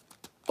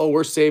 Oh,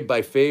 we're saved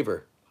by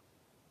favor.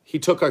 He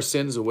took our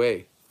sins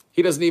away.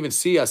 He doesn't even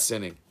see us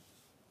sinning.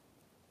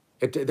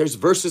 There's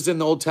verses in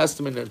the Old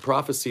Testament and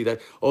prophecy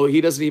that, oh,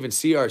 he doesn't even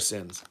see our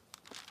sins.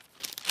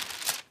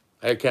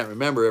 I can't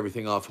remember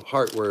everything off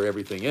heart where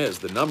everything is,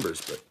 the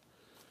numbers,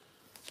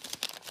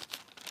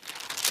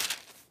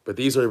 but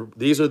these are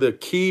the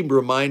key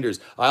reminders.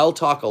 I'll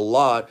talk a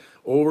lot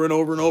over and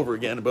over and over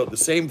again about the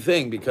same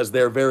thing because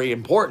they're very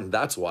important.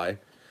 That's why.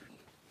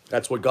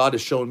 That's what God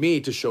has shown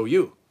me to show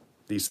you,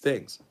 these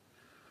things.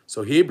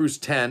 So Hebrews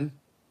 10,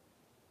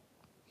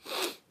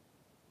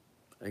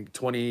 I think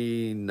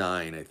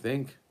 29, I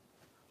think.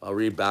 I'll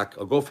read back.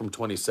 I'll go from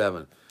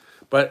 27.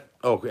 But,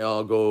 okay,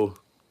 I'll go.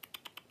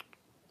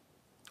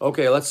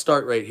 Okay, let's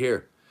start right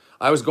here.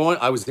 I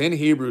was in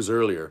Hebrews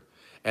earlier,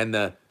 and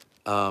look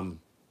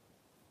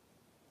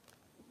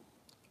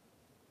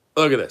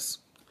at this.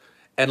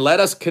 And let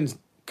us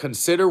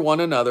consider one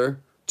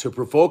another to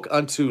provoke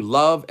unto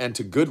love and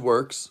to good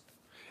works.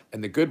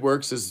 And the good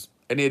works is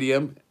an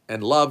idiom,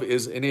 and love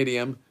is an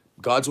idiom,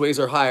 God's ways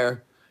are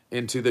higher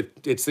into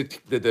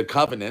the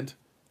covenant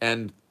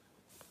and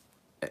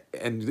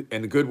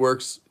the good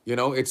works. You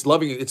know, it's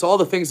loving. It's all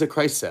the things that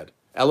Christ said,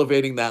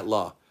 elevating that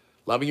law,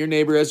 loving your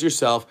neighbor as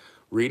yourself,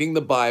 reading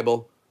the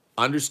Bible,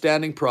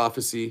 understanding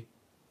prophecy,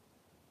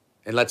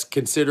 and let's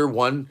consider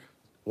one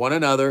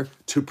another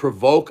to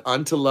provoke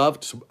unto love.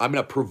 I'm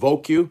going to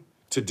provoke you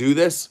to do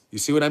this. You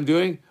see what I'm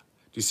doing? Do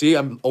you see?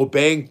 I'm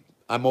obeying.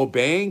 I'm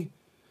obeying.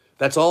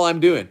 That's all I'm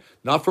doing.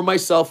 Not for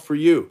myself, for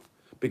you,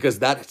 because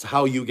that's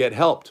how you get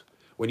helped.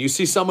 When you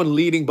see someone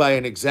leading by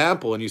an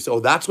example and you say,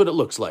 oh, that's what it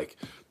looks like.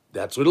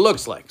 That's what it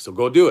looks like. So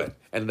go do it.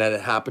 And then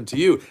it happened to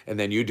you. And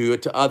then you do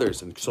it to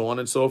others and so on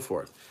and so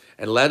forth.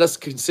 And let us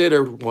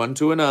consider one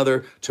to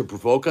another to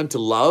provoke unto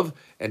love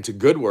and to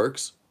good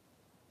works.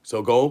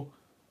 So go.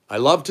 I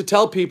love to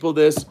tell people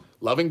this.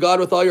 Loving God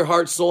with all your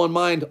heart, soul, and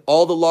mind,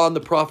 all the law and the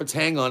prophets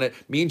hang on it,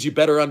 means you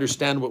better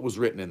understand what was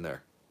written in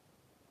there.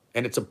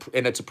 And it's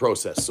a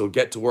process. So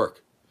get to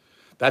work.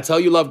 That's how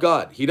you love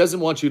God. He doesn't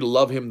want you to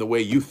love him the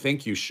way you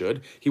think you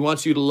should. He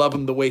wants you to love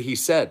him the way he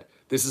said.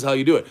 This is how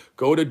you do it.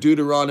 Go to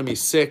Deuteronomy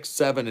 6,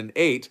 7, and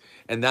 8,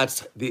 and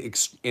that's the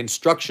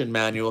instruction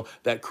manual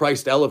that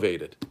Christ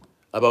elevated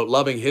about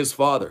loving his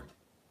Father,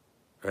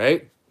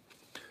 right?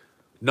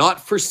 Not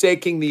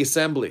forsaking the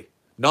assembly,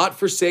 not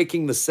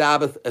forsaking the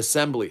Sabbath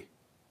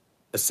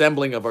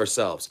assembling of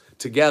ourselves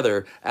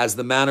together as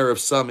the manner of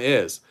some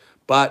is,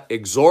 but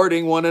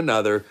exhorting one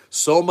another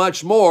so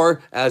much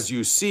more as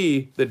you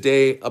see the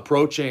day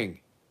approaching.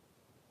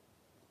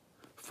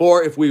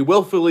 For if we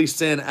willfully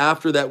sin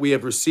after that we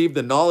have received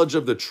the knowledge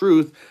of the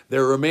truth,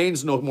 there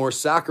remains no more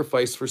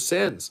sacrifice for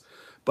sins,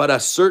 but a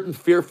certain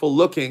fearful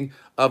looking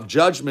of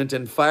judgment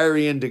and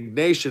fiery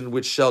indignation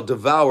which shall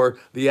devour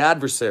the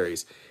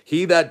adversaries.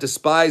 He that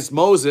despised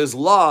Moses'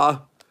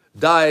 law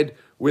died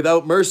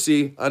without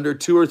mercy under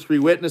 2 or 3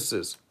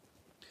 witnesses.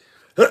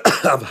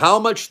 Of how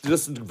much,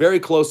 listen very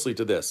closely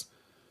to this.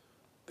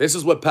 This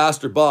is what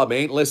Pastor Bob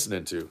ain't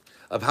listening to.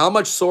 Of how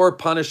much sore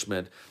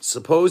punishment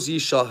suppose ye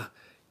shall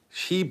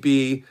he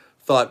be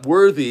thought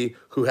worthy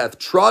who hath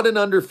trodden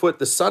underfoot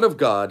the Son of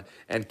God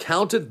and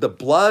counted the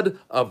blood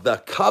of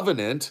the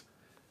covenant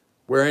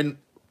wherein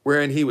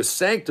he was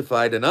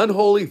sanctified an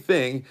unholy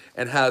thing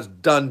and has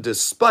done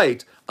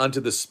despite unto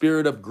the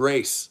Spirit of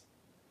grace.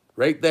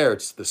 Right there,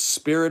 it's the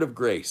Spirit of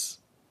grace.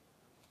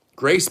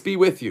 Grace be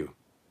with you.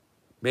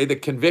 May the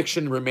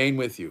conviction remain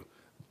with you.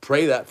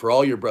 Pray that for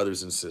all your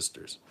brothers and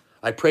sisters.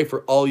 I pray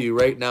for all you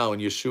right now in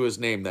Yeshua's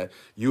name that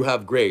you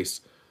have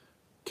grace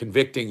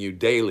convicting you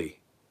daily.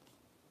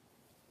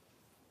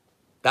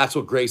 That's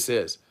what grace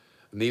is.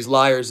 And these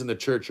liars in the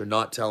church are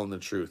not telling the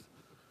truth.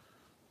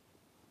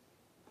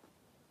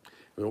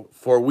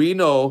 For we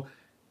know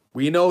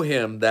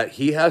him that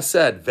he has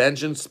said,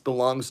 vengeance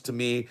belongs to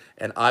me,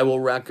 and I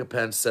will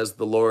recompense, says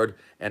the Lord.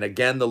 And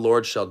again, the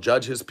Lord shall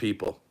judge his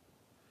people.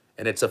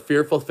 And it's a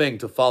fearful thing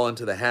to fall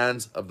into the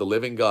hands of the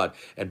living God.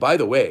 And by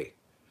the way,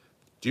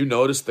 do you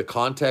notice the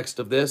context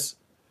of this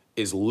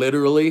is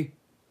literally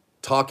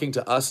talking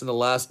to us in the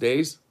last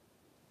days?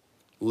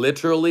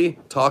 Literally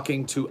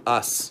talking to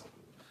us.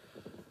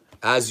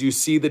 As you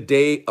see the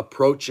day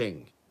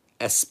approaching,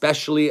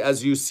 especially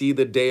as you see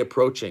the day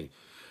approaching.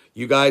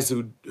 You guys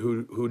who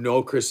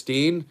know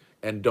Christine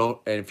and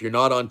if you're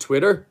not on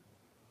Twitter,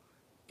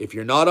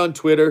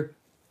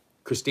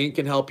 Christine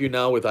can help you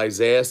now with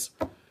Isaiah.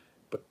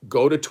 But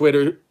go to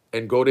Twitter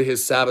and go to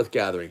his Sabbath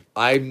gathering.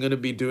 I'm going to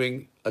be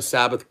doing a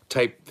Sabbath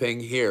type thing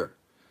here.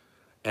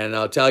 And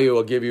I'll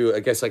give you,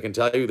 I guess I can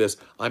tell you this.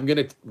 I'm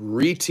going to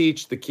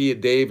reteach the Key of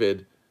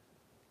David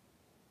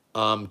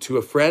to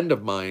a friend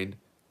of mine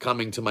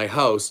coming to my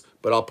house,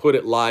 but I'll put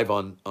it live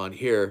on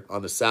here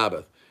on the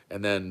Sabbath.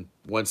 And then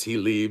once he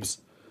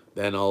leaves,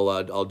 then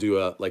I'll do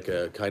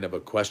a kind of a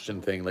question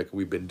thing like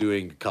we've been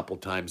doing a couple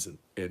times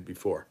in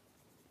before.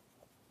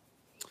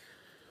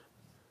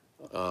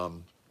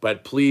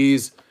 But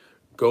please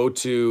go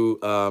to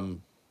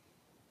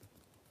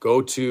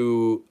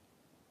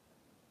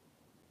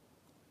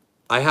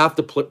I have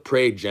to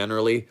pray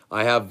generally.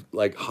 I have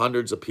like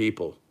hundreds of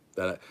people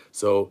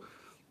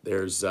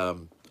there's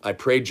I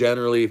pray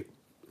generally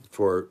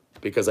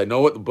because I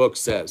know what the book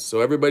says.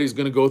 So everybody's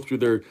going to go through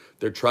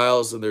their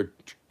trials and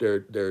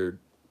their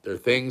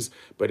things,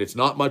 but it's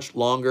not much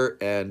longer,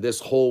 and this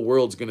whole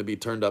world's going to be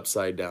turned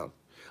upside down.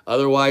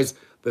 Otherwise,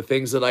 the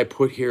things that I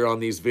put here on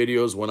these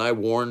videos, when I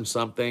warn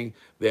something,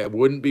 they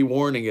wouldn't be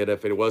warning it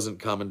if it wasn't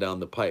coming down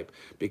the pipe.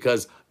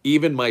 Because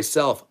even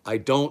myself, I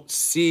don't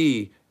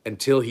see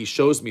until he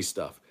shows me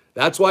stuff.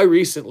 That's why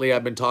recently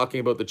I've been talking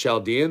about the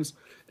Chaldeans,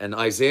 and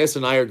Isaiah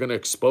and I are going to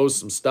expose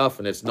some stuff,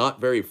 and it's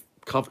not very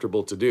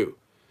comfortable to do.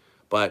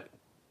 But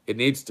it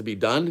needs to be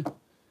done,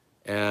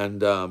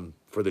 and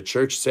for the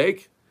church's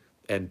sake,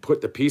 and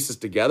put the pieces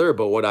together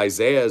about what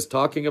Isaiah is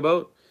talking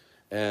about.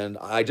 And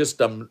I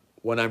just,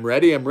 when I'm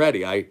ready, I'm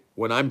ready.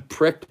 When I'm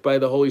pricked by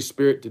the Holy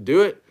Spirit to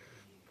do it,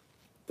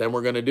 then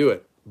we're going to do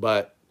it.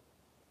 But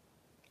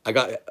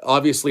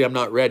obviously I'm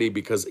not ready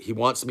because he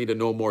wants me to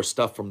know more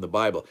stuff from the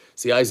Bible.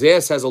 See, Isaiah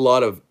has a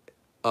lot of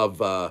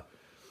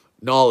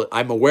knowledge.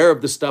 I'm aware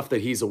of the stuff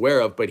that he's aware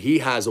of, but he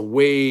has a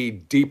way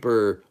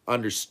deeper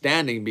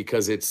understanding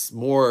because it's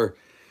more,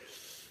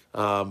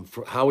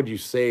 how would you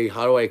say,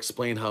 how do I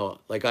explain how,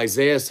 like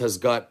Isaiah has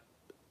got,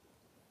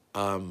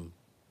 Isaiah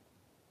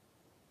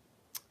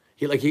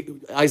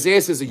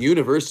is a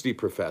university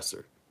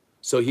professor,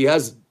 so he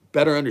has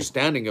better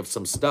understanding of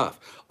some stuff.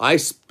 I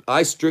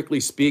strictly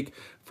speak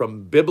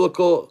from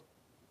biblical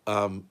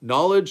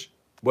knowledge,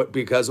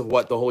 because of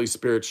what the Holy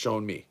Spirit's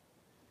shown me,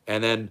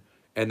 and then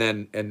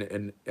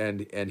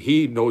and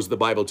he knows the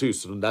Bible too.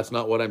 So that's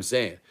not what I'm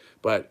saying.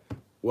 But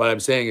what I'm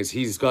saying is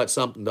he's got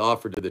something to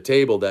offer to the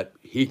table that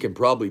he can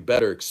probably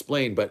better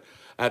explain. But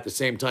at the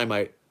same time,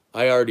 I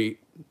already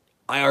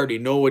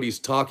know what he's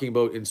talking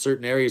about in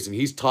certain areas, and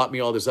he's taught me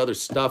all this other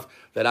stuff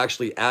that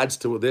actually adds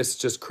to this.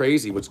 Just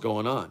crazy what's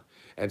going on.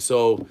 And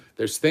so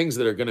there's things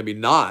that are going to be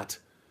not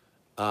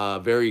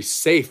very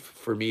safe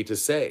for me to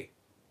say,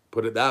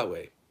 put it that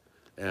way.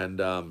 And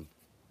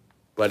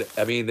but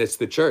I mean, it's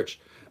the church.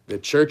 The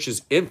church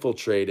is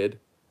infiltrated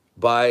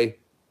by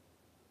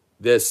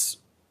this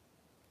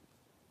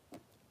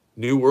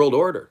new world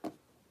order.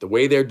 The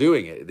way they're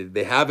doing it,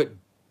 they have it.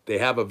 They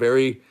have a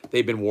very.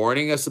 They've been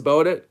warning us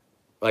about it.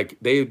 Like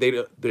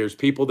there's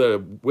people that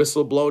have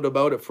whistleblowed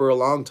about it for a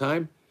long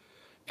time,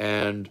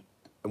 and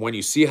when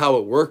you see how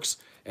it works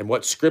and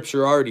what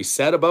Scripture already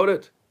said about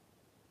it,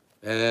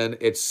 and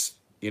it's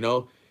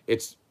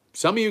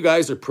some of you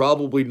guys are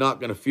probably not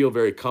going to feel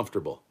very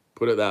comfortable.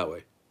 Put it that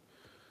way,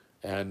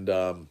 and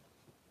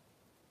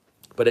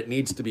but it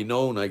needs to be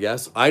known, I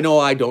guess. I know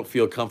I don't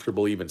feel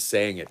comfortable even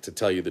saying it, to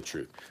tell you the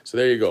truth. So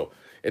there you go.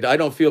 And I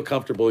don't feel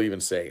comfortable even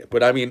saying it.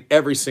 But I mean,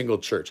 every single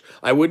church.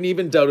 I wouldn't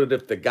even doubt it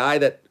if the guy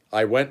that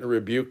I went and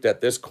rebuked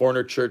at this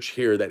corner church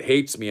here that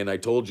hates me, and I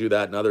told you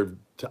that in other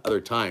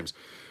times,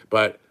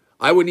 but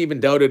I wouldn't even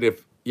doubt it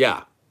if,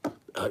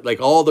 like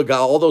all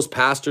those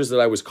pastors that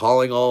I was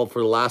calling all for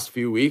the last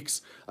few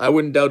weeks, I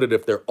wouldn't doubt it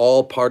if they're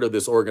all part of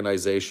this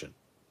organization.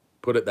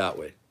 Put it that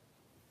way.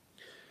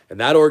 And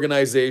that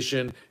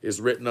organization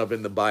is written up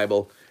in the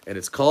Bible, and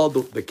it's called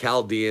the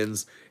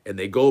Chaldeans, and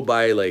they go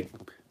by like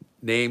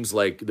names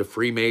like the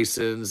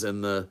Freemasons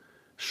and the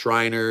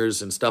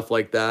Shriners and stuff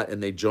like that,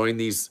 and they join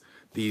these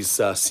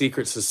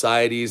secret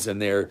societies,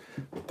 and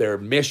their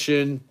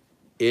mission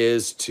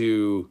is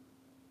to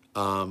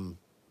and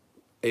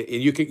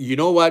you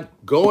know what?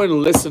 Go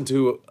and listen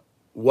to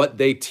what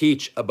they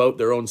teach about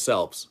their own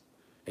selves,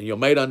 and you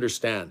might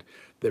understand.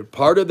 They're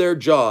part of their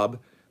job.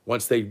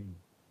 Once they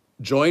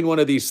join one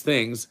of these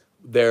things,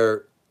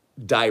 they're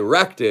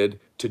directed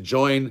to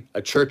join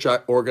a church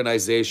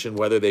organization,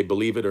 whether they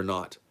believe it or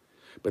not.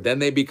 But then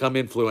they become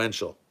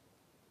influential.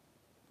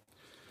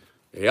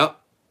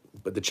 Yep.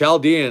 But the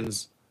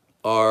Chaldeans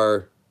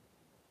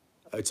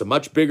it's a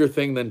much bigger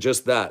thing than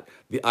just that.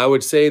 I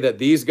would say that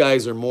these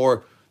guys are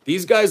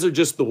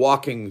just the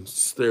walking,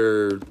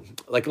 they're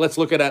like, let's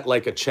look at it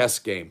like a chess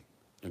game,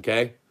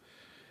 okay?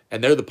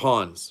 And they're the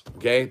pawns,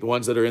 okay? The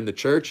ones that are in the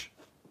church,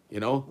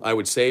 I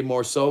would say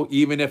more so,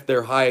 even if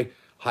they're high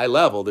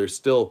level, they're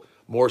still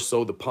more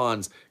so the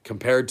pawns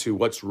compared to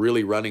what's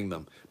really running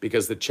them,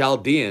 because the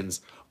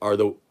Chaldeans are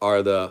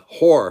the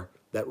whore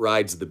that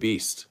rides the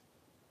beast.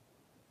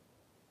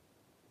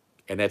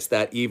 And that's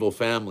that evil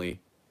family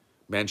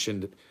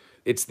mentioned.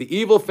 It's the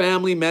evil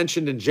family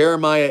mentioned in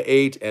Jeremiah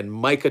 8 and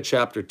Micah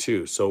chapter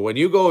 2. So when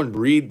you go and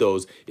read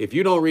those, if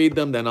you don't read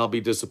them, then I'll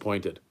be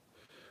disappointed,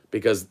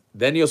 because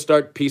then you'll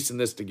start piecing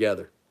this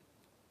together.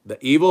 The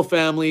evil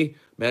family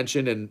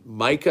mentioned in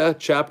Micah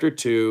chapter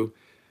 2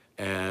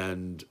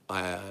 and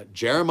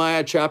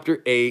Jeremiah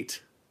chapter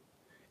 8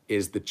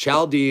 is the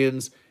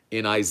Chaldeans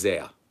in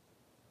Isaiah.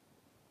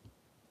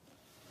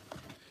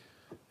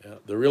 Yeah,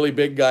 the really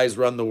big guys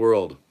run the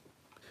world.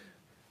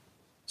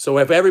 So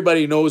if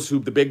everybody knows who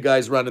the big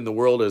guys run in the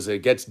world is,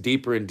 it gets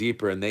deeper and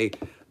deeper, and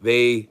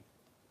they've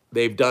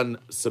done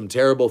some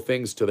terrible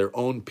things to their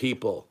own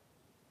people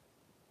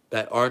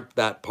that aren't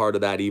that part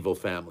of that evil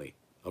family.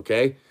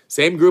 Okay?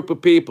 Same group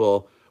of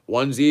people,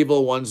 one's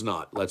evil, one's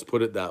not. Let's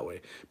put it that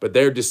way. But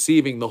they're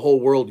deceiving the whole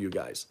world, you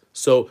guys.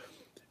 So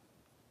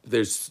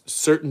there's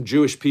certain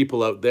Jewish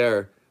people out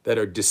there that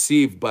are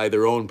deceived by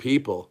their own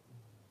people.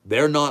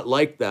 They're not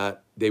like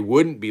that. They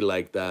wouldn't be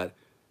like that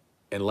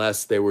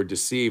unless they were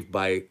deceived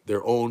by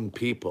their own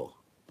people,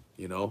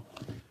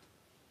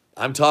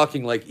 I'm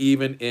talking like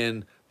even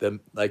in the,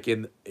 like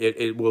in,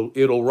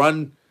 it'll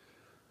run,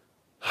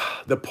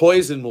 the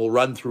poison will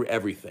run through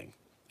everything,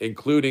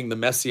 including the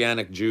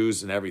Messianic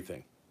Jews and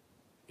everything,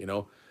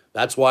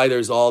 That's why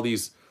there's all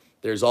these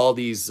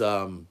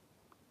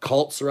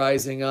cults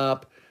rising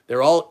up.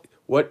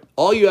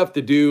 All you have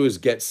to do is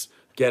get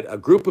a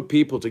group of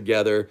people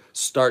together,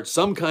 start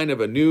some kind of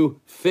a new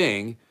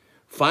thing,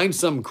 find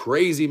some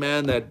crazy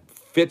man that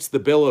fits the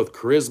bill with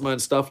charisma and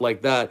stuff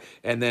like that,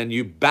 and then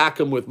you back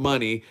them with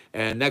money,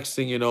 and next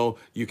thing you know,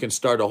 you can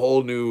start a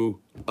whole new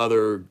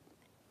other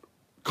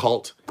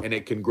cult, and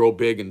it can grow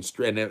big.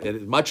 And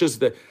as much as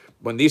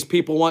when these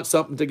people want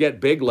something to get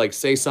big, like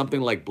say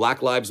something like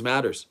Black Lives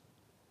Matters,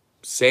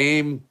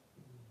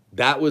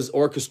 that was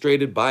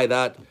orchestrated by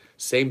that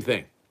Same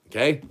thing,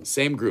 okay?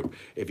 Same group.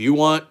 If you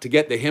want to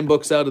get the hymn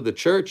books out of the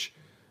church,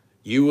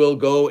 you will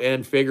go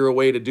and figure a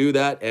way to do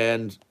that,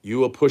 and you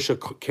will push a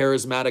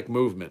charismatic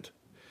movement.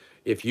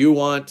 If you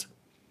want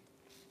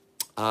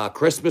a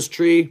Christmas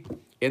tree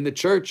in the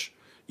church,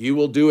 you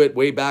will do it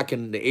way back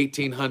in the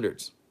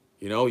 1800s.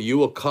 You know, you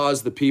will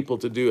cause the people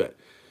to do it.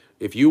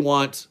 If you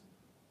want,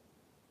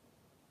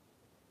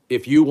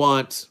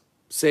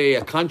 say,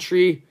 a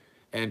country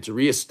and to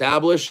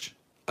reestablish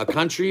a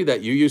country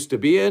that you used to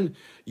be in,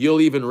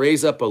 you'll even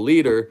raise up a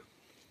leader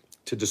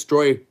to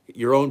destroy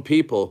your own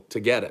people to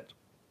get it.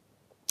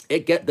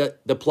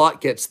 The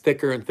plot gets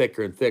thicker and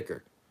thicker and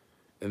thicker.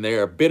 And they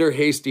are a bitter,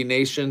 hasty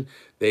nation.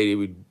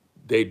 They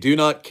do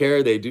not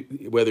care.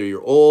 Whether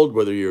you're old,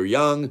 whether you're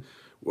young,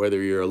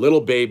 whether you're a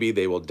little baby,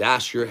 they will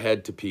dash your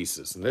head to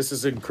pieces. And this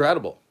is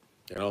incredible.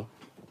 You know,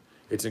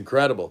 it's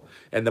incredible.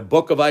 And the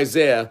book of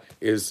Isaiah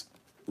is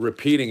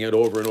repeating it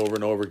over and over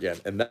and over again.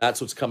 And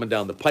that's what's coming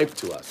down the pipe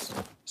to us.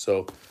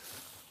 So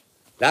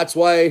that's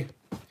why,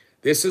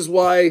 this is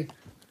why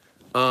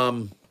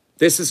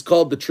this is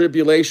called the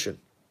tribulation,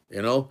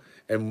 you know,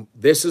 and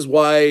this is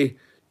why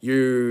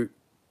your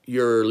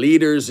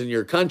leaders in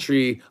your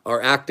country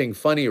are acting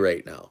funny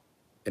right now.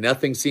 And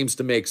nothing seems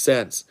to make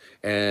sense.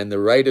 And the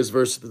right is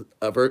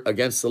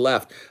against the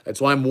left.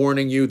 That's why I'm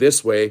warning you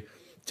this way,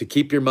 to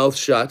keep your mouth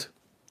shut.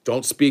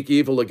 Don't speak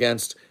evil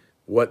against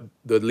what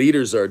the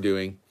leaders are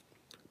doing,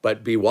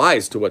 but be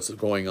wise to what's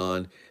going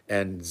on,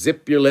 and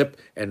zip your lip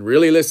and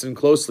really listen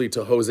closely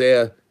to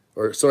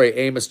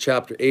Amos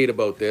chapter 8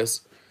 about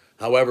this.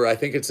 However, I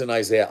think it's in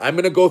Isaiah. I'm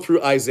going to go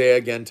through Isaiah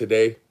again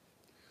today.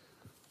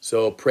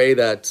 So pray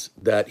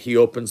that he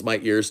opens my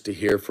ears to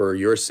hear, for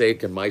your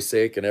sake and my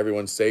sake and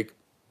everyone's sake.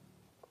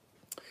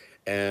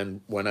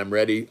 And when I'm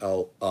ready,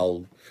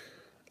 I'll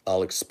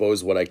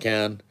expose what I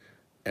can.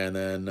 And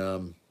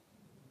then,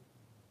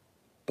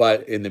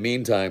 but in the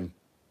meantime,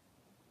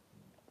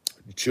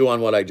 chew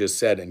on what I just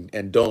said,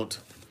 and don't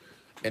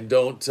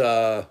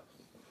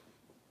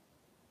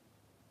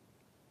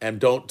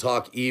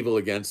talk evil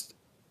against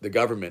the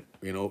government.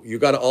 You know, you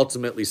got to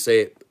ultimately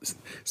say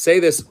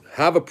this,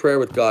 have a prayer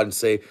with God and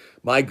say,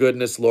 my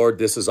goodness, Lord,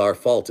 this is our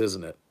fault,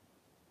 isn't it?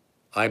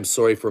 I'm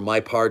sorry for my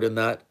part in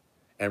that,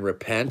 and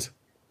repent.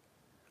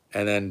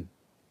 And then,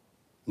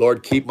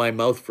 Lord, keep my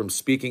mouth from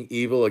speaking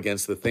evil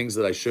against the things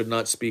that I should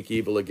not speak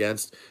evil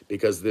against,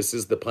 because this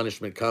is the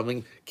punishment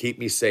coming. Keep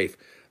me safe.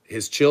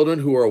 His children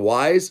who are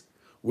wise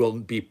will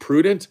be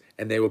prudent,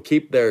 and they will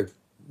keep their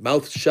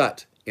mouth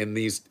shut in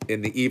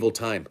the evil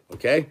time,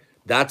 okay?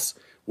 That's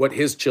what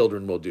his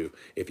children will do.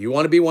 If you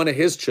want to be one of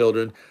his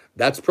children,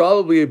 that's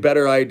probably a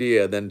better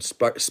idea than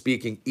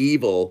speaking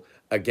evil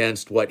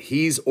against what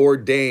he's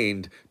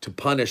ordained to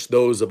punish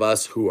those of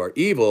us who are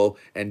evil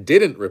and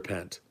didn't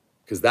repent,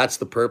 because that's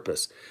the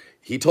purpose.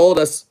 He told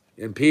us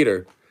in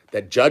Peter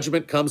that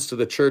judgment comes to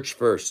the church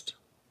first.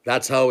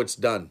 That's how it's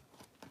done.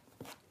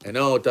 I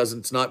know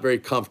it's not very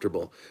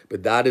comfortable,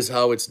 but that is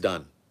how it's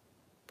done.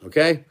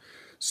 Okay?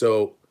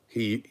 So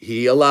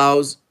he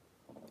allows,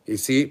 you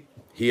see,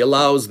 he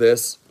allows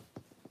this.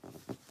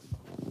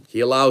 He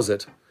allows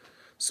it.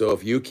 So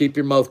if you keep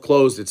your mouth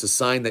closed, it's a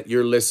sign that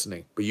you're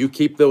listening. But you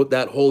keep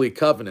that holy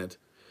covenant.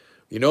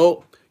 You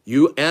know,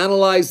 you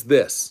analyze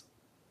this.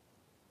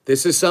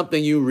 This is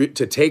something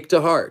to take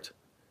to heart.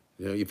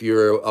 You know, if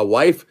you're a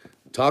wife,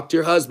 talk to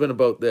your husband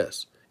about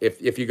this.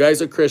 If you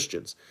guys are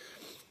Christians,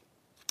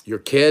 your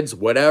kids,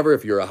 whatever,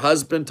 if you're a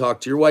husband, talk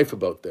to your wife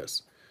about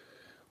this.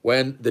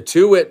 When the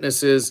two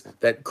witnesses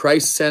that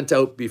Christ sent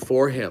out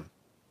before him,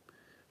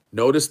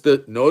 notice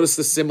the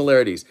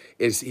similarities.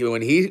 Is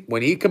when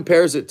he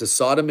compares it to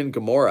Sodom and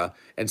Gomorrah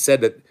and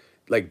said that,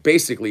 like,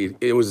 basically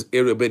it would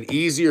have been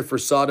easier for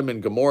Sodom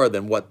and Gomorrah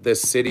than what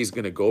this city's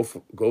going to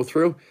go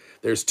through.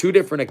 There's two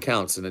different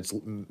accounts, and it's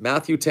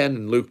Matthew 10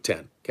 and Luke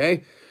 10.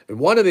 Okay, in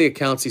one of the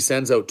accounts he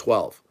sends out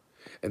 12,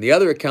 and the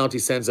other account he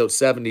sends out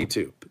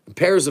 72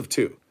 pairs of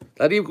two.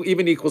 That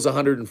even equals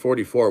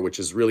 144, which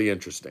is really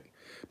interesting.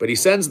 But he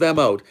sends them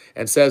out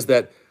and says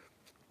that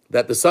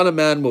the Son of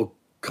Man will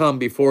come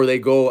before they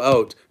go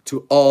out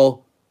to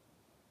all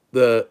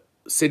the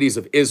cities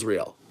of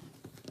Israel.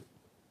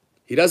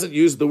 He doesn't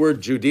use the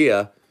word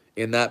Judea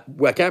in that.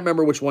 I can't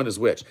remember which one is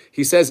which.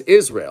 He says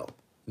Israel,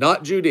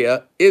 not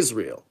Judea,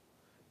 Israel.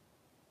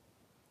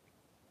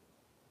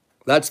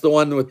 That's the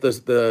one with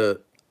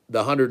the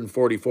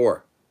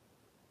 144.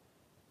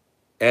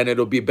 And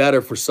it'll be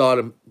better for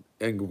Sodom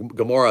and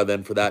Gomorrah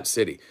than for that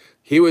city.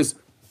 He was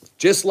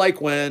just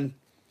like when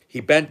he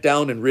bent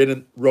down and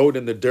wrote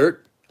in the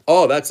dirt.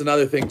 Oh, that's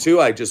another thing too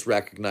I just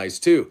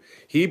recognized too.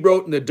 He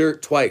wrote in the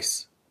dirt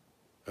twice.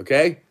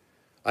 Okay?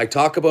 I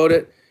talk about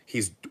it.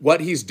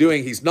 What he's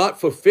doing, he's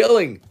not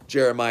fulfilling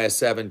Jeremiah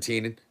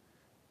 17.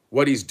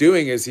 What he's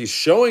doing is he's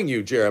showing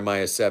you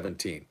Jeremiah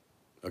 17.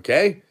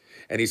 Okay?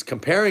 And he's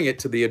comparing it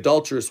to the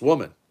adulterous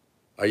woman.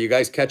 Are you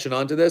guys catching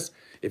on to this?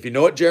 If you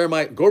know what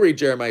go read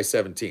Jeremiah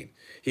 17.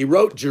 He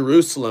wrote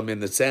Jerusalem in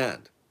the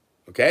sand.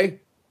 Okay?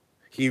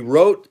 He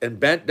wrote and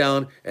bent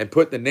down and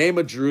put the name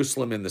of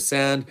Jerusalem in the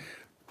sand,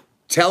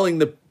 telling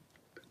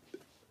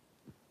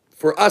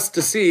for us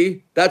to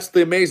see. That's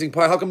the amazing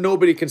part. How come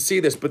nobody can see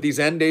this, but these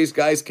end days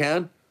guys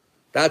can?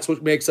 That's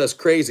what makes us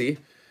crazy.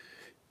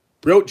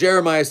 Wrote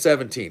Jeremiah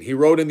 17. He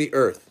wrote in the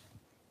earth,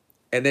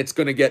 and it's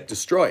going to get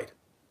destroyed.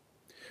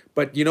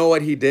 But you know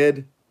what he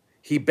did?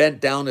 He bent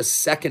down a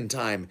second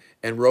time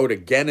and wrote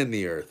again in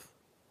the earth.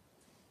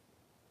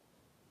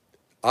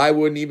 I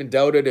wouldn't even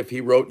doubt it if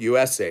he wrote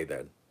USA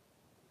then.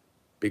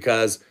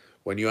 Because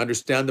when you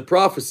understand the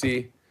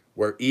prophecy,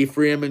 where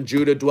Ephraim and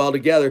Judah dwell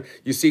together,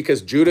 you see,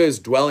 because Judah is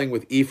dwelling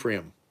with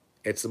Ephraim.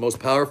 It's the most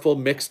powerful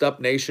mixed up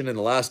nation in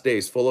the last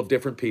days, full of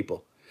different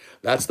people.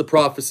 That's the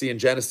prophecy in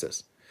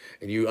Genesis.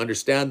 And you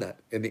understand that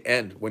in the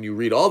end, when you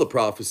read all the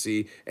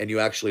prophecy and you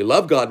actually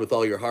love God with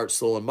all your heart,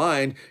 soul, and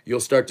mind, you'll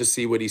start to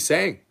see what he's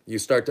saying. You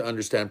start to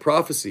understand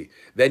prophecy.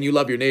 Then you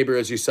love your neighbor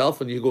as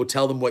yourself and you go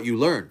tell them what you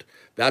learned.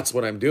 That's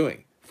what I'm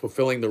doing,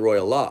 fulfilling the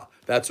royal law.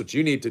 That's what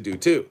you need to do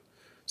too.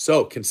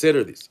 So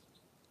consider these.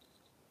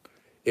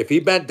 If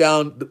he bent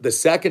down the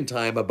second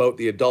time about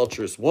the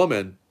adulterous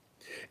woman,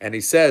 and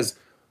he says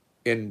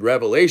in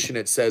Revelation,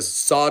 it says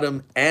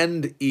Sodom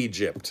and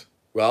Egypt.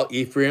 Well,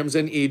 Ephraim's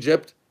in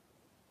Egypt,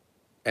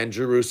 and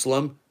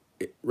Jerusalem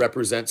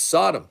represents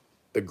Sodom,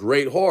 the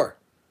great whore,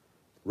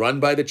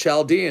 run by the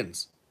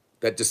Chaldeans,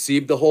 that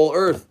deceived the whole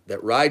earth,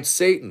 that rides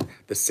Satan,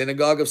 the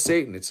synagogue of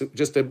Satan.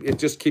 It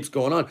just keeps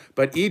going on.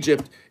 But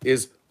Egypt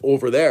is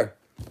over there.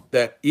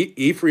 That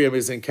Ephraim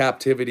is in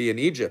captivity in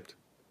Egypt,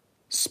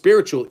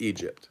 spiritual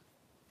Egypt,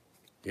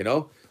 you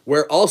know,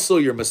 where also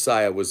your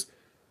Messiah was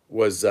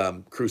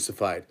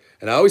crucified.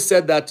 And I always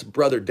said that to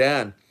Brother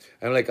Dan.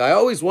 I'm like, I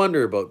always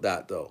wonder about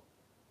that though.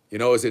 You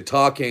know, is it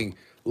talking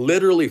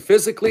literally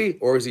physically,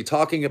 or is he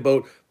talking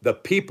about the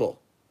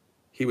people?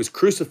 He was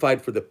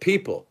crucified for the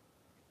people,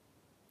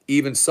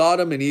 even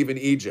Sodom and even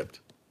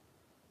Egypt,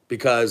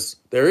 because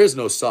there is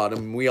no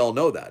Sodom. We all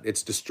know that.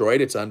 It's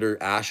destroyed. It's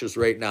under ashes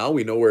right now.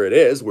 We know where it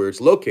is, where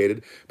it's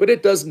located, but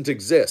it doesn't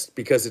exist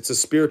because it's a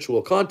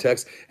spiritual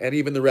context. And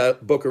even the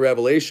book of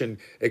Revelation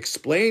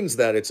explains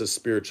that it's a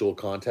spiritual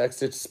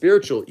context. It's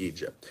spiritual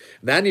Egypt.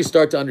 And then you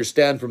start to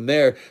understand from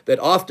there that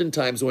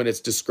oftentimes when it's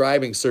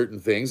describing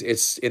certain things,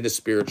 it's in the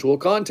spiritual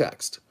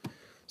context.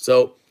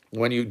 So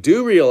when you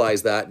do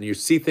realize that and you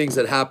see things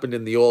that happened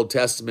in the Old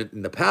Testament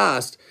in the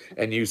past,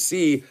 and you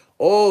see,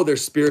 oh, they're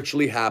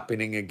spiritually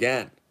happening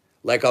again.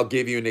 Like I'll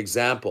give you an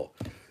example.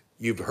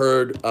 You've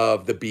heard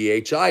of the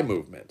BHI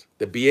movement.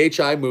 The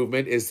BHI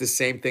movement is the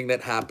same thing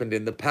that happened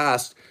in the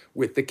past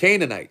with the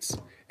Canaanites.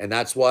 And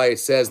that's why it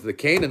says the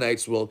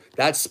Canaanites will,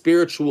 that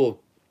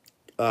spiritual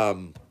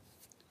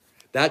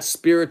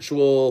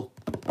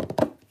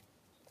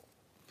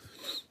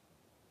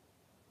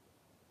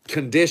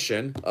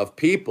condition of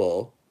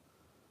people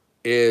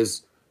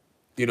is,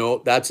 you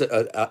know, that's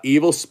a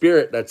evil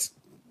spirit that's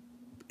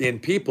in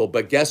people.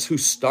 But guess who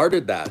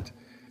started that?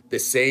 The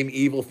same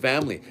evil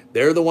family.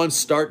 They're the ones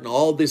starting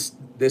all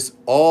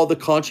all the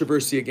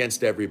controversy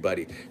against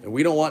everybody. And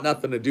we don't want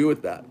nothing to do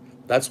with that.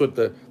 That's what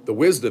the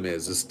wisdom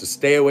is to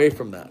stay away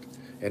from that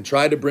and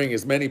try to bring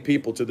as many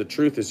people to the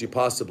truth as you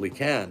possibly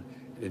can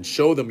and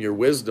show them your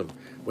wisdom.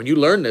 When you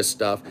learn this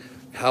stuff,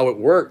 how it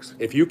works,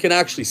 if you can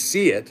actually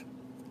see it,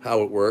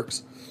 how it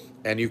works,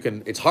 and you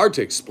can, it's hard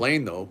to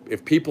explain though.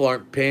 If people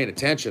aren't paying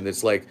attention,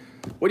 it's like,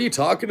 what are you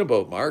talking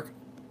about, Mark?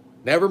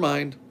 Never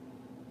mind.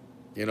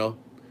 You know,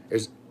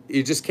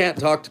 you just can't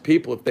talk to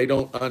people if they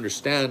don't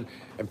understand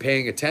and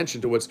paying attention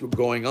to what's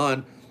going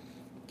on,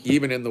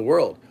 even in the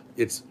world.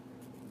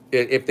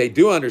 If they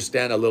do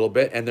understand a little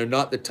bit and they're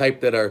not the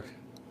type that are,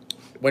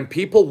 when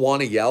people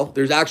want to yell,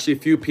 there's actually a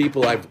few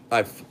people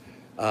I've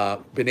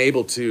been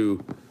able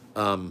to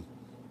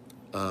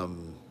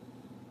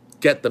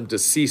get them to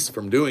cease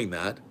from doing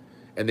that.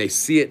 And they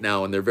see it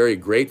now and they're very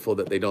grateful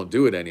that they don't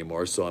do it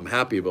anymore. So I'm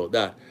happy about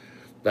that.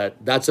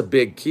 That's a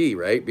big key,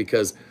 right?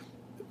 Because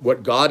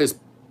what God is,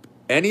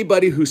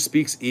 anybody who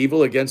speaks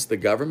evil against the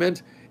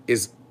government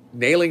is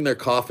nailing their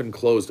coffin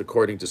closed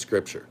according to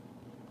Scripture.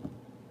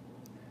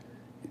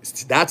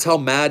 That's how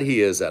mad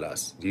he is at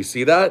us. Do you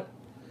see that?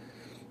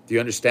 Do you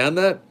understand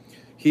that?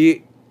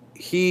 He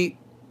is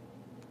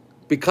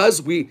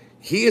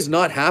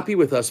not happy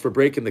with us for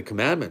breaking the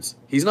commandments.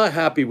 He's not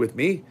happy with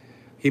me.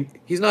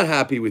 He's not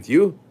happy with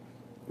you.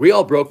 We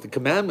all broke the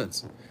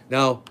commandments.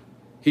 Now,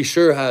 he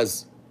sure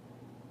has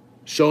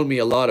shown me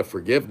a lot of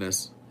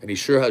forgiveness, and he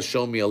sure has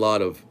shown me a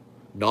lot of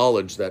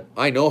knowledge that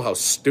I know how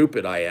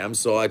stupid I am.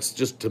 So it's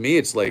just, to me,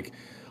 it's like,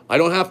 I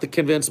don't have to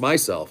convince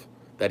myself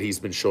that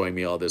he's been showing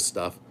me all this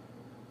stuff,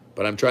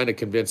 but I'm trying to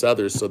convince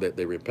others so that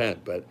they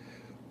repent. But,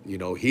 you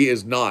know, he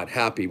is not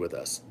happy with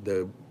us.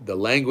 The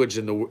language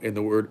in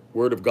the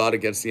word of God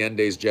against the end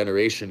days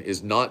generation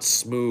is not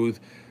smooth,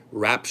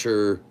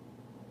 rapture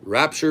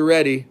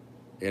ready.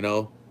 You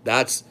know,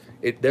 that's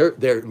it.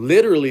 They're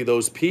literally,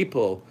 those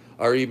people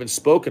are even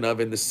spoken of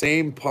in the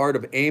same part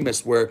of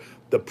Amos where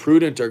the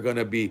prudent are going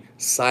to be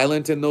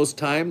silent in those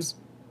times.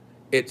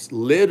 It's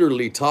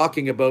literally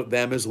talking about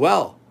them as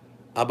well,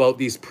 about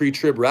these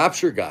pre-trib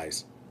rapture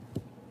guys.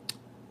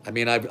 I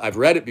mean, I've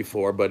read it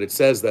before, but it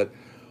says that,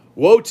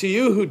 woe to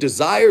you who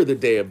desire the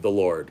day of the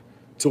Lord,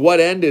 to what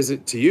end is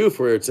it to you?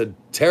 For it's a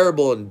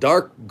terrible and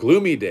dark,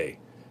 gloomy day.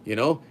 You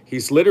know,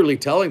 he's literally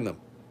telling them.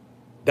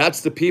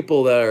 That's the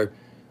people that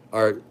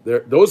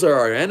those are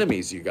our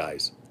enemies, you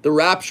guys. The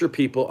rapture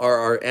people are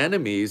our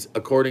enemies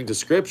according to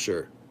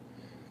Scripture.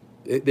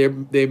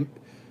 They've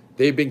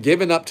been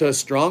given up to a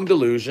strong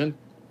delusion,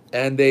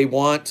 and they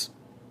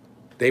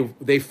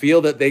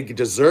feel that they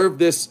deserve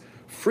this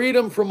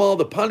freedom from all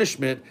the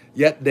punishment,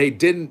 yet they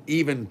didn't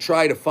even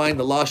try to find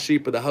the lost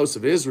sheep of the house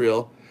of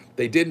Israel.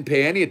 They didn't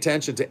pay any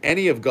attention to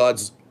any of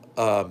God's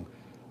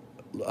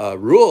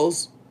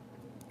rules,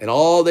 and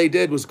all they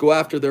did was go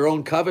after their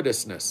own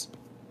covetousness.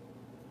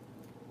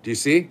 Do you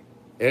see?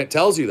 And it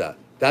tells you that.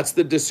 That's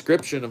the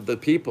description of the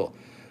people.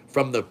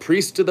 From the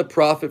priest to the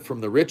prophet, from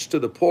the rich to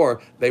the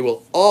poor, they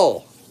will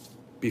all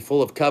be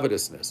full of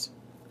covetousness,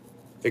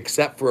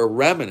 except for a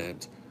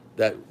remnant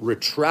that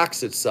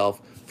retracts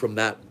itself from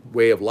that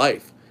way of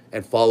life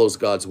and follows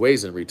God's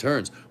ways and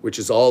returns, which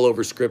is all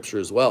over Scripture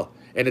as well.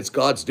 And it's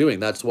God's doing.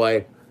 That's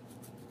why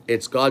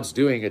it's God's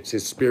doing. It's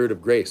His Spirit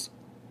of grace.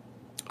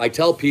 I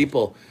tell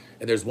people,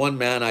 and there's one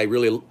man I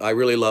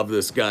really love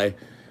this guy,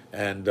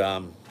 and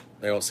I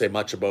don't say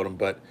much about him,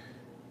 but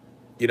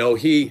you know,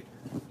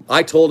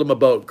 I told him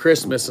about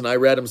Christmas, and I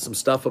read him some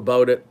stuff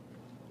about it,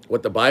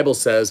 what the Bible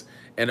says,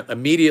 and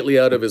immediately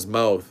out of his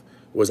mouth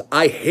was,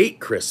 "I hate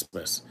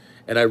Christmas."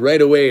 And I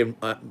right away,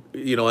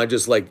 you know, I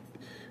just like,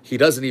 he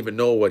doesn't even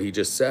know what he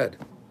just said,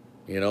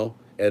 you know.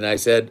 And I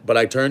said, but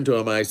I turned to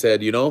him and I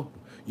said, you know,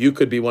 you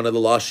could be one of the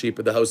lost sheep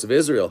of the house of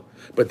Israel,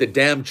 but the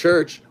damn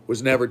church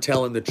was never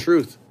telling the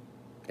truth.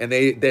 And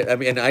I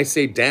mean, I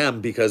say damn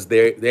because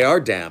they are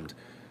damned,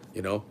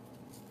 you know.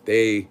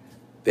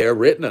 They're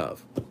written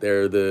of.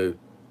 They're the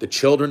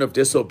children of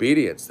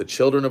disobedience, the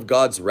children of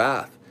God's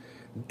wrath,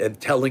 and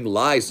telling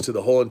lies to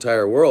the whole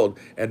entire world.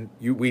 And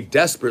we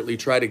desperately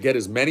try to get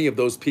as many of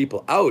those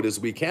people out as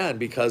we can,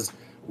 because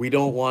we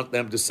don't want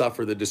them to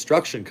suffer the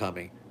destruction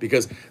coming,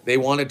 because they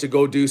wanted to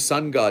go do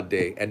Sun God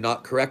Day and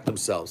not correct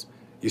themselves.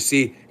 You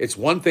see, it's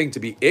one thing to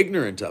be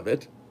ignorant of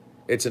it.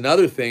 It's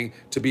another thing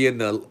to be in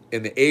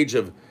the age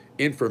of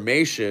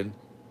information,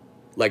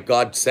 like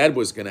God said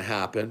was going to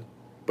happen,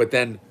 but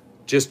then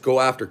just go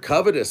after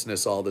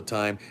covetousness all the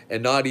time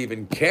and not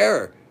even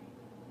care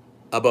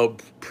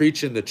about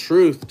preaching the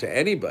truth to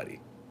anybody.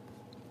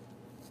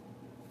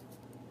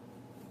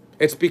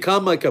 It's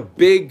become like a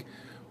big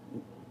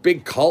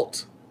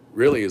cult,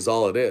 really, is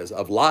all it is,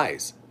 of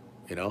lies,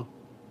 you know.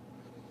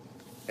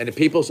 And the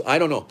people, I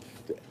don't know,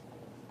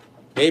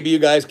 maybe you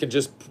guys can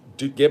just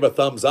give a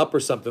thumbs up or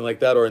something like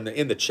that, or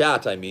in the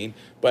chat, I mean.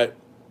 But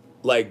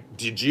like,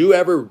 did you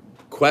ever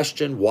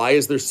question why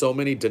is there so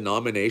many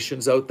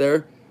denominations out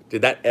there?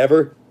 Did that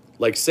ever,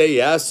 like, say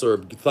yes or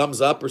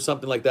thumbs up or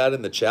something like that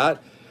in the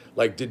chat?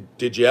 Like,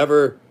 did you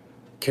ever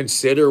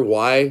consider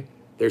why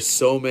there's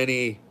so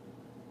many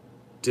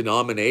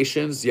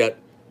denominations, yet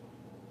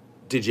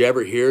did you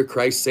ever hear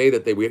Christ say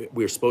that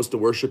we're supposed to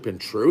worship in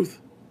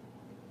truth?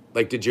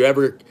 Like, did you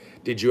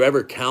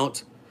ever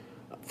count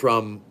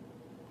from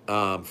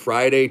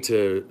Friday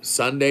to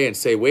Sunday and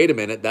say, wait a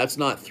minute, that's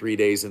not 3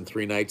 days and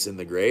 3 nights in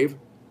the grave?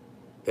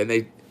 And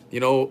they, you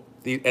know,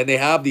 and they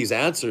have these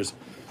answers.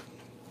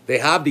 They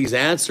have these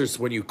answers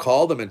when you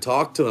call them and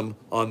talk to them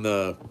on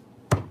the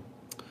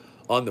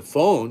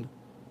phone.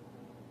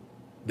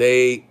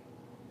 They'll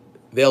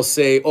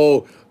say,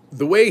 oh,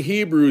 the way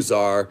Hebrews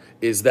are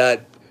is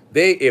that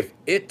if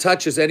it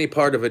touches any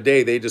part of a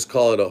day, they just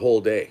call it a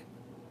whole day.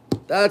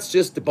 That's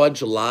just a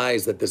bunch of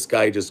lies that this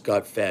guy just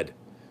got fed,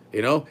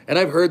 you know? And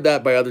I've heard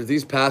that by others,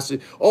 these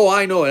pastors. Oh,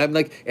 I know it. I'm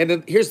like, and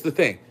then here's the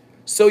thing.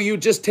 So you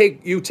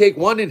take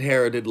one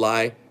inherited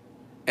lie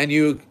and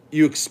you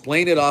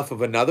explain it off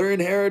of another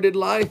inherited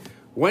lie.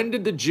 When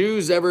did the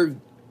Jews ever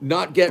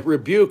not get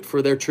rebuked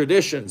for their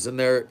traditions and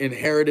their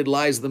inherited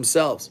lies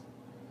themselves?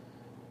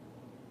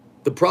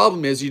 The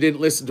problem is you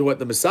didn't listen to what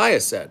the Messiah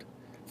said.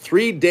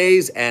 3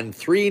 days and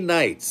 3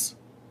 nights.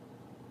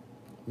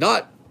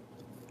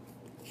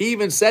 He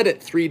even said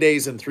it 3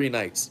 days and 3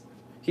 nights.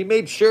 He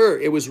made sure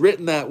it was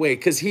written that way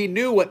because he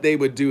knew what they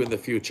would do in the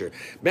future.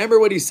 Remember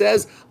what he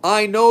says?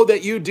 I know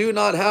that you do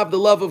not have the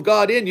love of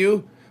God in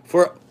you,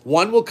 for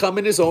one will come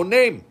in his own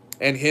name,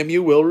 and him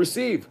you will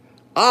receive.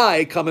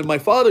 I come in my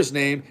Father's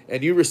name,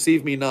 and you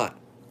receive me not.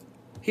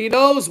 He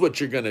knows what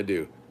you're going to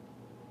do.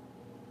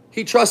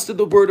 He trusted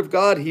the word of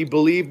God. He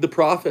believed the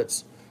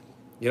prophets.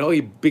 You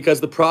know,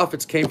 because the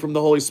prophets came from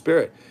the Holy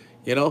Spirit.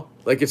 You know,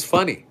 like, it's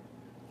funny.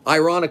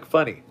 Ironic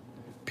funny.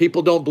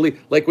 People don't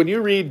believe. Like, when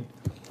you read,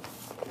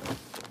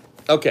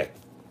 okay,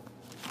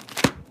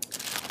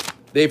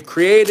 they've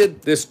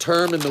created this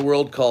term in the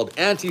world called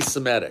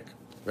anti-Semitic,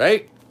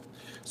 right?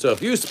 So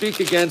if you speak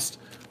against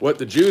what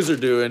the Jews are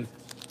doing,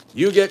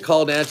 you get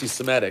called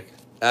anti-Semitic,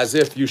 as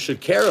if you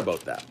should care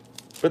about that.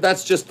 But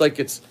that's just like,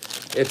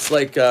 it's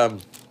like,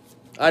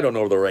 I don't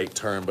know the right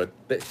term, but,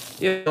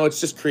 you know,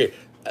 it's just create.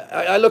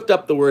 I looked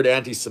up the word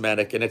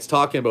anti-Semitic, and it's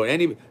talking about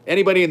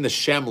anybody in the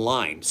Shem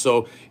line.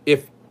 So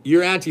if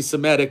you're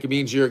anti-Semitic, it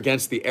means you're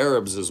against the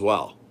Arabs as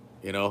well,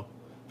 you know?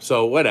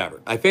 So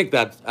whatever. I think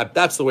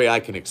that's the way I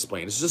can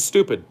explain. It's just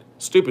stupid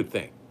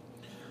thing.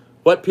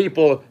 What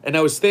people, and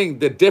I was thinking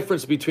the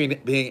difference between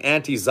being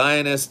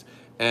anti-Zionist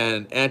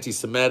and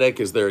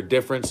anti-Semitic, is there a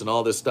difference and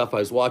all this stuff? I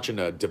was watching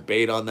a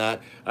debate on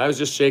that. I was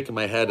just shaking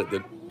my head at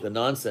the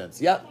nonsense.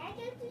 Yeah.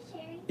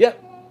 Yeah.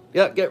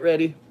 Yeah, get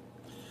ready.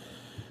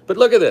 But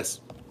look at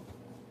this.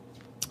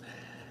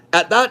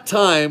 At that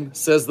time,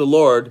 says the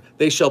Lord,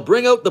 they shall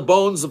bring out the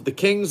bones of the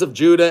kings of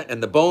Judah,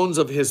 and the bones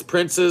of his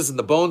princes, and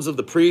the bones of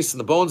the priests, and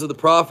the bones of the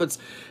prophets,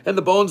 and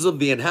the bones of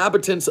the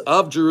inhabitants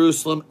of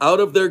Jerusalem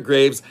out of their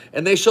graves,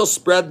 and they shall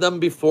spread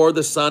them before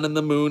the sun and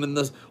the moon and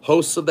the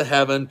hosts of the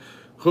heaven,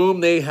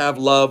 whom they have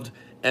loved,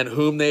 and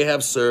whom they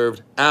have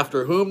served,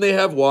 after whom they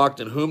have walked,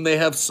 and whom they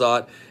have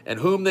sought, and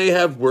whom they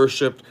have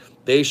worshipped.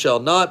 They shall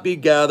not be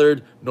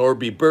gathered, nor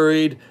be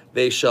buried.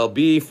 They shall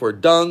be for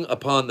dung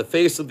upon the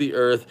face of the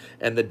earth,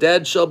 and the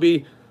dead shall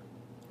be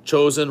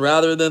chosen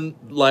rather than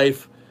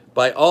life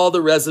by all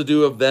the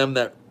residue of them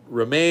that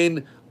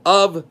remain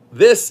of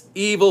this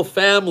evil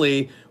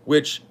family,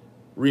 which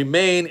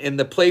remain in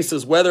the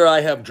places whither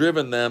I have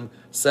driven them,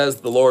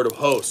 says the Lord of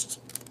hosts.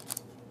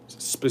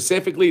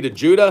 Specifically to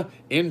Judah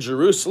in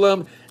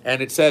Jerusalem,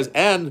 and it says,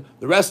 and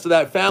the rest of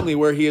that family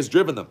where he has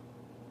driven them.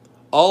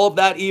 All of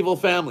that evil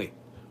family.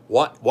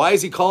 Why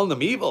is he calling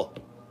them evil?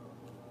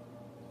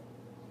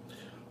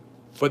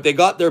 But they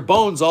got their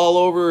bones all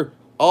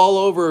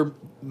over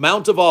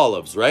Mount of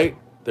Olives, right?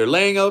 They're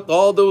laying out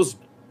all those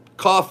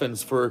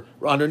coffins for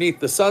underneath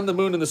the sun, the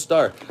moon, and the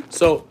star.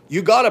 So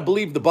you got to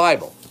believe the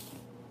Bible.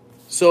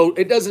 So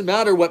it doesn't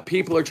matter what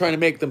people are trying to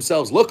make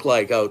themselves look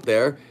like out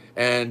there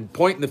and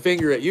pointing the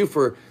finger at you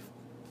for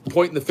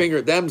pointing the finger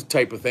at them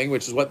type of thing,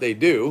 which is what they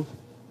do.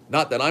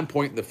 Not that I'm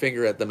pointing the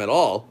finger at them at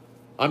all.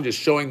 I'm just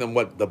showing them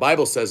what the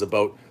Bible says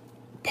about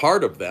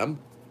part of them.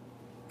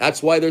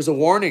 That's why there's a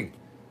warning.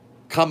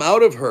 Come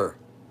out of her.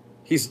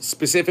 He's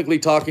specifically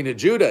talking to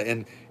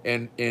Judah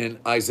in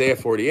Isaiah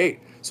 48.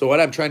 So what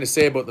I'm trying to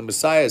say about the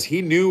Messiah is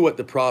he knew what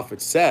the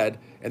prophets said,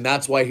 and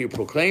that's why he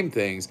proclaimed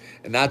things,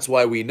 and that's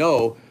why we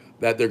know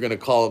that they're going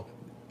to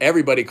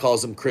everybody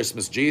calls him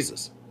Christmas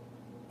Jesus.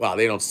 Well,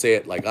 they don't say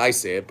it like I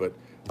say it, but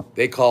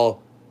they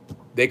call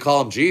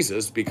him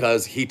Jesus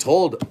because he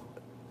told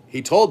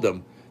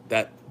them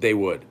that they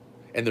would.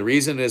 And the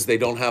reason is they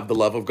don't have the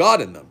love of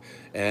God in them.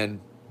 And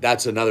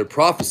that's another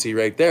prophecy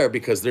right there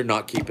because they're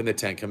not keeping the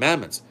 10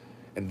 Commandments.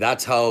 And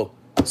that's how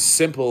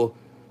simple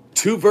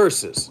 2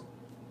 verses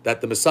that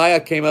the Messiah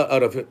came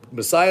out of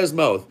Messiah's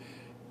mouth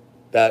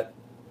that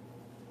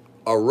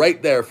are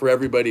right there for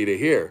everybody to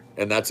hear.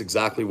 And that's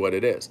exactly what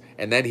it is.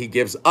 And then he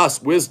gives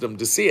us wisdom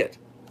to see it.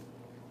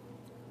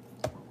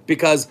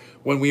 Because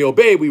when we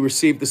obey, we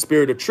receive the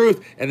spirit of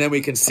truth, and then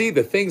we can see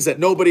the things that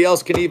nobody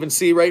else can even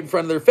see right in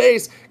front of their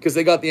face because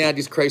they got the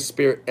Antichrist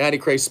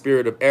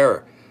spirit of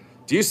error.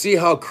 Do you see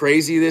how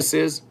crazy this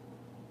is?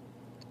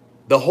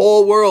 The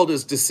whole world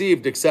is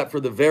deceived except for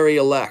the very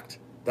elect.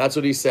 That's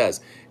what he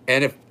says.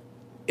 And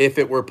if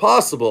it were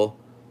possible,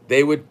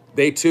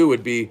 they too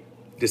would be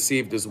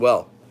deceived as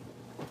well.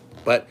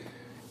 But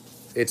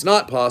it's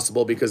not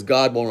possible because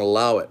God won't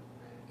allow it.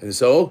 And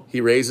so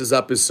he raises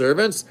up his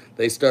servants.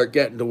 They start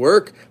getting to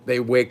work. They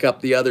wake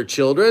up the other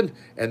children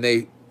and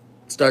they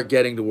start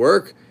getting to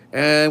work.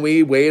 And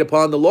we wait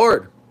upon the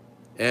Lord.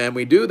 And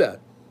we do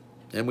that.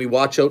 And we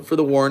watch out for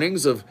the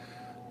warnings of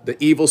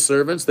the evil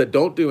servants that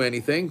don't do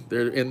anything.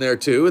 They're in there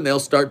too. And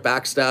they'll start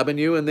backstabbing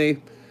you and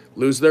they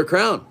lose their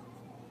crown.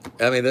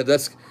 I mean,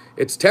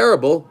 it's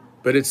terrible,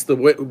 but it's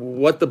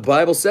what the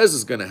Bible says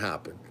is going to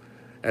happen.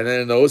 And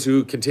then those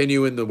who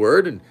continue in the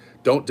word and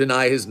don't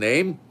deny his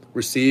name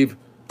receive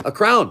a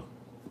crown.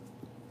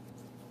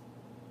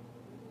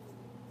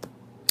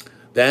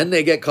 Then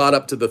they get caught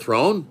up to the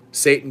throne.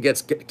 Satan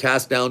gets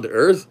cast down to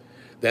earth.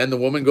 Then the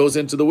woman goes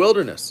into the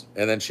wilderness.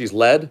 And then she's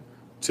led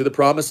to the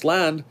promised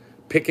land,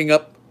 picking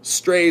up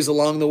strays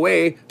along the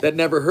way that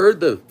never heard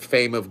the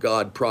fame of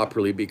God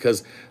properly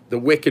because the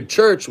wicked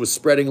church was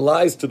spreading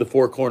lies to the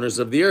 4 corners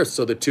of the earth.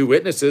 So the 2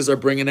 witnesses are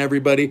bringing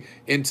everybody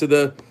into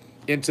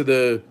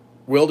the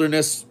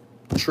wilderness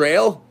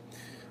trail,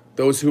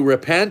 those who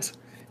repent.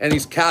 And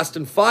he's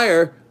casting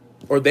fire,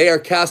 or they are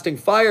casting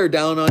fire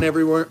down on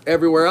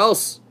everywhere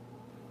else,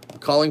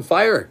 calling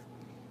fire.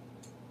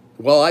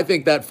 Well, I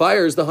think that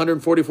fire is the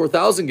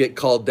 144,000 get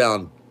called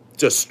down,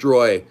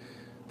 destroy.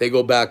 They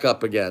go back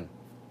up again.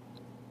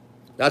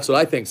 That's what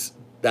I think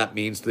that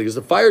means, because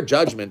the fire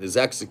judgment is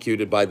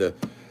executed by the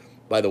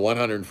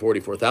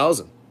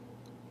 144,000.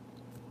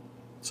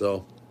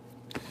 So,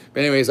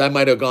 anyways, I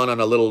might have gone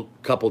on a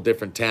couple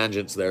different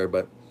tangents there,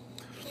 but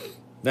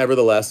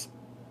nevertheless,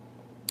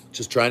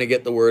 just trying to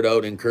get the word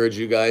out, encourage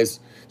you guys.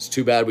 It's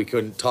too bad we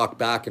couldn't talk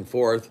back and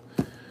forth.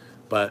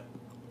 But,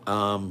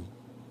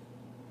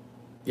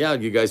 yeah,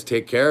 you guys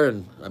take care,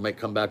 and I might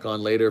come back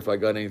on later if I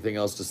got anything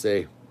else to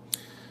say.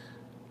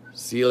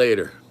 See you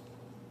later.